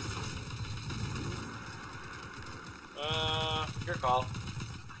 Your call.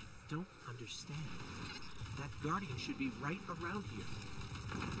 I don't understand. That guardian should be right around here.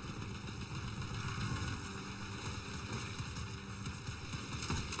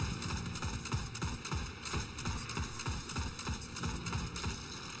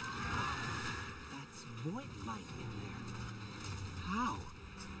 That's void light in there. How?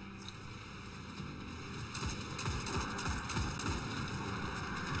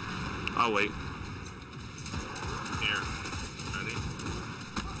 I'll wait. Here. Ready?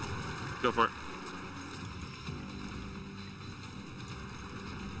 Go for it.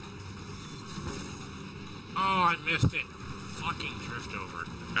 Oh, I missed it. Fucking drift over.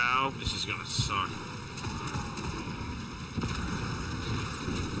 Ow. This is gonna suck.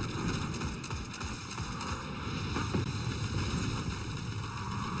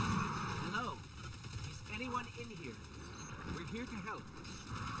 Hello? Is anyone in here? We're here to help.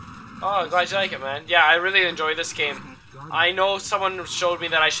 Oh, glad you like it, man. Yeah, I really enjoy this game. I know someone showed me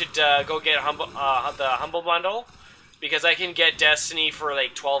that I should go get the Humble Bundle because I can get Destiny for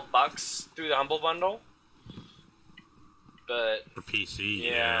like $12 through the Humble Bundle. But For PC,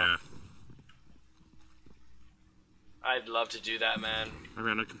 Yeah. yeah. I'd love to do that, man. I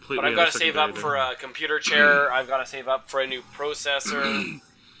ran a completely. But I've got to save up for a computer chair. I've got to save up for a new processor.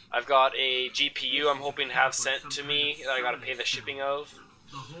 I've got a GPU I'm hoping to have sent to me that I got to pay the shipping of.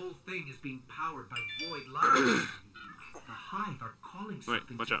 The whole thing is being powered by void light. The Hive are calling Wait,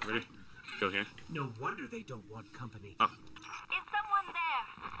 something. watch out. Ready? Go here. No wonder they don't want company. Oh, Is someone there?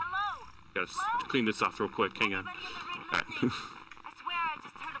 Hello? gotta clean this off real quick. Hang on. Anybody in the ring Alright. listening? I swear I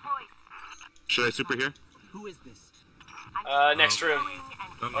just heard a voice. Should I super here? Who is this? Next room.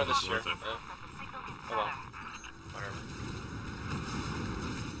 Don't Or know this if room. it's worth it. Hold on. Whatever.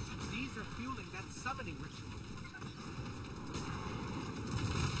 These are fueling that summoning ritual.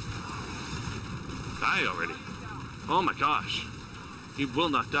 Die already. Oh my gosh. He will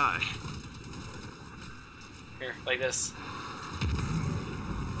not die. Here, like this.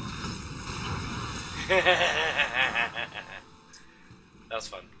 That was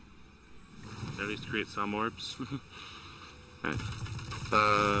fun. At least create some orbs. Alright.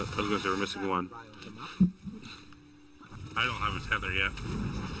 I was gonna say we're missing one. Rile them up. I don't have a tether yet.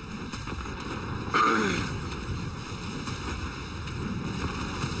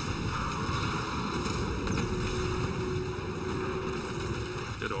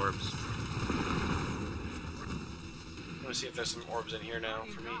 Good orbs. Let me see if there's some orbs in here now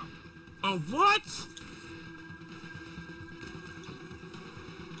for me. Oh, what?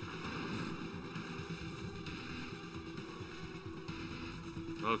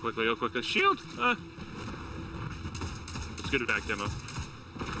 Oh, quickly, oh, quickly. Shield! Let's get it back, Demo.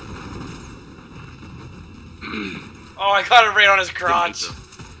 Oh, I got it right on his crotch.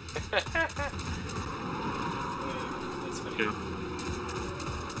 That's funny. Okay.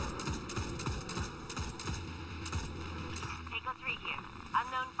 Echo 3 here.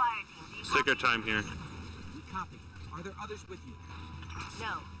 Unknown fire team. Do you Let's take our time here. We copy. Are there others with you?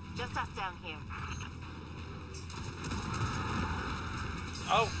 No, just us down here.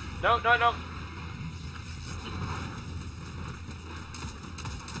 Oh, no, no, no.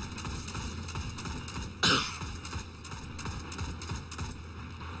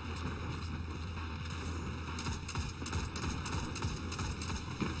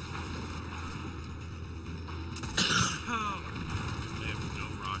 They have no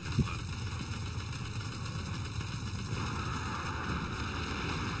rockets left.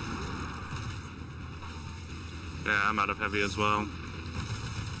 Yeah, I'm out of heavy as well.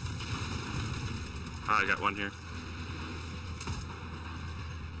 Oh, I got one here.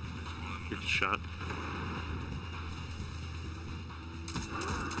 Good shot.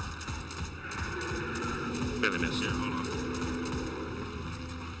 Barely missed. Here, hold on.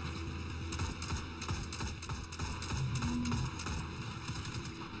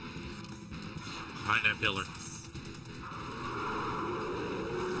 Behind that pillar.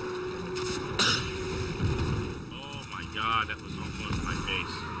 Oh my god, that was almost my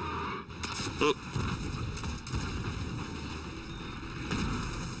face. Oh.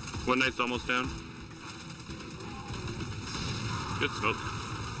 One night's almost down. Good smoke.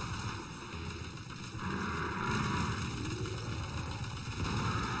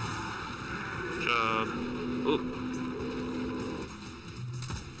 Good job. Oh.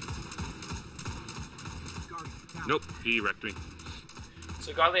 Guardian, down. Nope, he wrecked me.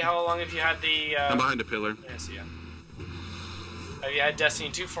 So, Godly, how long have you had the... I'm behind a pillar. I see ya. Have you had Destiny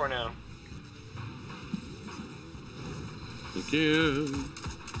 2 for now? Thank you.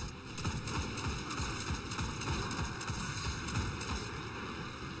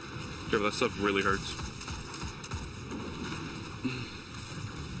 Careful, that stuff really hurts.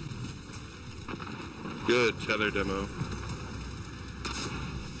 Good tether demo.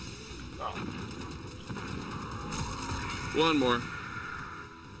 Oh. One more.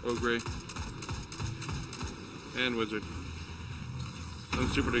 Ogre. And wizard.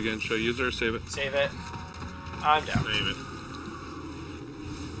 Unsupered again. Should I use it or save it? Save it. I'm down. Save it.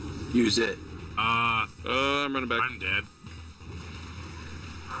 Use it. I'm running back. I'm dead.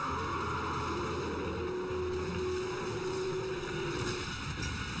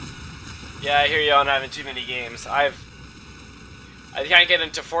 Yeah, I hear you on having too many games. I can't get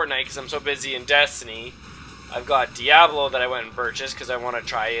into Fortnite because I'm so busy in Destiny. I've got Diablo that I went and purchased because I want to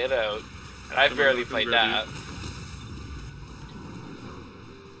try it out, and I've barely played that.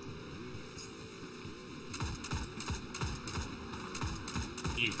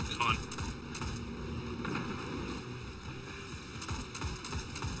 You cunt.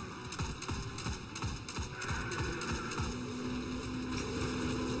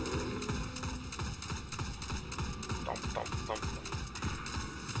 Thump, thump, thump, thump.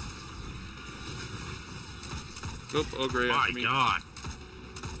 Nope, Ogre My after me. god.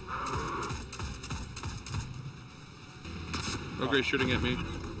 Ogre shooting at me.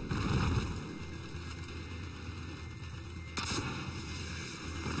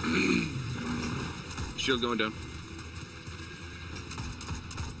 Shield going down.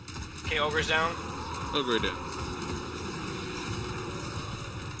 Okay, Ogre's down. Ogre down.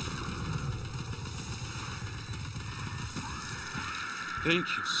 Thank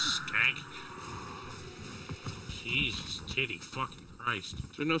you. Skank. Jesus, titty fucking Christ.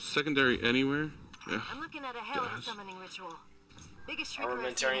 Is there no secondary anywhere? Yeah. I'm looking at a hell of a Yes. summoning ritual. Biggest shrieker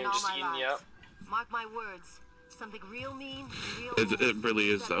I've seen in Armamentarian all just my eating lives. you up. Mark my words. Something real mean, real It really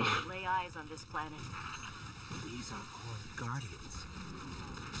is, though. lay eyes on this planet. These are Horde Guardians.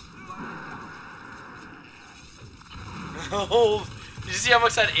 Oh, did you see how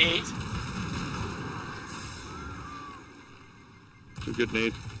much that ate? It's a good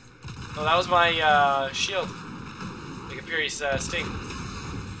nade. Oh, that was my shield. Like a Fury's sting.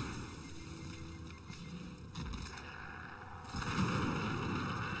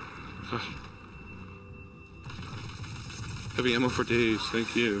 Heavy ammo for days,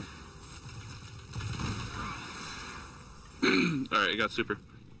 thank you. Alright, I got super.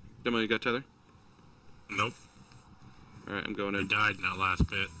 Demo, you got tether? Nope. Alright, I'm going I in. died in that last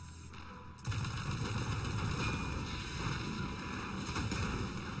bit.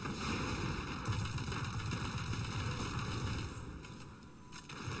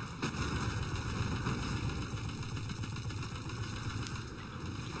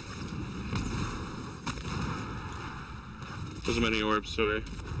 There's many orbs, sorry.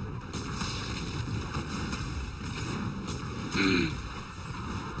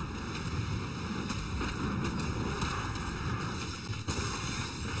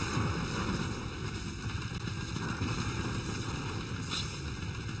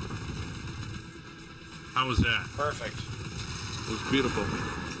 How was that? Perfect. It was beautiful.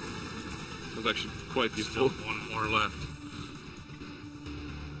 It was actually quite Still beautiful. one more left.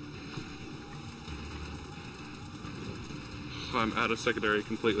 I'm out of secondary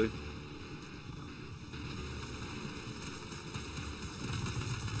completely.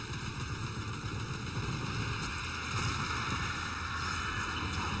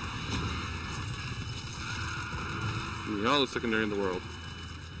 Give me all the secondary in the world.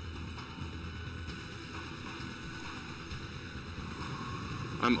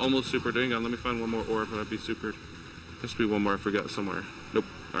 I'm almost super. Hang on, let me find one more orb and I'd be supered. Has to be one more I forgot somewhere. Nope.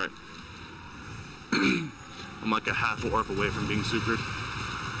 Alright. I'm like a half orb away from being supered.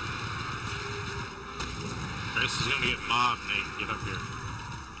 This is gonna get mobbed, Nate. Get up here.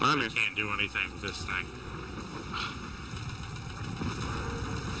 I'm I here. can't do anything with this thing.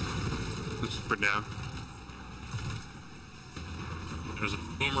 Let's super down. There's a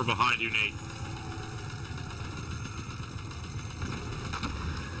boomer behind you, Nate.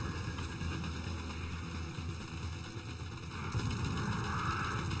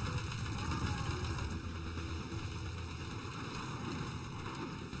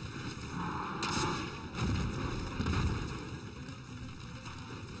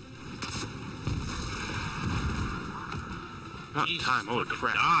 Not Jesus, time. Holy fucking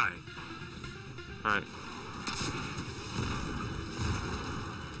crap. Die. Alright.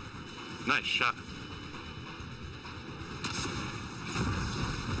 Nice shot.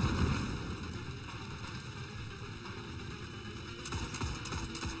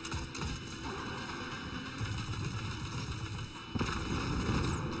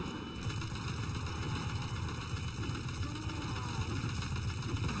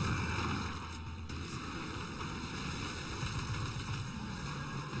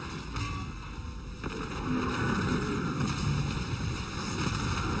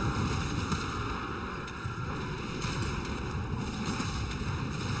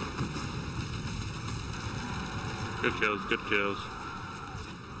 Good kills, good kills.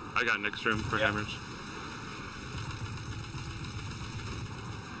 I got next room for hammers.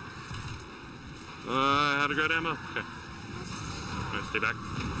 How to grab ammo? Okay. I'm gonna stay back.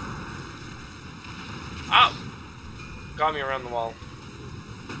 Ow! Got me around the wall.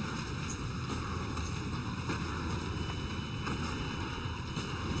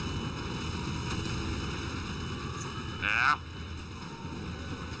 Ow.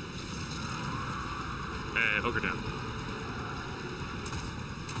 Hey, ogre down.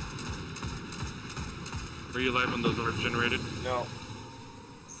 Were you alive when those orbs generated? No.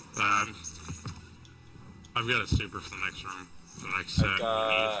 I've got a super for the next room. For the next set.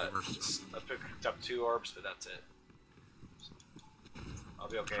 I picked up 2 orbs, but that's it. I'll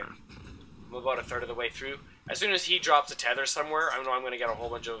be okay. I'm about a third of the way through. As soon as he drops a tether somewhere, I know I'm going to get a whole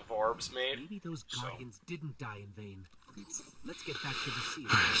bunch of orbs made. Maybe those guardians didn't die in vain. Let's get back to the sea.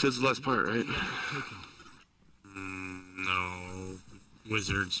 This is the last part, right? No.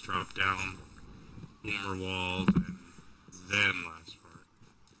 Wizards drop down. Boomer wall. And then last part.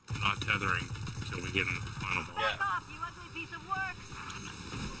 I'm not tethering until we get in the final boss. Yeah. Off, you ugly piece of work!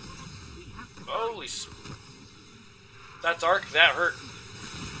 Holy That's arc. That hurt.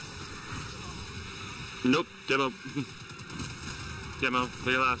 Nope, demo. Demo,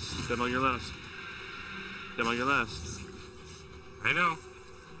 you're last. Demo, you're last. Demo, you're last. I know.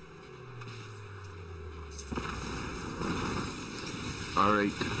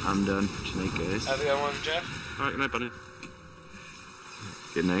 Alright, I'm done for tonight, guys. Have a good one, Jeff. Alright, good night, buddy.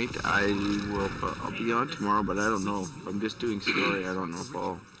 Good night. I'll be on tomorrow, but I don't know. If I'm just doing story, I don't know if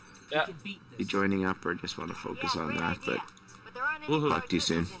I'll Yeah. be joining up or just want to focus on that, but But there aren't any Woohoo. Talk to you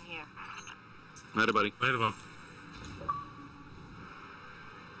soon. in here. Night, buddy. Wait a minute.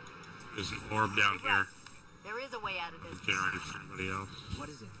 There's an orb down here. There is a way out of this. Generated for somebody else. What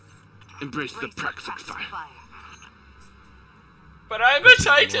is it? Embrace the Brace the praxic praxic fire. fire. But I'm a That's a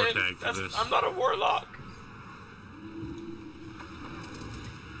war titan. tag for this. I'm not a warlock.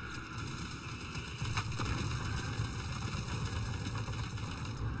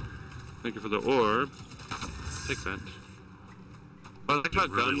 Thank you for the orb. Take that. What I like about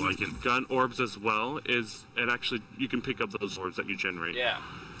really gun orbs as well is it actually, you can pick up those orbs that you generate. Yeah.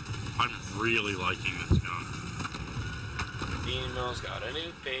 I'm really liking this gun. Dino's got a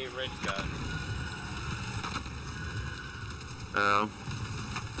new favorite gun. Oh.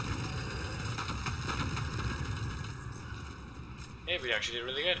 Hey, we actually did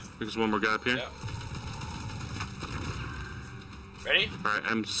really good. There's one more guy up here. Yeah. Ready? Alright,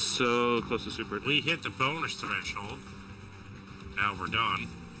 I'm so close to super. We hit the bonus threshold. Now we're done.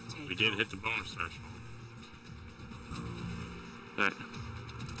 We did hit the bonus threshold. Alright.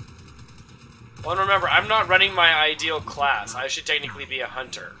 Well, and remember, I'm not running my ideal class. I should technically be a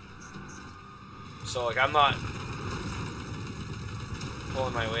hunter. So, like, I'm not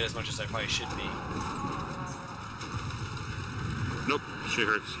pulling my weight as much as I probably should be. Nope, she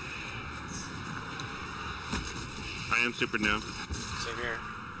hurts. I am super now. Same here.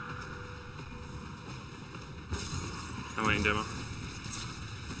 I'm waiting demo.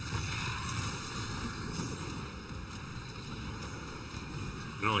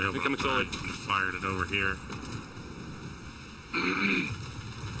 We only have Become one solid. time. Just fired it over here.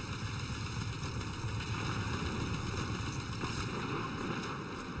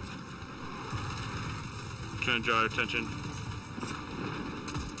 Trying to draw our attention.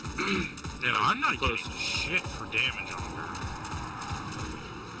 And I'm not getting shit for damage on her.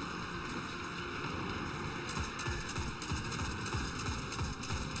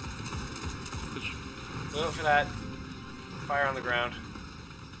 Look for that. Fire on the ground.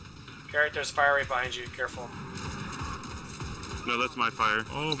 Carrot, there's fire right behind you. Careful. No, that's my fire.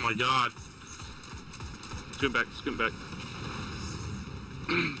 Oh my god. Scoot back, scoot back.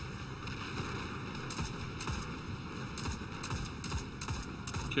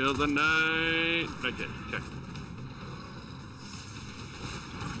 Kill the knight. Okay, okay.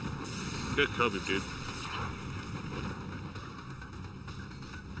 Good Kobe, dude.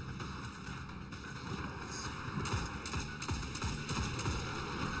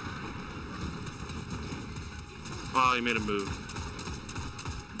 Oh, he made a move.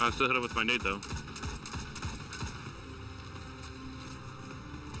 I still hit him with my nade, though.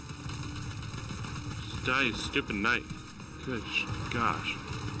 Die, you stupid knight. Good gosh.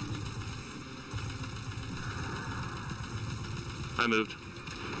 I moved.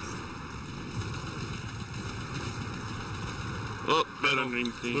 Oh, bad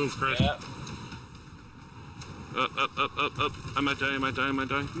underneath me. Move, Chris. Yeah. Up. I might die, I might die, I might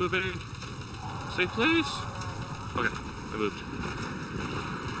die. Move in. Safe place. Okay, I moved.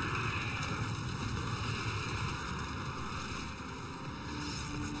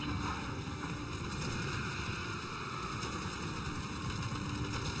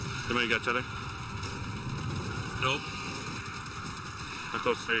 Somebody got tether? Nope. How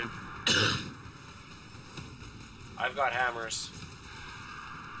close are you? I've got hammers.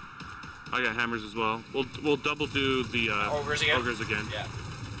 I got hammers as well. We'll double do the Ogres again? Ogres again. Yeah.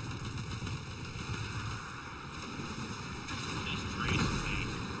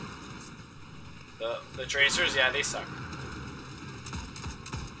 The tracers, yeah, they suck.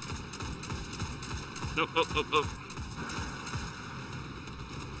 Nope, oh.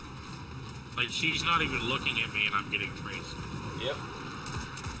 Like, she's not even looking at me and I'm getting traced. Yep.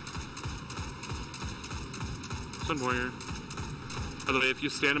 Sun Warrior. By the way, if you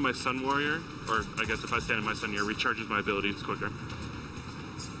stand in my Sun Warrior, or I guess if I stand in my Sun Warrior, recharges my abilities quicker.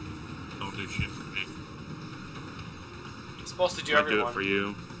 Don't do shit for me. It's supposed to do I everyone. do it for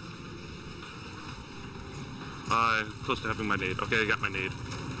you. Close to having my nade. Okay, I got my nade.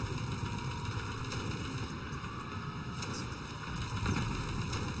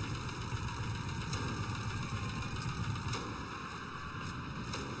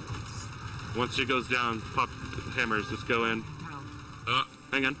 Once she goes down, pop hammers, just go in.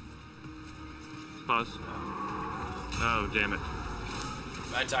 Hang on. Pause. Oh, damn it.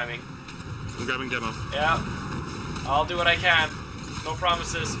 Bad timing. I'm grabbing demo. Yeah. I'll do what I can. No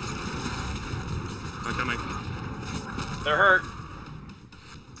promises. I'm coming. They're hurt.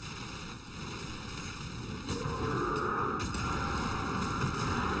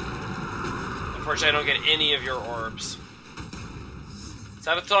 Unfortunately, I don't get any of your orbs.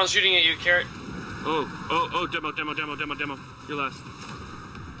 Sabathon's shooting at you, Carrot. Oh, demo. You're last.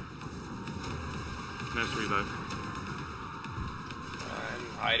 Nice revive. I'm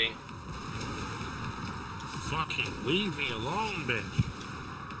hiding. Fucking leave me alone, bitch.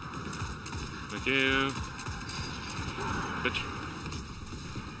 Thank you. Bitch.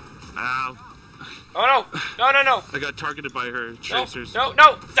 Ow. Oh no! No! I got targeted by her tracers. No!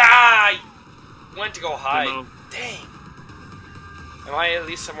 Die! Went to go hide. Demo. Dang. Am I at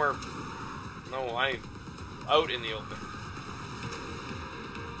least somewhere? No, I'm out in the open.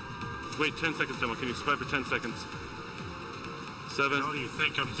 Wait, 10 seconds, demo. Can you survive for 10 seconds? 7. What do you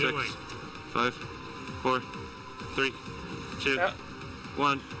think I'm 6, doing? 5, 4, 3, 2, Yeah.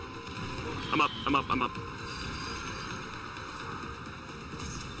 1. I'm up.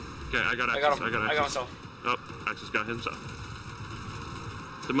 Okay, I got access. I got myself. Oh, Axis got himself.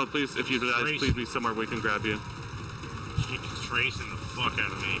 Demo, please, if you die, Trace. please be somewhere we can grab you. She can tracing the fuck out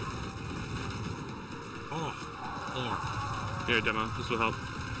of me. Oh, more. Here, demo. This will help.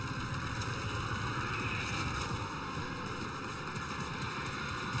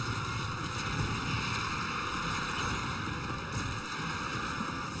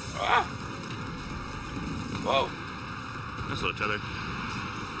 Ah! Whoa. That's a little tether.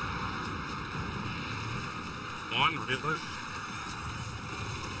 One, really?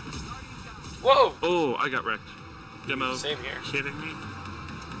 Whoa! Oh, I got wrecked. Demo. Same here. Kidding me?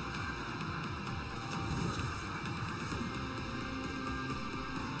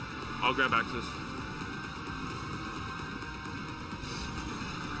 I'll grab access.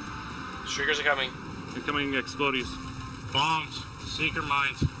 Shriekers are coming. Incoming explodies. Bombs. Seeker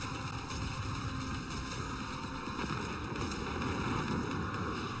mines.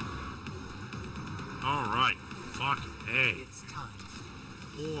 Alright. Fucking A. It's time.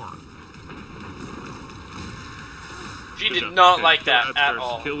 4. She Good did job. not Okay, like kill that ads at first.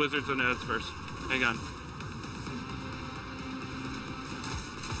 all. Kill wizards and ads first. Hang on.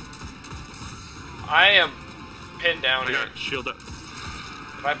 I am pinned down I here. got shield up.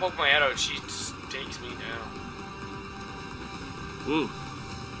 If I poke my head out, she just takes me down. Ooh.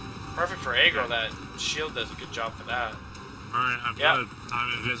 Perfect for aggro. That shield does a good job for that. Alright, I'm Yep. good.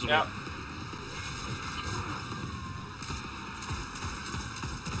 I'm invisible. Yep.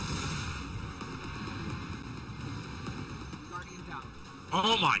 Guardian down.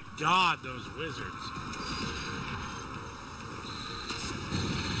 Oh my god, those wizards.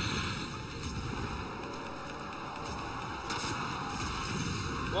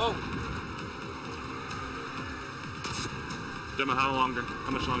 Whoa. Demo, how longer?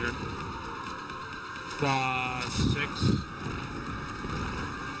 How much longer? 6.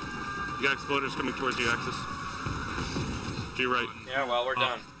 You got exploders coming towards you, Axis. To your right. Yeah, well, we're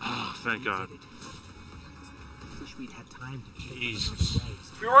done. Oh, thank God. Wish we'd had time to check Jesus. the first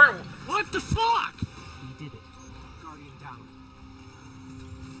waves. We weren't. What the fuck? We did it. Guardian down.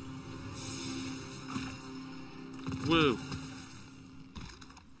 Woo.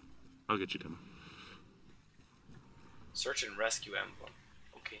 I'll get you, Demo. Search and rescue emblem.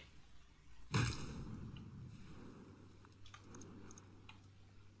 Okay.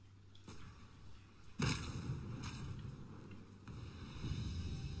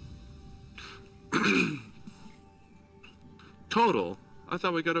 Total? I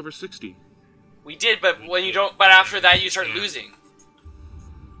thought we got over 60. We did, but when you don't. But after that, you start losing.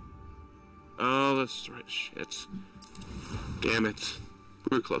 Oh, that's right. Shit. Damn it.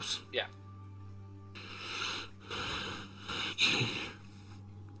 We were close. Yeah. Okay.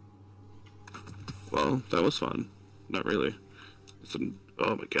 Well, that was fun. Not really.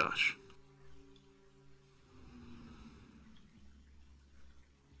 Oh my gosh.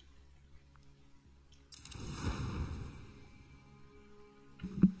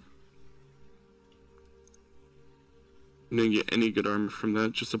 You didn't get any good armor from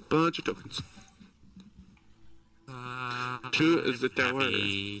that, just a bunch of tokens. Two, is it that way?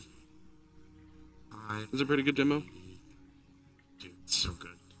 Is it a pretty good demo? Dude, it's so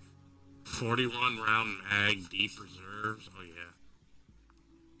good. 41 round mag, deep reserves. Oh yeah.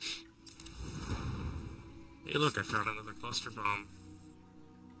 Hey, look, I found another cluster bomb.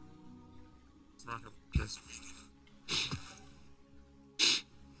 Rocket just.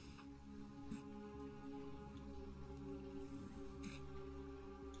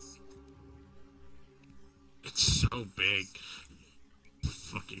 It's so big.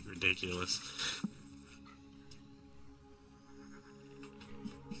 Fucking ridiculous.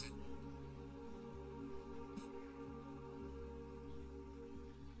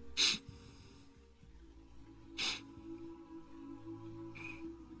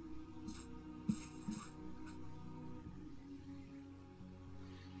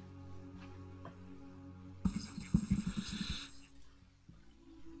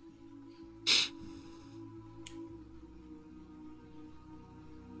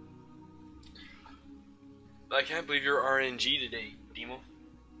 I can't believe you're RNG today, Demo.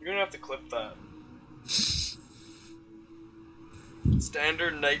 You're gonna have to clip that.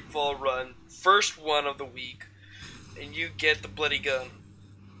 Standard Nightfall run, first one of the week, and you get the bloody gun.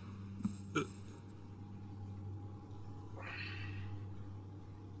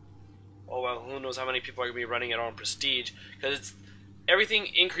 Oh well, who knows how many people are gonna be running it on Prestige, because it's everything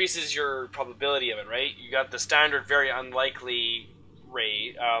increases your probability of it, right? You got the standard, very unlikely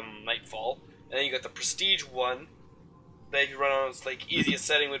Nightfall. And then you got the Prestige one, that if you run on its like easiest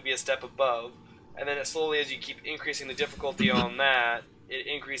setting would be a step above. And then slowly as you keep increasing the difficulty on that, it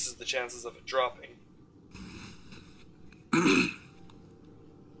increases the chances of it dropping.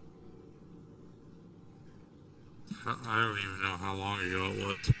 I don't even know how long ago it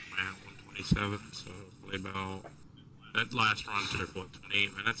was. I'm at 127, so probably about... That last run took, what,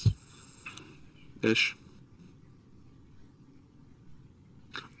 28 minutes? Ish.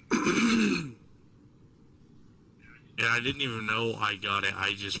 Yeah, I didn't even know I got it.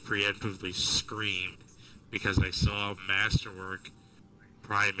 I just preemptively screamed because I saw Masterwork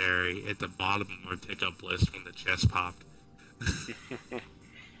Primary at the bottom of my pickup list when the chest popped.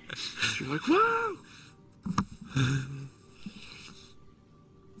 You're like, whoa!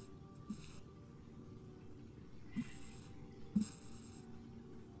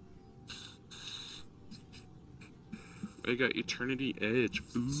 I got Eternity Edge.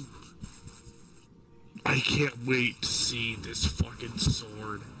 Ooh. I can't wait to see this fucking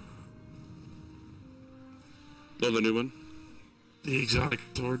sword. Oh, the new one? The exotic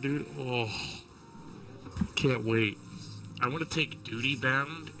sword, dude. Oh. Can't wait. I want to take Duty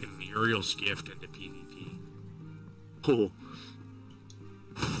Bound and Muriel's Gift into PvP. Cool.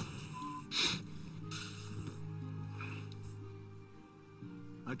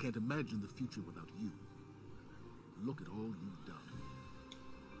 I can't imagine the future without you. Look at all you've done.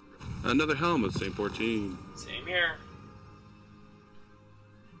 Another helmet, same 14. Same here.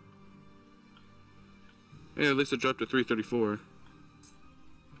 Yeah, at least it dropped to 334.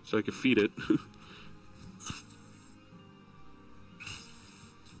 So I could feed it.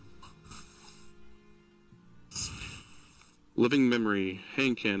 Living Memory,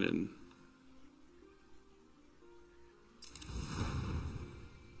 Hand Cannon.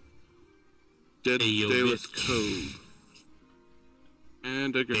 Daedalus Code.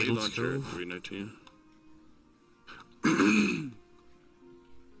 And a grenade Daedalus launcher at Code? 319.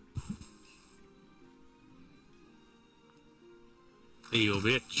 Hey, yo,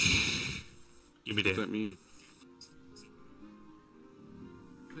 bitch. Give me What does that that. mean?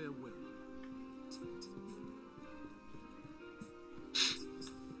 Farewell.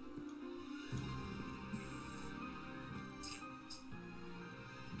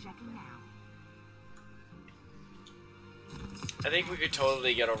 Checking now. I think we could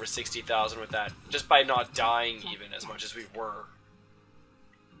totally get over 60,000 with that. Just by not dying even as much as we were.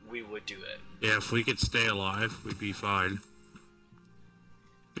 We would do it. Yeah, if we could stay alive, we'd be fine.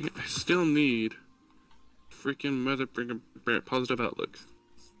 I still need freaking mother positive outlook.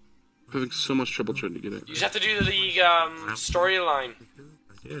 I'm having so much trouble trying to get it. You just have to do the storyline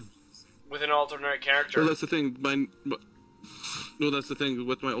I did. with an alternate character. Well, that's the thing. Well, that's the thing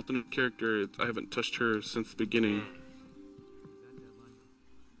with my alternate character. I haven't touched her since the beginning.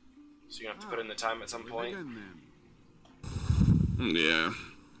 So you have to put in the time at some point. Yeah,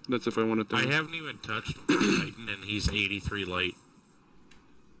 that's if I wanted to. I haven't even touched Titan, and he's 83 light.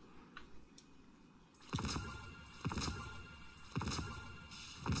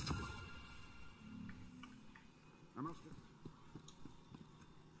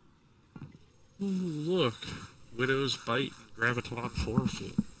 Ooh, look. Widow's Bite and Graviton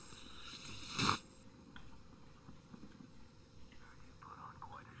Forfeit.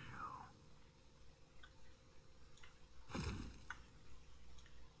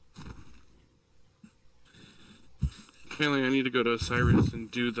 Apparently, I need to go to Osiris and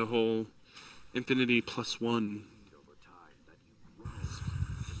do the whole Infinity +1.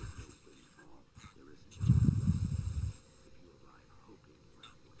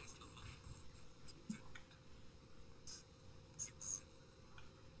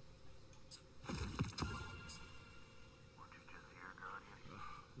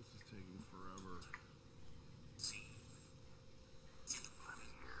 This is taking forever.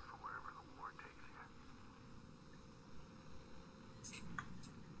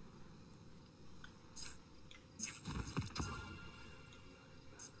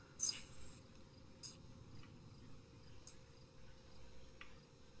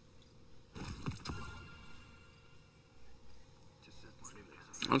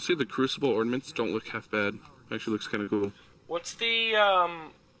 Honestly, the Crucible ornaments don't look half bad. Actually, looks kind of cool. What's the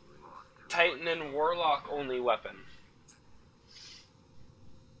Titan and Warlock only weapon?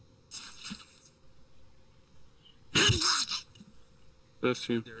 That's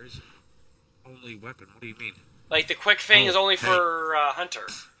you. There is only weapon. What do you mean? Like the quick thing is only hey. for Hunter.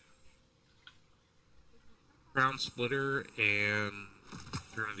 Crown Splitter and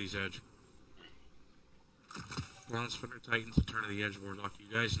Eternity's Edge. Crown Splitter, Titans, Eternity Edge, Warlock. You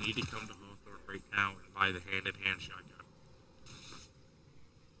guys need to come to Hawthorne right now and buy the hand-in-hand shotgun.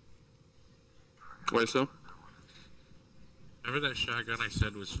 Why so? Remember that shotgun I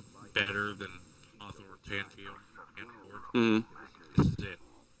said was better than Hawthorne's Handfield? Hmm. This is it.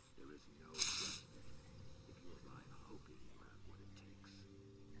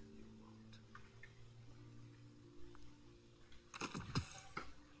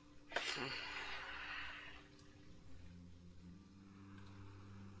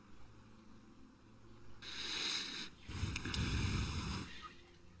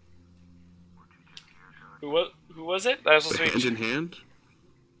 Who was it? That was supposed to Hand be in hand?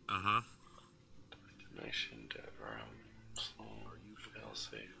 Uh-huh. Nation Deborah.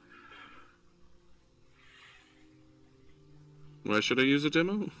 Why should I use a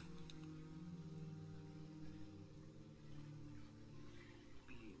demo?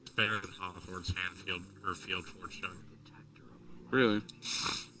 Better than Hawthorne's handfield or field forge done. Really?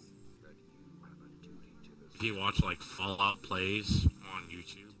 If you watch like Fallout plays on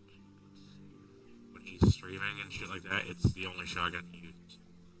YouTube when he's streaming and shit like that, it's the only shotgun he uses.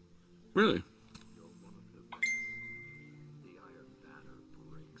 Really?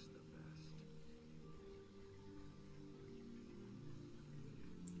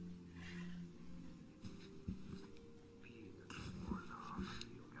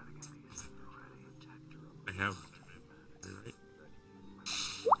 I have. You're right.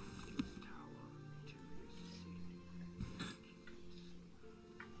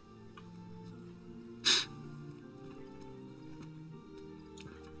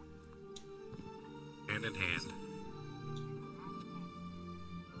 Hand in hand.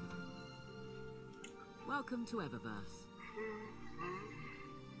 Welcome to Eververse.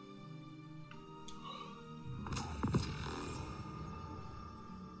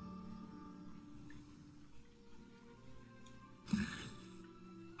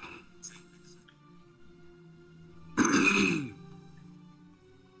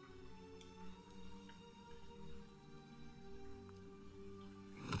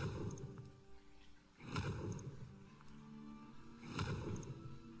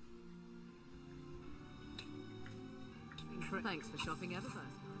 Thanks for shopping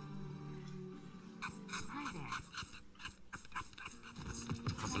Eververse. Hi there.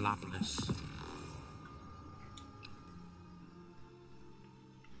 Metropolis.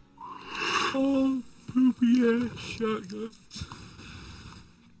 Oh, poopy ass shotguns.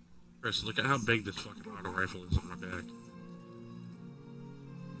 Chris, look at how big this fucking auto rifle is on my back.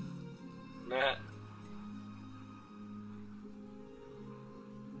 Nah.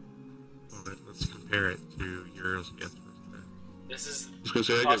 Alright, let's compare it to Euro's gift. This is I was gonna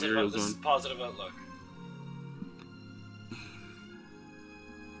say I got positive. Uriel's This is on. positive outlook.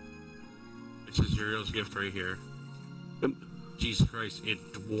 This is Uriel's gift right here. Jesus Christ,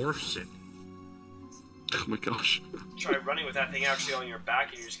 it dwarfs it. Oh my gosh. Try running with that thing actually on your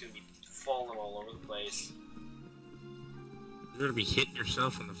back, and you're just gonna be falling all over the place. You're gonna be hitting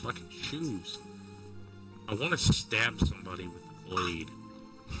yourself in the fucking shoes. I want to stab somebody with the blade.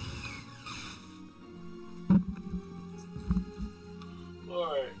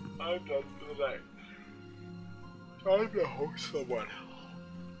 Alright, I'm done for the night. Time to host someone.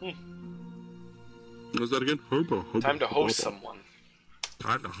 What was that again? Time to host someone.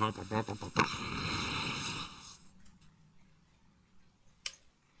 Time to hop.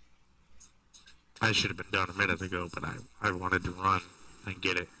 I should have been done a minute ago, but I wanted to run and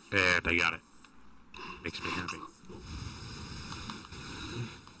get it, and I got it. Makes me happy.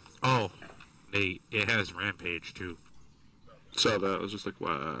 Oh, it has Rampage too. Saw that. I was just like,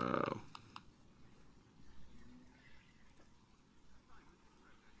 wow.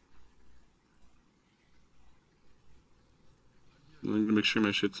 I'm gonna make sure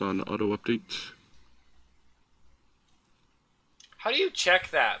my shit's on auto update. How do you check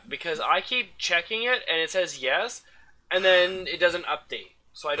that? Because I keep checking it, and it says yes, and then it doesn't update,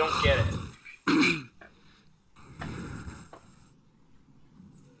 so I don't get it.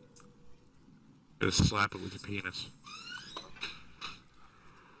 Just slap it with your penis.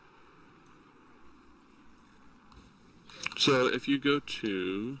 So if you go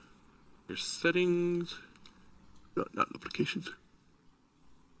to your settings, no, not notifications.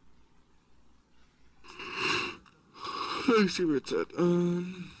 Let me see where it's at.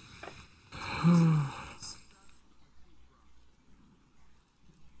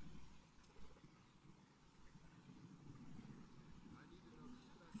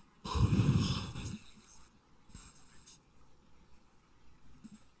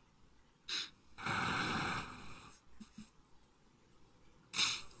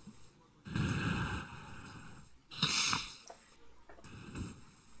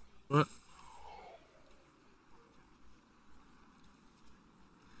 What?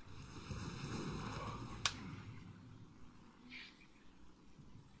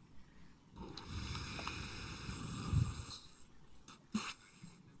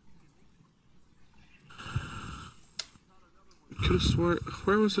 Could have swore.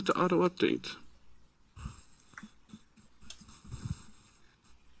 Where was it to auto update?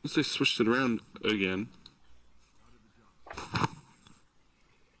 Unless they switched it around again.